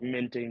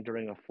minting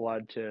during a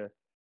flood to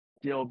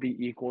still be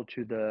equal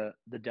to the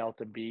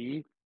delta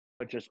B,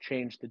 but just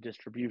change the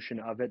distribution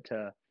of it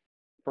to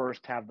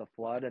first have the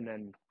flood and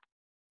then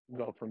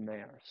go from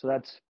there. So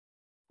that's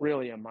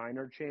really a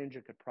minor change.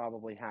 It could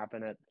probably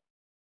happen at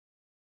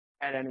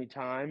any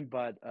time,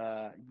 but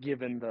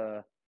given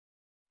the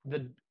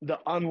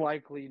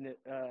unlikely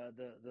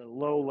the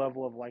low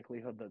level of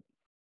likelihood that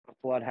a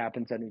flood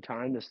happens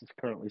anytime, this is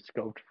currently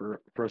scoped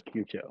for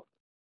Q2.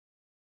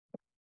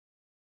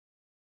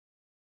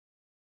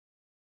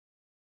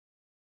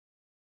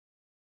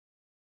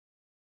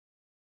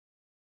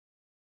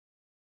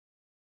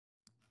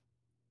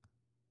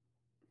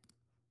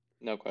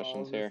 No All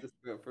questions of this here. is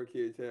good for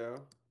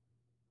Q2.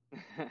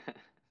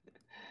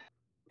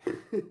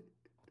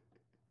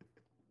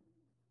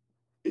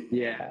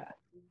 Yeah,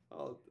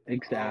 all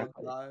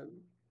exactly. time.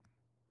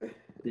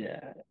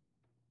 Yeah,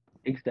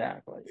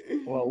 exactly.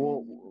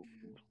 Well,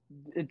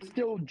 it's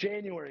still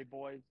January,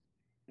 boys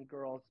and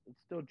girls. It's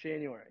still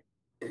January,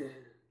 so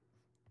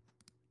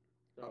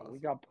we Awesome.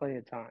 got plenty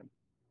of time.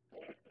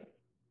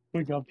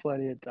 We got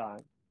plenty of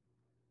time.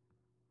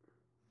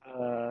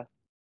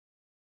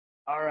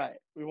 All right,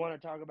 we want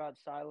to talk about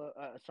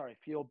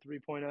Field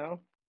 3.0.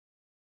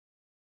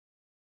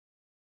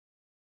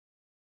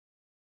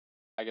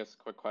 I guess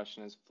quick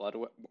question is flood.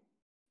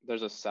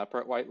 There's a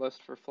separate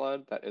whitelist for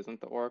flood that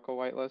isn't the Oracle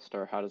whitelist,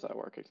 or how does that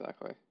work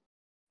exactly?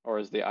 Or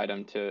is the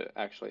item to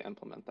actually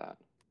implement that?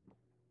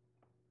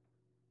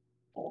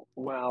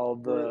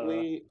 Well,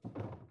 Currently,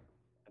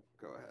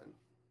 go ahead.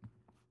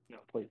 no,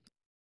 please.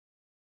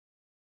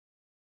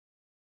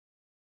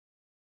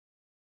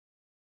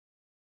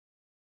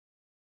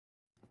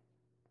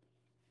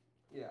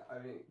 Yeah, I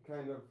mean,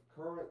 kind of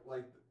current,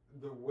 like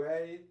the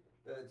way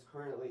that it's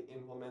currently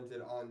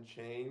implemented on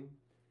chain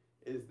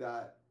is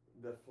that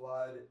the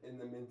flood and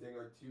the minting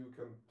are two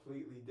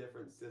completely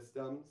different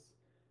systems.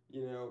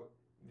 You know,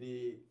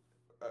 the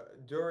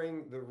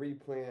during the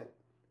replant,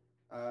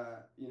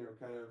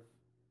 kind of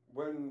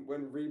when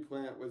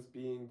replant was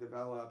being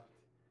developed,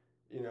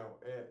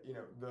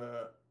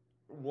 the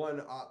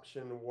one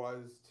option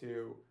was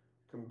to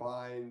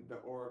combine the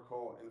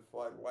Oracle and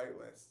Flood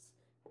whitelists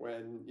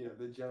when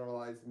the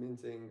generalized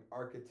minting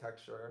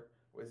architecture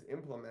was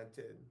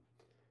implemented.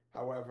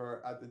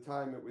 However, at the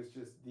time, it was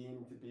just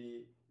deemed to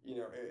be,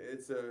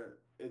 it's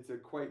a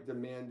quite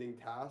demanding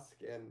task,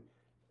 and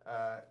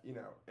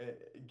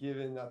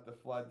given that the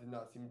flood did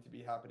not seem to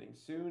be happening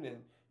soon,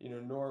 and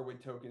nor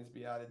would tokens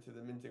be added to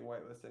the minting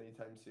whitelist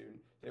anytime soon,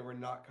 they were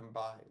not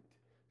combined.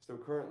 So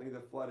currently,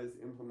 the flood is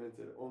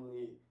implemented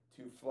only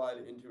to flood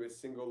into a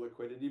single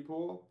liquidity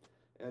pool,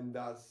 and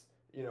thus,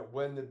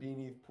 when the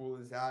Beneath pool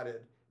is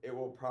added, it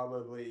will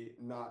probably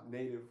not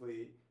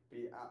natively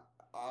be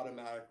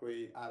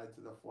automatically added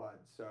to the flood.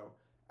 So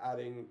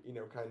adding,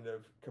 kind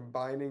of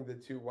combining the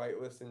two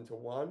whitelists into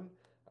one,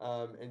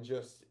 and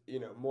just,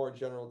 more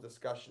general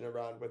discussion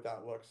around what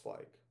that looks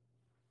like.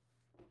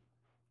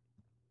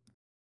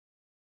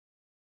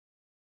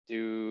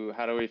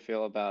 How do we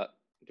feel about,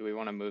 do we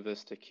want to move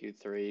this to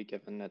Q3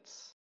 given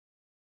it's,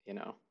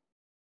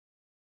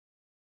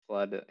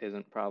 flood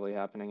isn't probably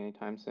happening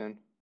anytime soon?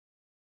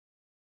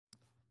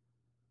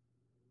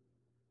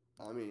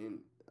 I mean,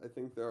 I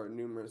think there are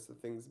numerous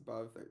things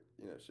above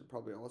that should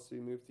probably also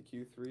be moved to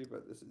Q3,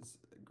 but this is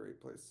a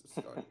great place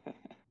to start.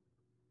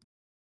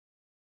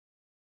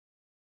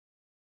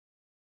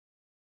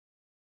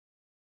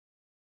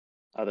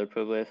 Other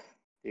Publius,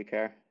 do you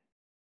care?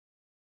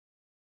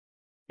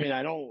 I mean,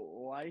 I don't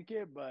like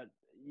it, but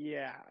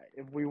yeah,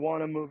 if we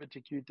want to move it to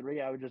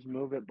Q3, I would just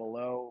move it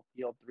below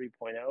Field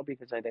 3.0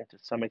 because I think to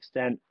some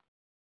extent,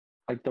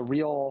 like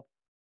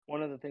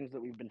one of the things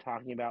that we've been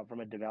talking about from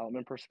a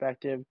development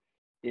perspective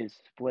is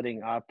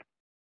splitting up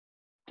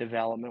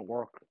development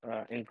work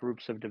in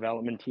groups of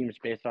development teams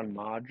based on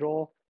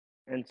module.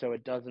 And so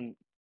it doesn't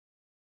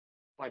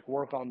like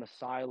work on the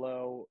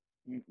silo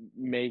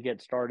may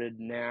get started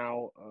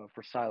now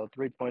for silo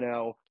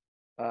 3.0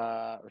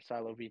 or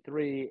silo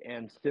v3,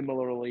 and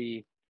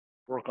similarly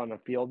work on the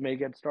field may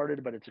get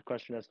started, but it's a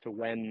question as to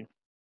when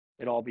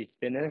it all be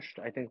finished.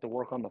 I think the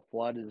work on the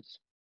flood is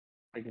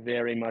like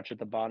very much at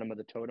the bottom of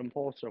the totem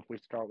pole, so if we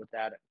start with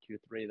that at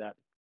Q3,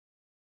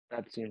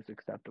 that seems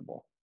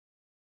acceptable.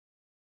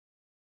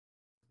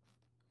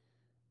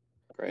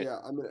 Great. Yeah,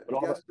 I mean,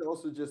 I guess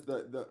also just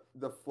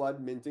the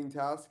flood minting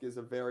task is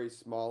a very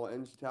small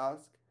end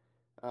task.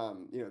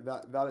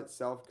 That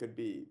itself could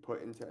be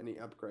put into any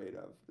upgrade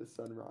of the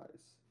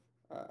sunrise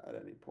at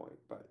any point,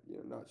 but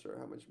not sure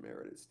how much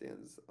merit it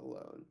stands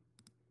alone.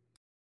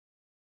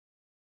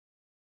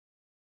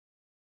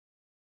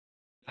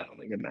 I don't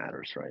think it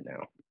matters right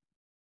now.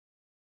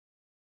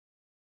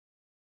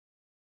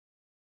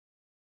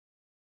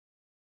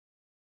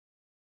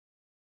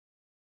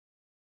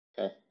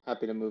 Okay,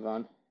 happy to move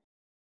on.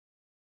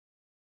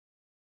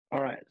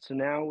 All right, so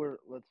now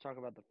let's talk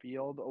about the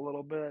field a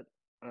little bit.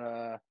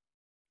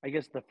 I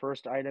guess the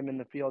first item in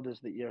the field is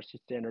the ERC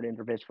standard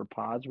interface for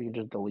pods. We can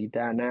just delete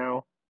that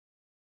now.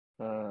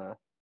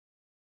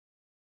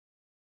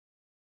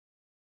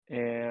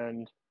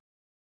 And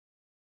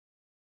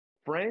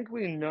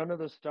frankly, none of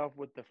the stuff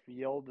with the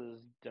field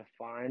is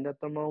defined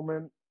at the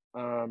moment.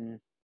 So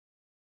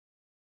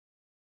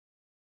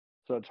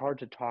it's hard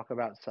to talk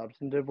about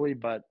substantively,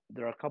 but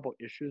there are a couple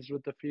issues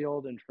with the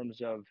field in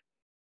terms of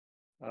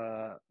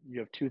you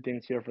have two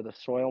things here for the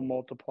soil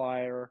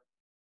multiplier.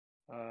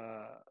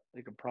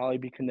 They could probably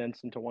be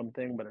condensed into one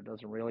thing, but it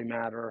doesn't really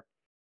matter.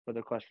 But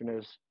the question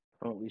is,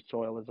 currently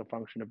soil is a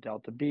function of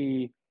delta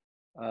B,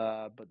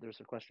 but there's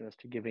a question as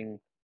to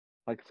giving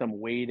like some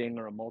weighting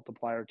or a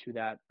multiplier to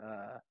that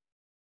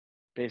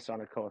based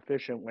on a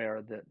coefficient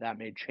where that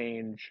may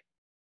change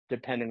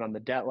depending on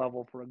the debt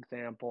level, for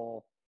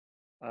example.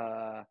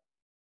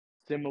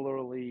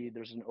 Similarly,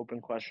 there's an open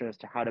question as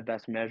to how to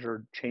best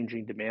measure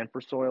changing demand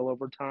for soil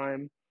over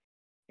time.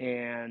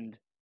 And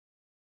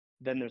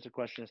then there's a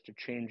question as to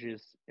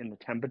changes in the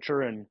temperature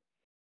and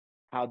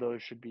how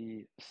those should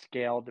be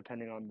scaled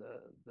depending on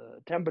the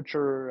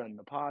temperature and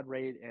the pod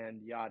rate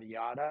and yada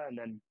yada. And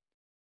then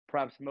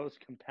perhaps most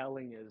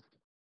compelling is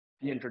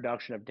the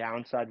introduction of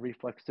downside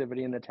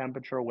reflexivity in the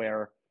temperature,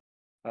 where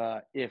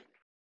if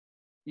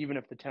even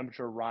if the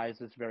temperature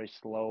rises very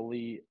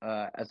slowly,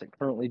 as it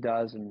currently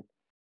does, and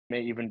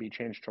may even be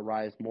changed to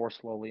rise more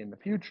slowly in the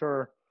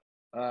future,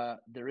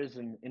 there is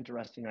an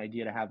interesting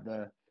idea to have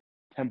the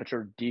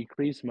temperature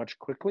decrease much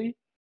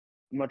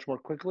more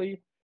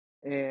quickly,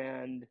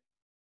 and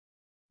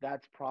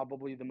that's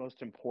probably the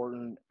most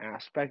important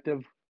aspect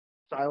of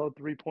Silo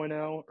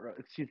 3.0, or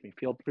excuse me,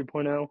 Field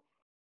 3.0.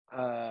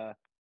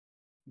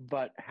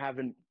 But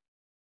haven't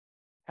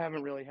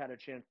really had a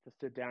chance to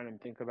sit down and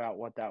think about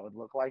what that would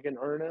look like in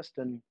earnest,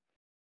 and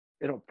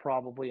it'll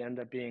probably end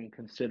up being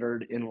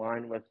considered in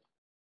line with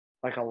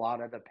like a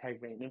lot of the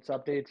peg maintenance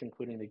updates,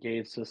 including the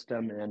gauge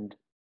system and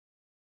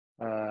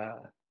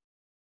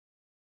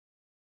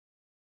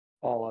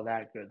all of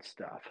that good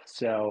stuff.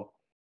 So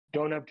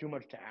don't have too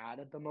much to add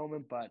at the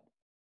moment, but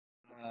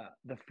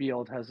the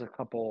field has a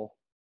couple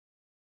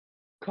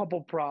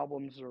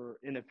problems or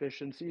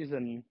inefficiencies,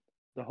 and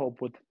the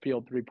hope with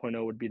Field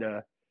 3.0 would be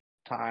to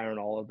iron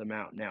all of them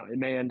out. Now, it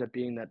may end up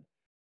being that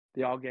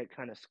they all get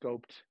kind of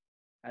scoped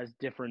as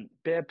different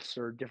BIPs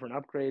or different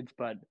upgrades,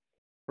 but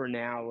for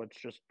now, it's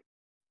just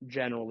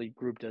generally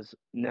grouped as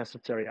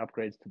necessary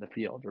upgrades to the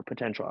field or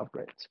potential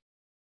upgrades.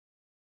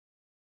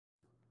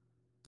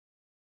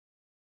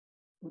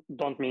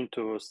 Don't mean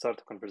to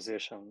start a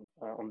conversation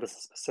on this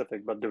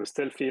specific, but do we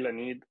still feel a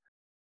need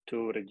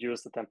to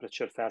reduce the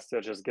temperature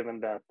faster, just given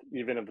that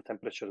even if the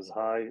temperature is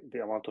high,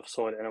 the amount of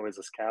soil anyways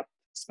is capped,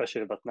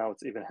 especially that now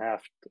it's even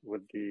halved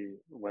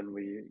when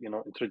we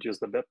introduce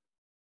the BIP?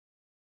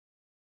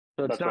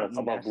 So it's That's why not it's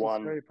above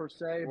one. necessary per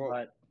se,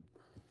 but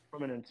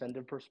from an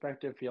incentive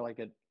perspective, I feel like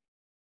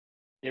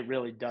it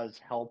really does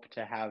help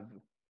to have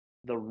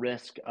the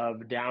risk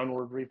of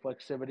downward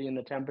reflexivity in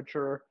the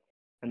temperature,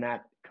 and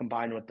that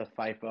combined with the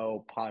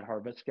FIFO pod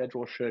harvest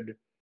schedule should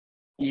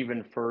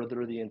even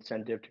further the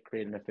incentive to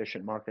create an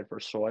efficient market for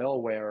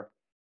soil, where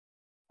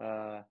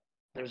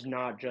there's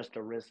not just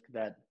a risk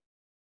that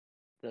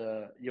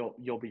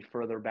you'll be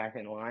further back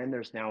in line.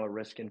 There's now a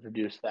risk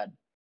introduced that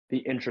the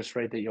interest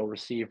rate that you'll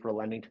receive for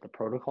lending to the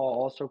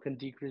protocol also can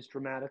decrease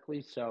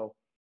dramatically. So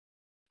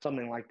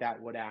something like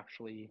that would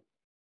actually,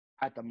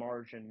 at the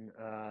margin,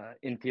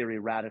 in theory,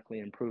 radically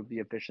improve the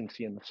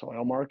efficiency in the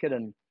soil market.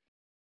 And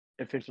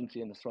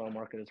efficiency in the soil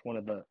market is one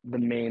of the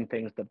main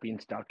things that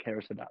Beanstalk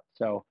cares about.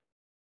 So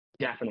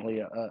definitely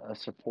a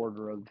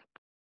supporter of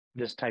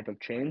this type of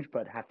change,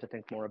 but have to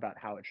think more about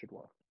how it should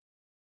work.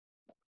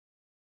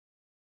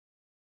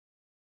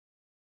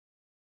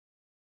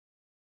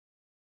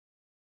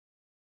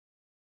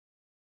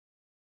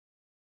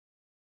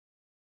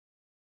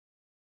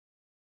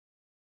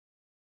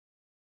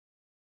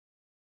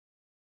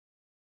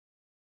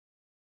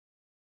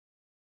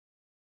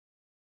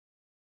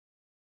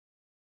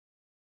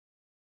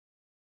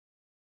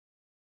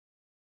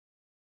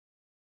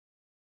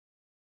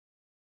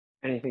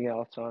 Anything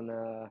else on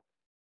the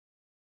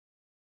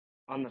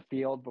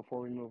field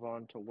before we move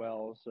on to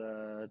wells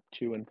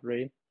 2 and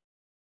 3?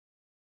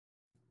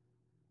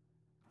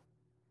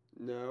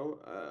 No,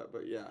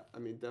 but yeah, I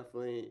mean,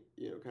 definitely,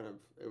 kind of,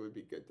 it would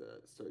be good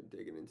to start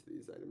digging into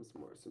these items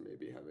more. So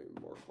maybe having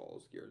more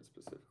calls geared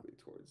specifically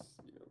towards,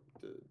 you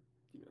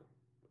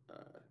know,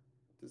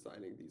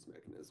 designing these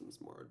mechanisms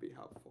more would be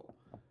helpful.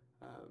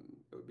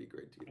 It would be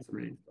great to get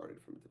something Agreed. started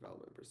from a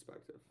development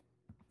perspective.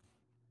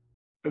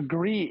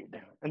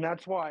 Agreed. And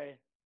that's why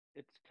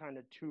it's kind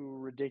of too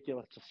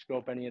ridiculous to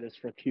scope any of this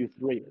for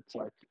Q3. It's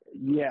like,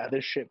 yeah,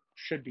 this shit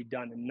should be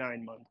done in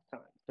 9 months'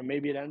 time. So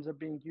maybe it ends up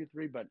being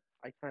Q3, but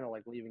I kind of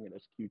like leaving it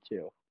as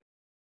Q2.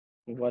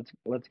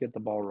 Let's get the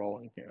ball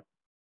rolling here.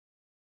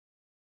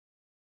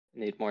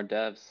 Need more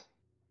devs.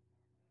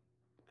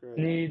 Great.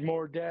 Need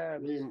more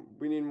devs.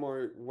 We need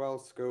more well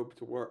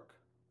scoped work.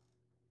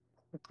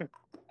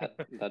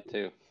 That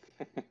too.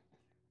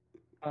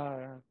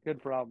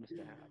 Good problems to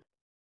have.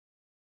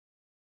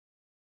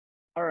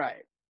 All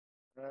right.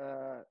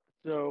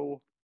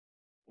 So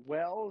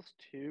wells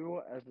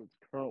 2, as it's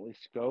currently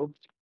scoped,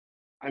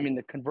 I mean,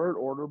 the convert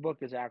order book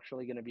is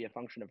actually going to be a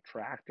function of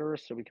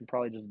tractors, so we can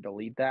probably just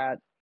delete that.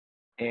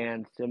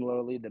 And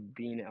similarly, the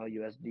Bean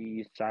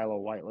LUSD silo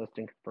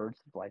whitelisting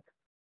converts is like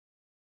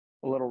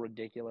a little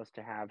ridiculous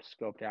to have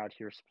scoped out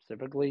here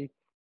specifically.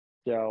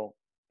 So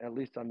at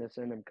least on this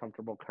end, I'm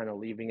comfortable kind of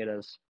leaving it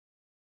as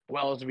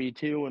wells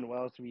V2 and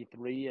wells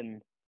V3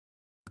 and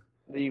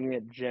leaving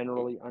it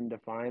generally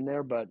undefined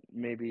there. But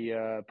maybe,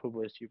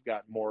 Publius, you've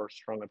got more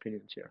strong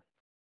opinions here.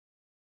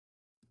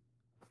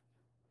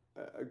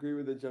 Agree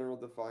with the general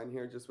define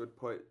here. Just would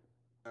put,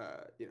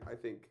 I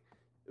think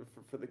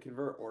for the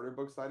convert order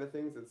book side of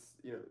things, it's,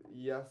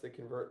 yes, a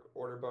convert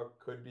order book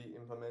could be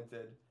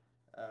implemented,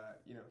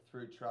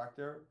 through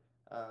Tractor,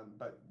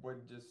 but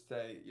would just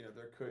say,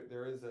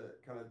 there is a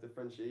kind of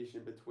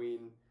differentiation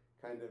between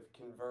kind of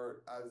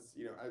convert as,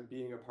 as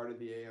being a part of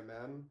the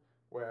AMM,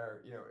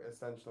 where,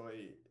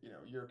 essentially,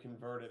 you're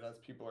converted as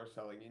people are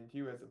selling into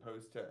you as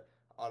opposed to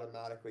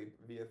automatically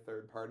via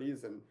third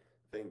parties. And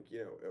think,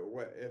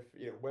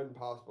 if, when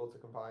possible to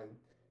combine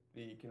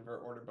the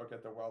convert order book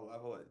at the well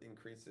level, it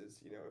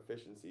increases,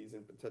 efficiencies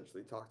and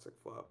potentially toxic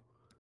flow.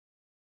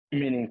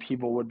 Meaning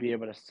people would be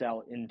able to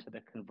sell into the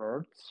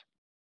converts?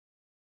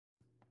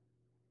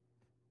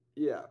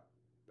 Yeah.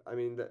 I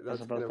mean, As that's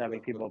kind opposed to of having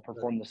people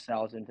perform the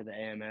sales into the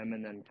AMM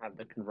and then have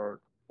the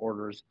convert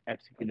orders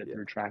executed yeah.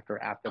 through Tractor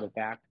after the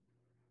fact.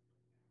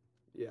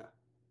 Yeah.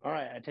 All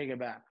right, I take it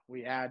back.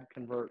 We add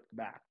convert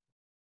back.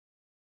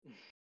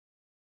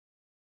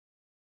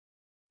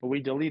 But we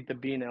delete the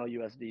Bean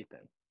LUSD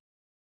thing.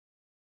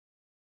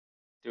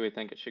 Do we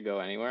think it should go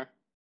anywhere?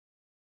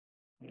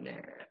 Nah.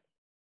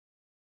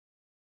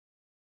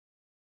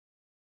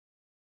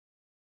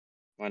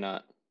 Why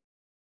not?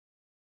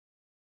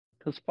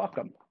 Because fuck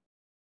them.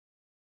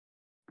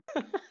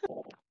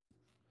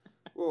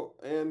 Well,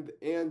 and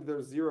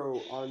there's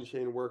zero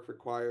on-chain work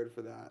required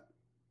for that.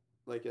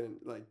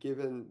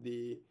 Given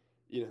the,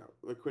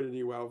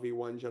 liquidity well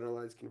v1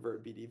 generalized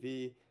convert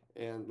BDV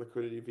and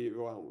liquidity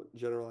v1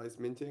 generalized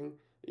minting,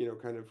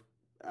 kind of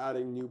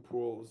adding new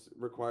pools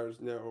requires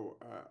no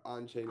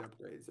on-chain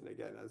upgrades. And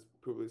again, as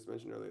Publius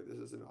mentioned earlier, this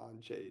is an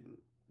on-chain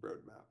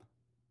roadmap.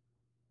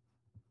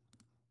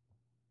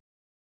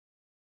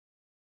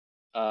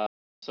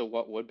 So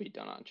what would be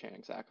done on chain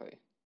exactly?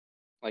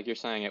 Like you're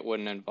saying it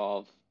wouldn't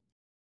involve,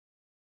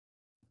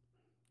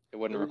 it It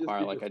wouldn't would just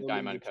require be like a performing the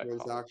diamond cut call,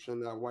 transaction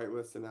that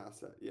whitelists an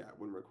asset. Yeah, it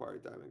wouldn't require a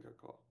diamond cut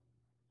call.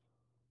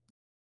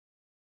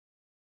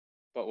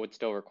 but would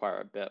still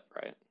require a BIP,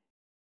 right?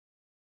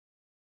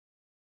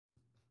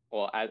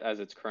 Well, as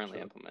it's currently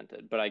Sure.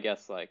 implemented, but I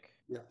guess like,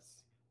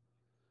 Yes.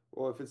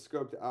 Well, if it's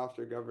scoped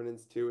after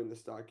governance 2 in the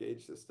stock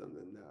gauge system,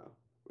 then no,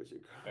 which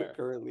it fair.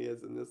 currently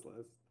is in this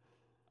list.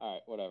 All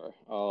right, whatever.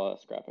 I'll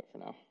scrap it for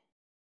now.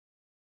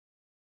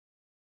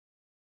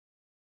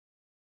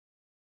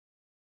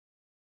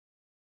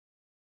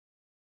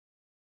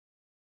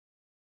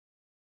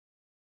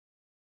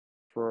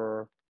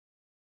 For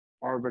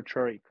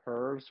arbitrary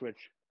curves,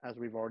 which, as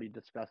we've already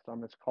discussed on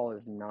this call,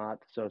 is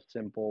not so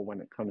simple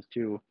when it comes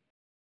to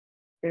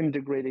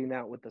integrating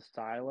that with the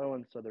silo.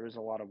 And so there is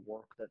a lot of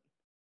work that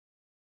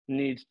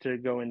needs to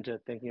go into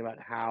thinking about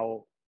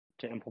how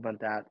to implement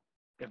that,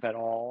 if at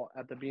all,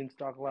 at the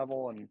Beanstalk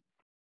level. And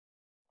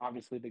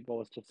obviously the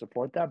goal is to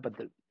support that, but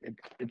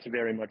it's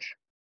very much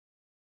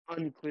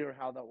unclear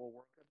how that will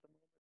work at the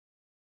moment.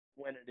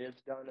 When it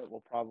is done, it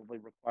will probably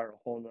require a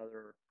whole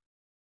nother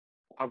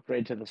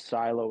upgrade to the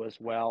silo as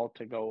well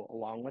to go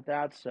along with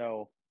that.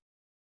 So,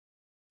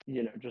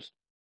 just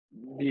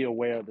be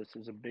aware this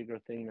is a bigger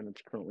thing than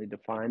it's currently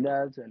defined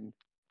as. And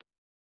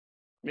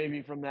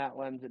maybe from that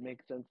lens, it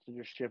makes sense to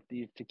just shift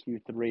these to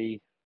Q3,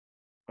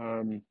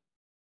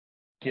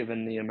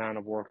 given the amount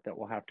of work that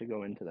will have to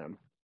go into them.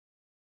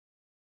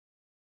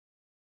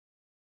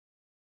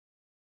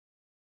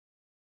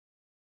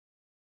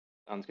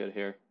 Sounds good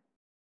here.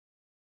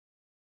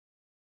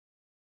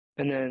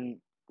 And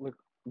then look,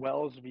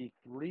 Wells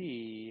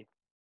V3,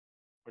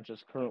 which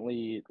is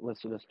currently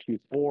listed as Q4,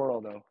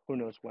 although who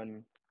knows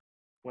when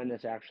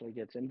this actually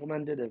gets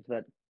implemented, is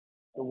that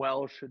the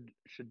well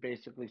should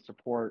basically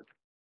support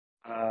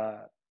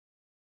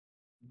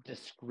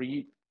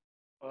discrete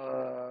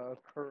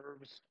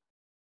curves.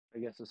 I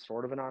guess is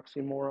sort of an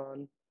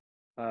oxymoron,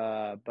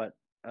 but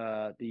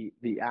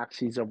the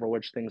axes over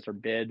which things are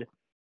bid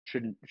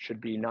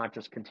should be not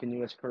just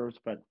continuous curves,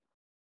 but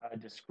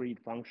discrete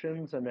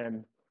functions, and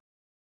then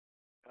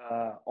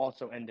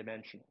also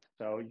n-dimensional.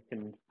 So you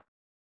can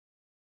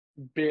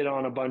bid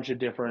on a bunch of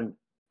different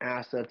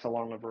assets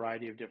along a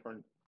variety of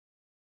different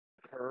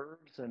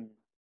curves, and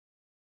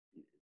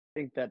I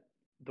think that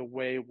the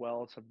way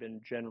wells have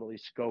been generally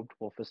scoped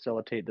will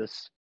facilitate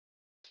this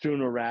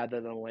sooner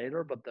rather than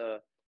later. But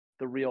the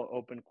real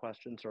open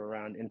questions are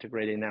around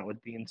integrating that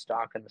with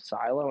Beanstalk and the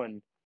silo,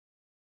 and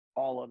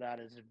all of that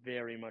is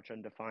very much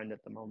undefined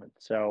at the moment.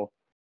 So,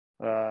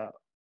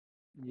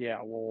 yeah,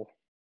 we'll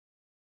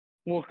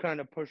kind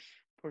of push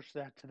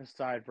that to the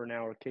side for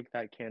now, or kick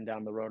that can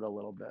down the road a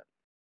little bit.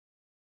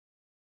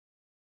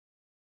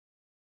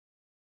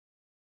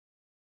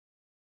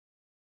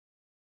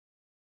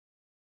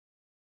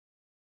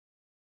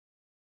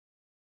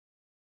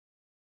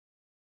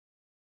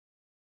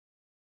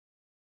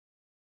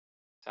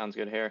 Sounds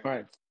good here. All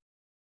right.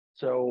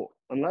 So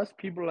unless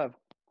people have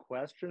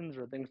questions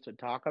or things to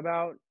talk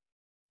about,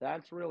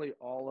 that's really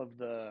all of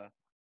the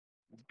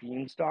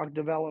Beanstalk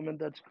development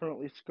that's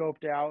currently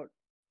scoped out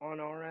on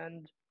our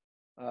end.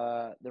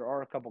 There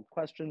are a couple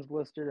questions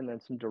listed and then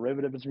some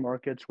derivatives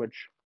markets,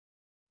 which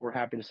we're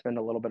happy to spend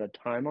a little bit of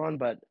time on.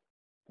 But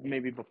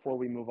maybe before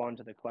we move on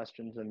to the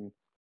questions and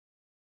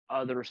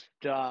other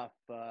stuff,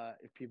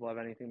 if people have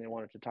anything they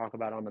wanted to talk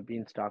about on the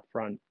Beanstalk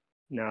front,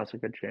 now's a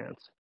good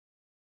chance.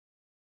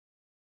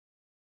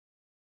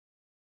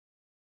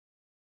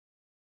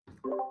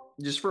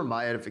 Just for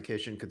my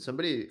edification, could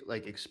somebody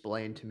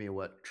explain to me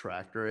what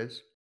tractor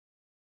is?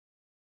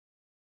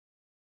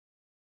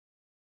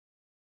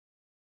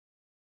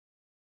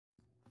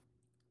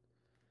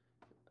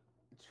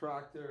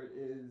 Tractor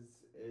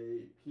is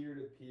a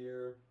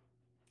peer-to-peer,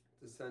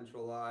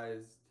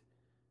 decentralized,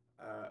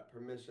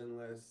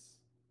 permissionless,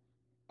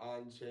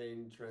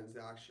 on-chain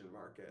transaction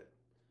market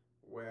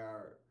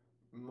where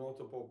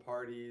multiple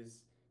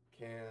parties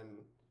can,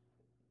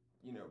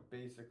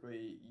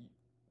 basically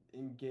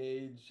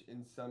engage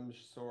in some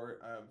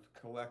sort of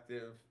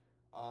collective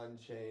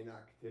on-chain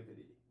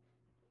activity.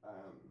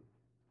 Um,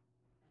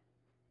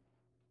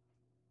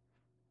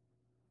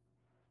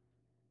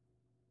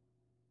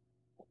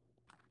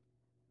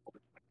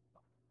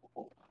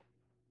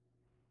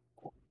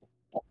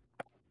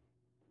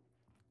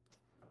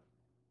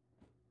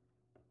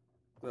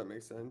 Does that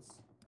make sense?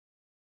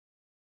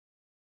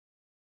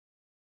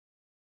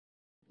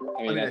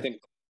 I mean, I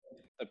think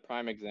the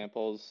prime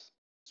examples,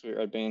 Sweet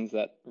Red Beans,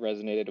 that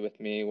resonated with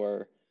me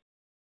were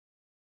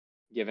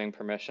giving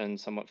permission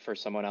for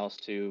someone else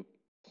to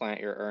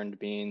plant your earned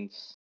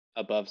beans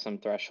above some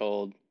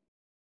threshold,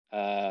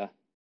 uh,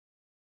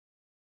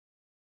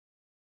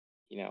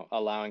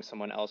 allowing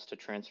someone else to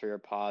transfer your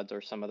pods or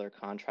some other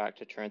contract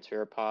to transfer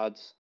your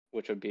pods,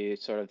 which would be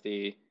sort of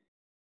the,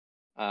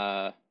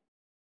 uh,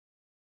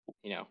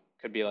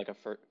 could be like a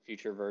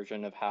future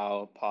version of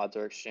how pods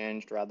are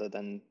exchanged rather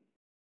than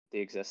the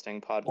existing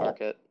pod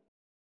market.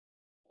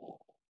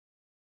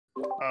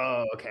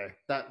 Oh, okay.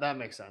 That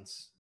makes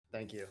sense.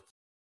 Thank you.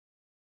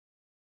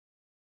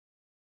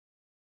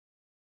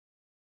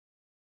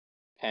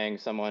 Paying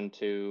someone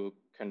to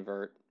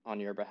convert on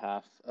your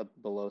behalf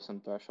below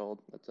some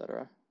threshold,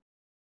 etc.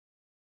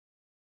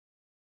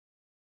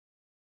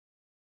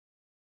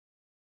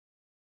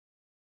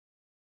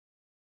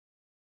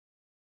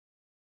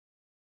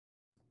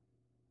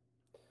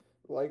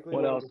 Likely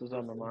What one of else the is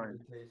on first the mind?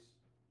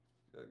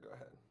 implementations. Go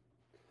ahead.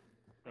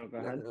 Oh, go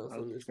ahead. Nothing I else was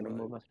on just this going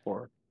to move mind. us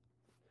forward.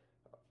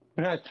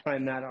 I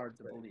find that hard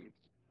to Right. believe.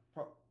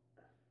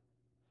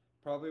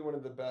 Probably one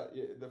of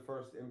the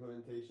first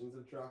implementations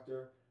of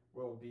Tractor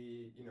will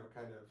be,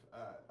 kind of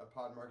a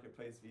pod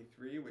marketplace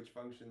v3, which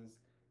functions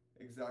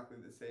exactly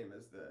the same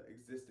as the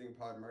existing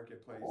pod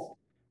marketplace,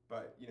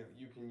 but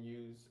you can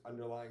use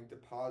underlying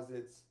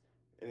deposits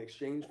in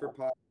exchange for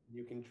pod.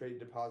 You can trade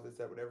deposits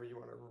at whatever you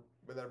want to,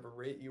 whatever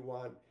rate you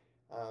want.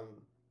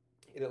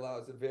 It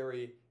allows a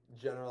very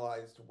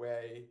generalized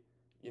way,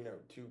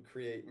 to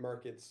create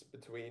markets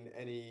between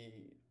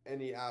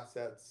any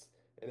assets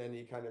in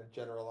any kind of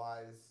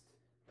generalized,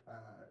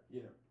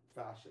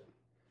 fashion.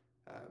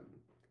 Um,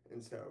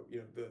 and so,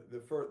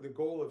 the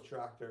goal of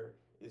Tractor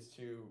is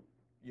to,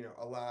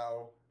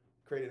 allow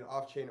create an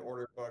off-chain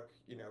order book,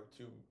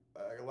 to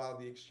allow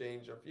the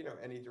exchange of,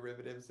 any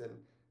derivatives, and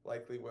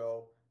likely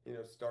will,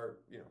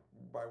 start,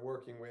 by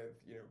working with,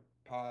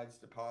 pods,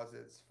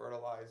 deposits,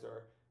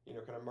 fertilizer,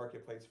 kind of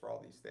marketplace for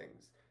all these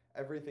things.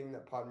 Everything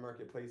that Pod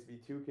Marketplace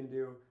V2 can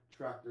do,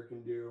 Tractor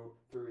can do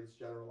through its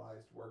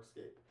generalized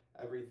workscape.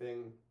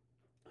 Everything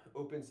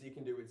OpenSea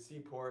can do with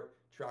Seaport,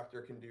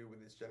 Tractor can do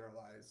with its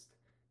generalized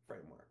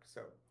framework.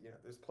 So,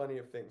 there's plenty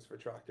of things for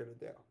Tractor to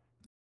do.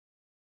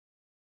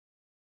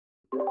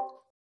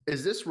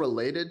 Is this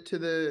related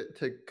to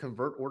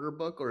convert order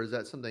book, or is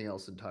that something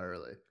else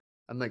entirely?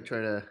 I'm like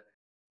trying to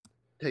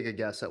take a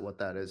guess at what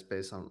that is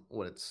based on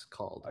what it's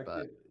called.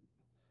 But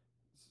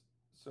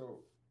So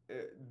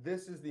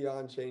this is the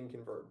on-chain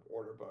convert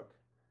order book.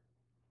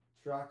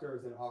 Tractor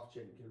is an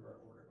off-chain convert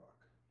order book.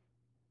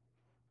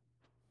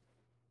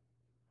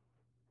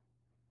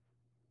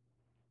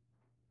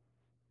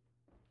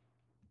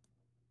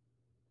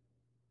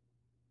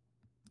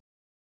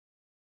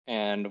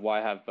 And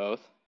why have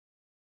both?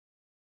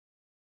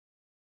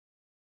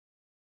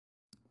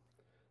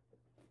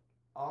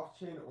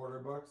 Off-chain order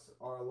books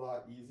are a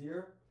lot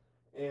easier,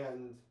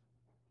 and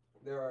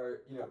there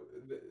are,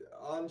 the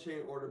on-chain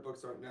order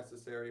books aren't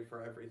necessary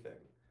for everything.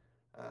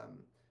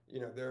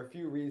 There are a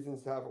few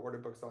reasons to have order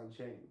books on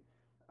chain.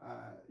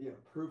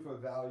 Proof of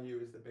value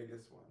is the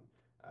biggest one.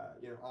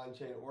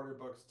 On-chain order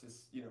books to,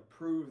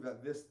 prove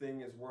that this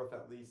thing is worth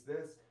at least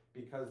this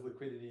because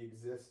liquidity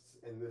exists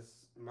in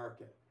this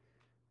market.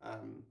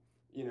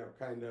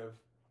 Kind of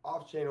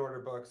off-chain order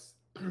books,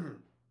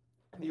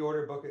 the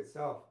order book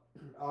itself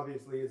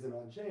obviously isn't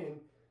on chain,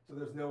 so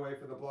there's no way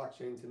for the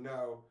blockchain to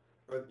know,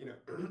 or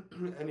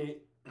any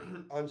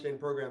on-chain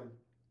program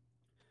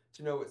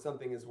to know what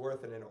something is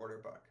worth in an order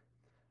book.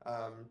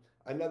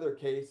 Another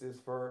case is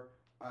for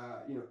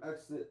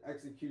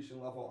execution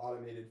level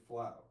automated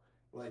flow,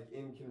 like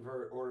in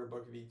Convert Order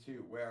Book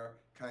V2, where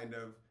kind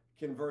of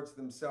converts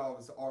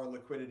themselves are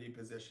liquidity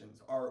positions,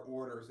 are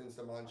orders in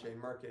some on-chain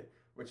market,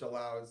 which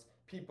allows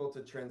people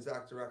to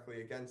transact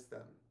directly against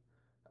them.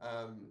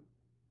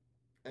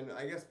 And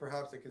I guess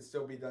perhaps it could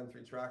still be done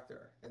through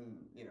Tractor, and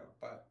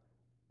but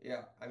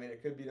yeah, I mean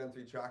it could be done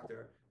through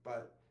Tractor,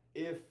 but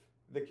if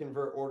the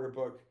convert order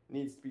book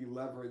needs to be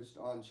leveraged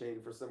on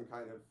chain for some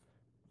kind of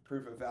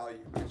proof of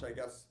value, which I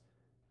guess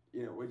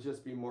would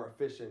just be more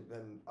efficient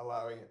than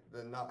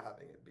not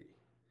having it be.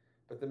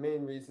 But the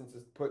main reason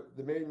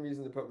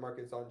to put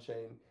markets on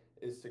chain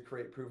is to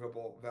create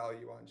provable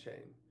value on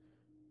chain.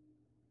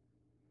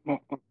 Well,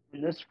 on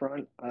this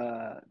front,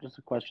 just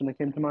a question that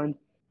came to mind.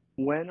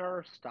 When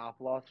are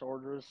stop loss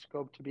orders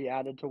scoped to be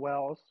added to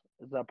Wells?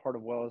 Is that part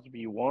of Wells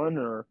V1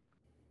 or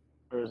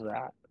is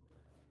that?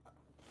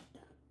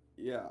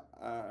 Yeah,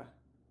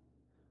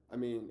 I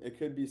mean, it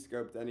could be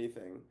scoped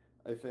anything.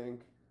 I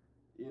think,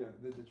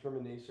 the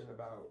determination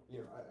about,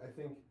 I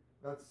think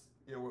that's,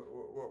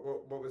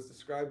 what was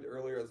described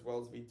earlier as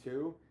Wells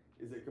V2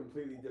 is a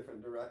completely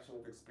different direction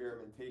of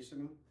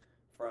experimentation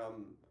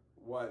from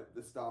what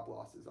the stop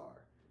losses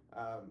are.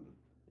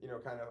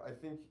 Kind of, I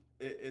think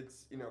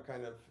it's,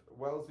 kind of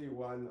Wells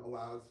V1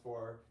 allows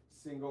for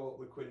single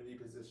liquidity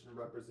position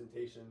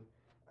representation,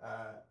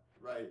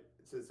 right?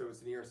 So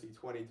it's an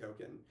ERC20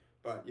 token,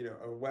 but,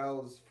 a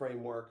Wells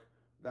framework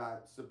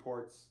that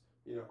supports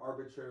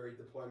arbitrary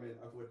deployment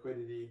of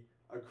liquidity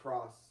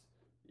across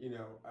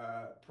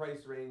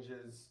price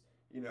ranges,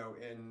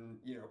 in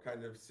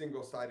kind of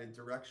single-sided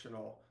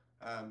directional,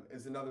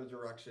 is another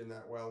direction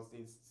that Wells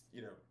needs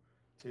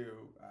to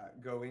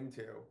go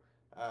into.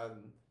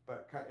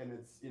 And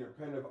it's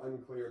kind of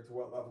unclear to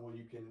what level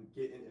you can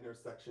get an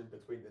intersection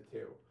between the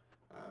two.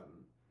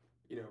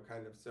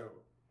 Kind of so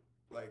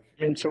like.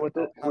 And so how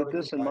with it's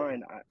this in applied.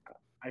 mind,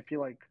 I feel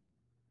like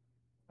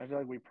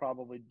we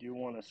probably do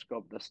want to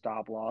scope the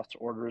stop loss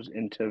orders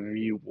into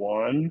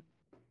V1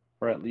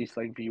 or at least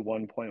like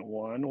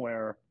V1.1,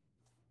 where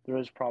there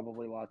is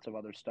probably lots of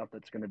other stuff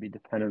that's going to be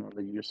dependent on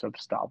the use of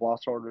stop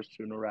loss orders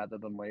sooner rather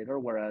than later.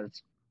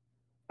 Whereas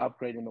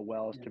upgrading the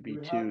Wells to It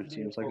would have to V2 be a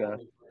seems like full a.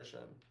 new version.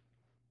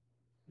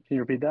 Can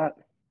you repeat that?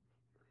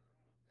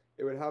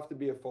 It would have to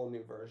be a full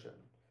new version.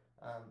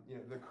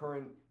 The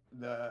current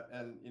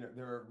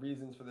there are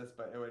reasons for this,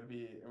 but it would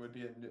be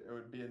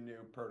a new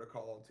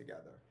protocol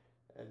altogether,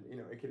 and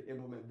it could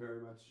implement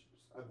very much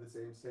of the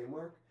same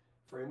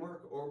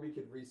framework, or we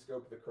could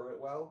rescope the current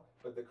well,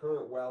 but the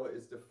current well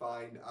is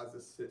defined as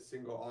a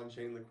single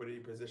on-chain liquidity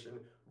position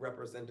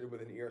represented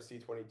with an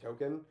ERC20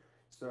 token.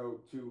 So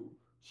to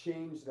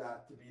change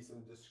that to be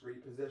some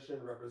discrete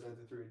position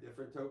represented through a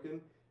different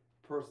token,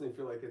 personally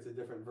feel like it's a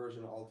different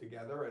version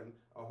altogether and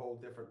a whole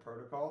different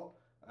protocol.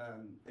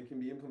 It can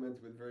be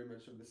implemented with very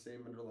much of the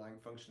same underlying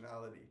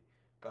functionality,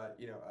 But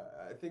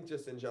I think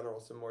just in general,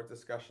 some more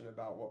discussion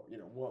about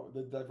what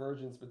the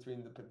divergence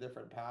between the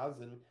different paths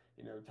and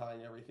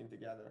tying everything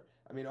together.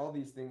 I mean, all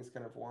these things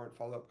kind of warrant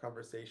follow-up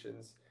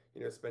conversations.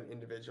 Spent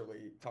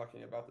individually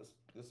talking about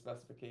the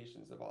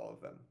specifications of all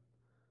of them.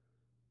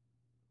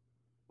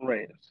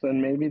 Right. So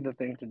then maybe the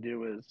thing to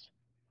do is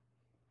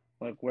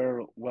like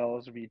where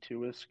Wells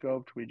V2 is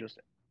scoped, we just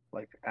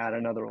like add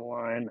another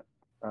line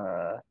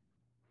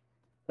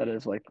that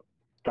is like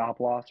stop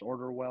loss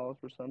order wells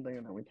or something,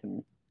 and then we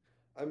can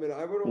I mean,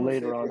 I would almost say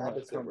later on the have a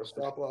opposite, where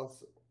conversation. stop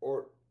loss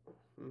or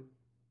hmm,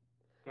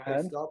 Go like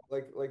ahead. stop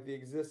like the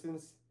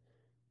existence,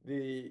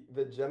 the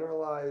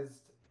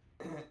generalized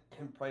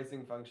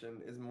pricing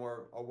function is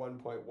more a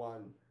 1.1,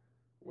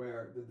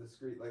 where the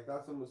discrete, like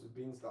that's almost a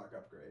Beanstalk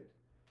upgrade.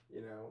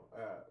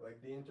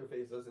 Like the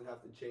interface doesn't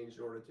have to change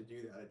in order to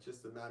do that. It's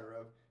just a matter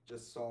of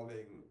just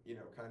solving,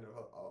 kind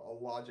of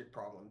a logic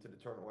problem to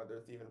determine whether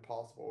it's even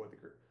possible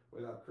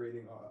without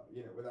creating,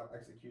 without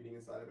executing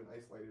inside of an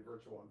isolated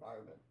virtual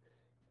environment.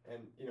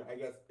 And I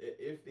guess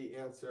if the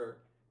answer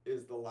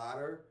is the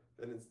latter,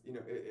 then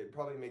it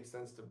probably makes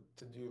sense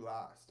to do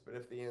last. But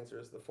if the answer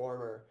is the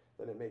former,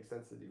 then it makes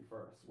sense to do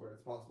first, where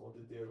it's possible to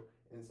do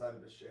inside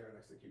of a shared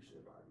execution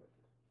environment.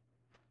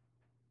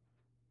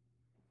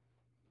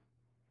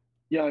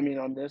 Yeah, I mean,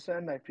 on this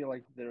end, I feel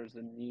like there's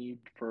a need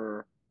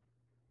for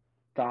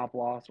stop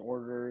loss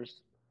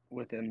orders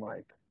within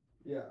like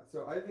Yeah,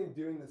 so I think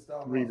doing the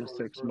stop 3 loss to orders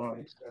 6 first months.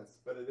 makes sense,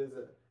 but it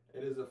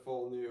is a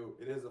full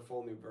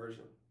new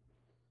version.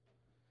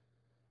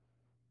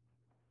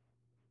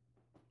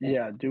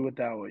 Yeah, do with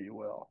that what you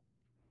will.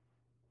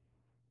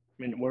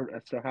 I mean,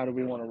 so how do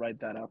we want to write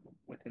that up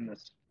within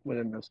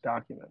this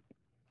document?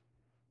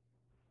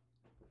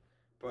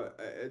 But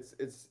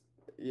it's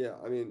yeah,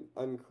 I mean,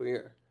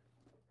 unclear.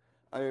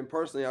 I mean,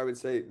 personally, I would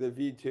say the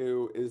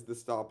V2 is the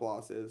stop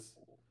losses,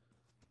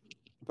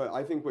 but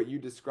I think what you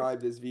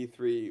described as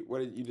V3, what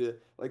did you do?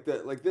 Like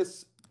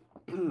this,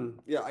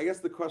 yeah. I guess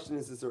the question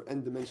is there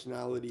n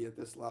dimensionality at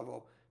this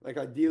level? Like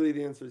ideally,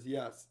 the answer is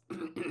yes,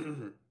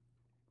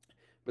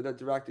 but that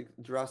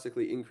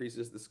drastically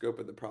increases the scope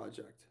of the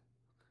project.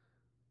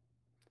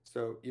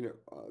 So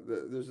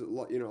there's a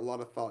lot, a lot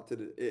of thought to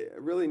it. It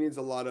really needs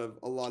a lot of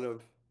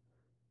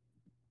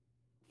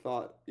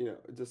thought.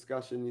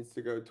 Discussion needs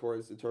to go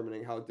towards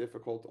determining how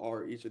difficult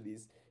are each of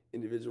these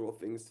individual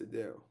things to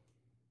do.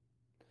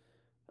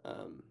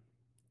 Um,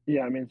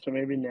 Yeah, I mean, so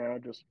maybe now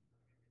just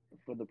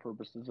for the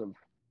purposes of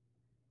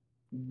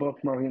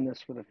bookmarking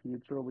this for the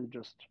future,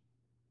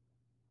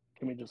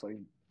 can we just like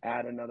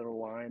add another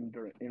line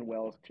in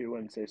Wells 2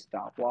 and say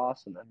stop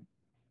loss, and then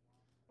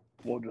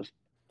we'll and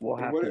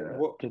have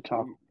what to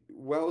talk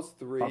Wells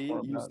three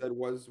more you about said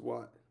was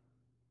what?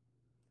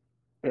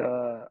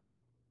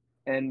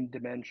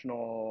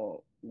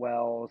 n-dimensional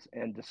wells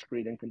and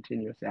discrete and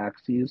continuous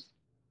axes.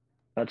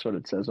 That's what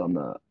it says on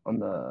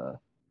the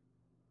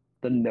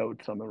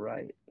notes on the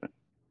right.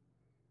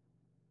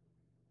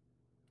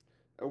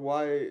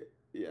 Why?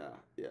 Yeah,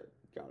 yeah,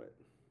 got it,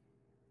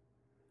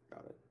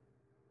 got it.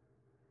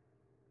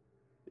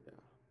 Yeah,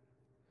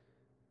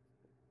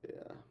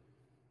 yeah.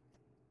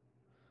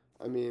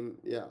 I mean,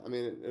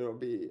 it'll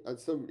be at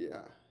some, yeah,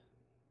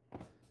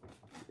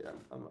 yeah.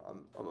 I'm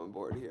on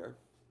board here.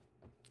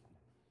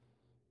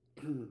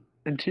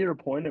 And to your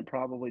point, it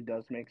probably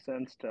does make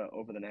sense to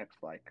over the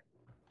next like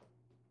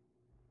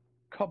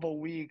couple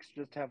weeks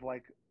just have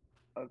like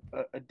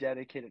a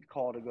dedicated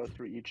call to go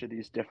through each of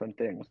these different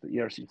things: the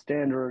ERC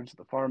standards,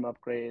 the farm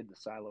upgrade, the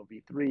silo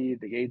V3,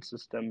 the gate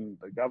system,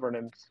 the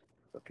governance,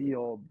 the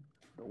field,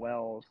 the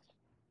wells.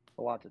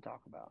 A lot to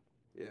talk about.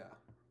 Yeah,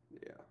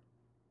 yeah.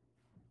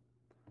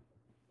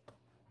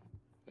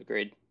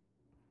 Agreed.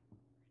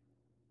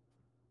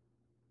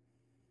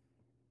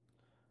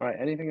 All right.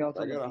 Anything else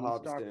I on the got a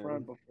hop Beanstalk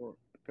front soon. before?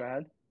 Go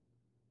ahead.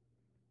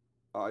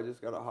 Oh, I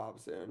just got a hop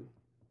soon.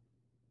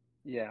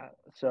 Yeah.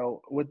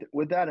 So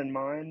with that in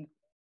mind,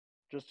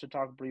 just to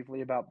talk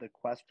briefly about the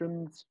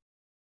questions.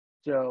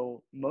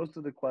 So most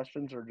of the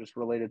questions are just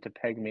related to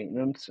peg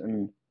maintenance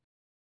and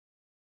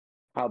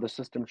how the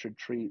system should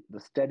treat the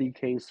steady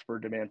case for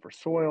demand for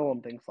soil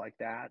and things like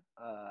that.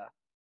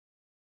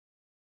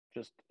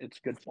 Just it's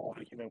good to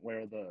document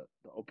where the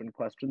open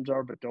questions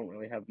are, but don't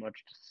really have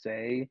much to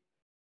say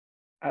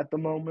at the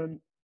moment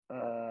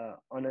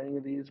on any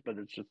of these. But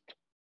it's just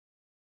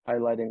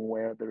highlighting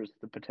where there's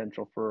the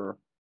potential for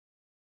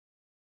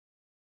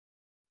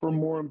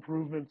more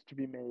improvements to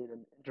be made.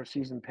 And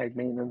interseason peg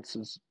maintenance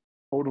is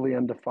totally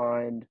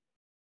undefined.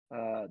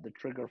 The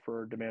trigger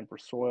for demand for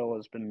soil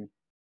has been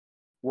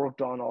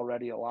worked on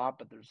already a lot,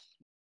 but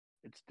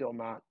it's still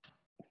not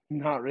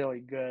really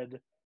good.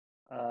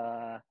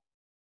 Uh,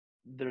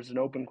 there's an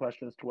open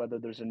question as to whether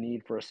there's a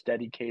need for a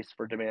steady case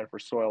for demand for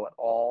soil at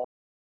all.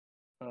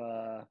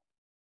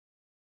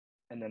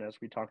 And then, as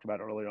we talked about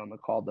earlier on the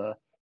call, the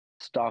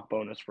stock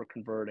bonus for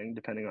converting,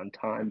 depending on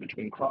time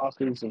between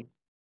crosses, and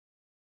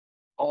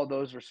all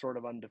those are sort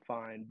of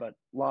undefined, but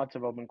lots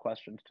of open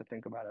questions to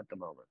think about at the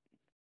moment.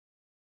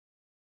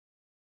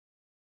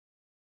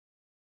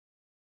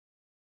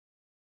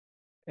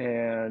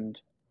 And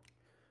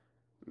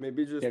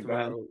maybe just Yeah, go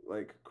ahead. throw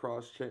like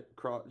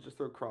just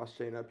throw cross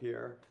chain up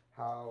here.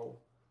 How,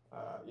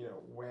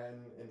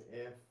 when and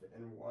if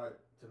and what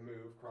to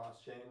move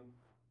cross chain.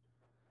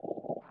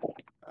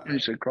 When you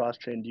say cross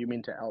chain, do you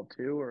mean to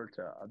L2 or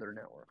to other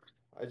networks?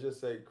 I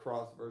just say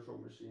cross virtual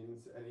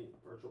machines, any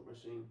virtual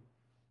machine.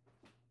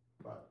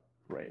 But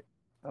Great.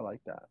 I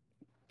like that.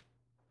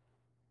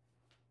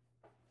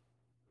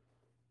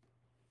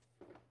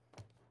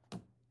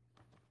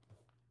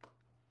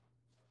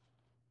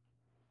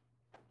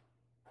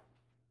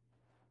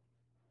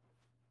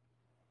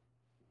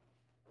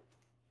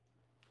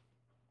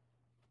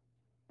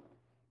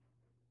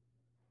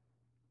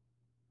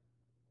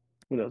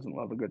 Who doesn't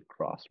love a good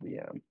cross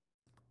VM?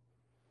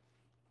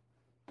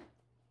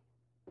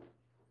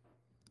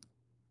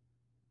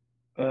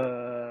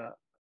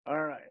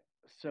 All right.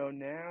 So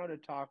now to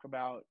talk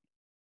about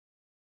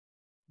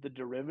the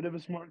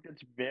derivatives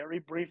markets very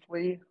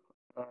briefly.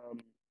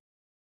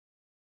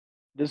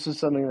 This is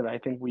something that I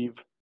think we've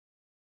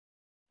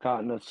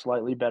gotten a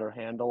slightly better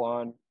handle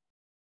on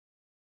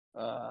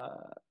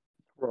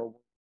for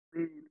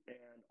root,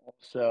 and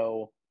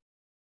also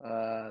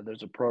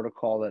there's a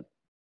protocol that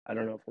I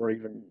don't know if we're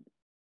even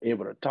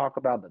able to talk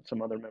about that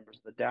some other members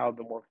of the DAO have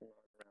been working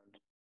on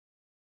around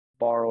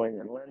borrowing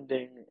and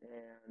lending,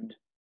 and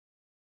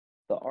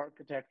the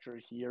architecture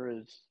here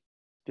is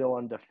still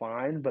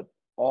undefined, but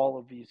all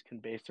of these can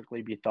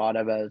basically be thought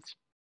of as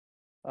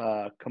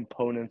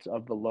components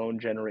of the loan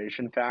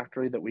generation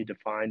factory that we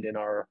defined in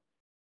our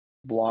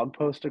blog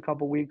post a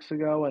couple weeks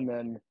ago. And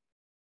then,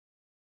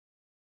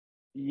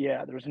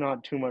 yeah, there's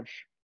not too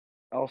much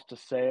else to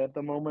say at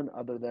the moment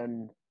other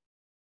than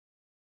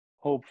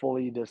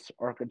hopefully this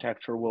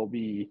architecture will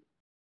be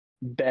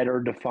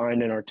better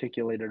defined and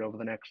articulated over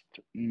the next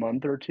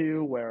month or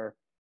two, where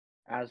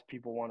as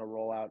people want to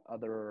roll out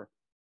other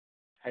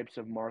types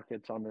of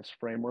markets on this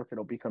framework,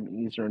 it'll become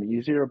easier and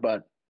easier.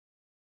 But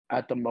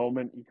at the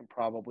moment, you can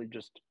probably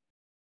just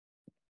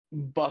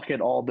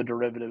bucket all the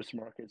derivatives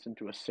markets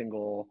into a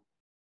single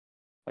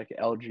like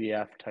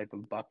LGF type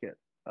of bucket.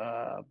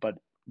 But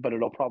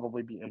it'll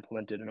probably be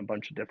implemented in a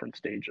bunch of different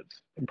stages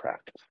in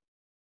practice.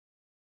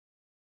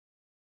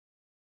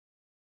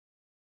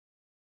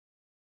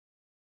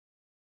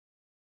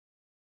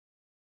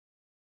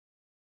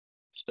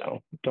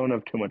 So don't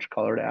have too much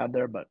color to add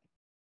there, but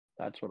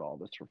that's what all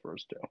this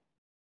refers to.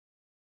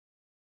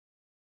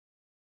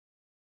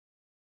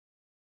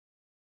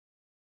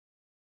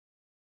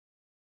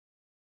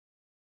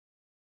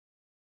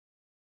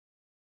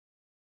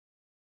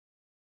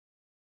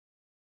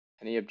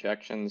 Any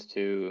objections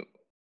to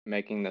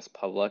making this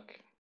public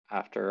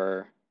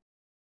after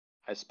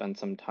I spend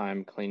some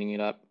time cleaning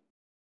it up?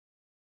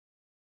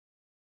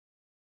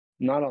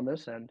 Not on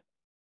this end.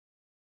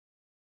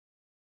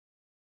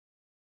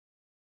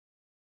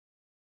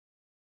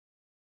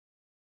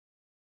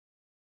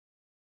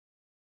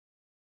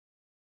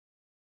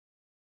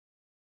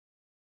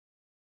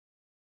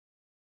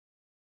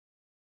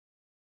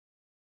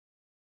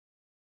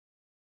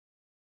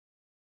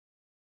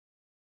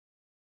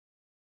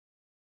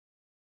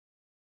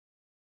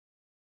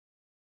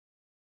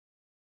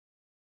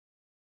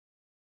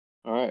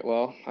 All right,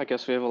 well, I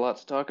guess we have a lot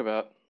to talk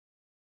about.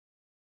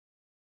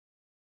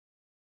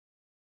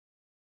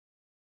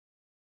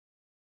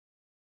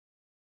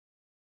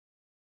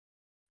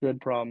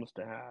 Good problems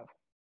to have.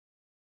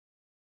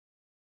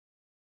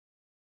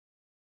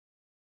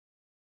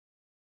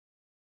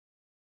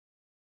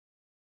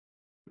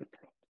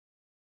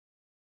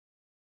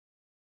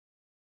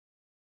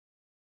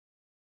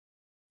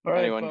 All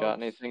right, Anyone got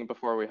folks. anything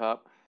before we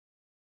hop?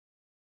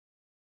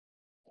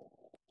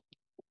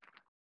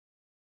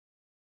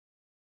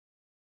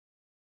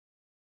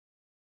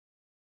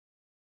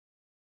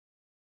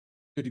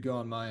 Good to go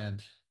on my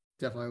end.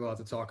 Definitely a lot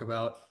to talk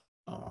about.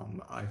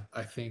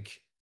 I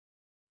think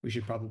we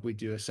should probably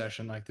do a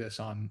session like this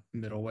on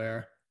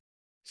middleware,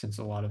 since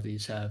a lot of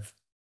these have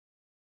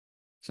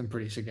some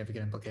pretty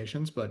significant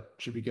implications, but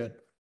should be good.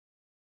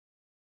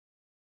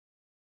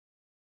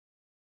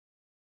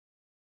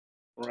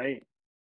 Right.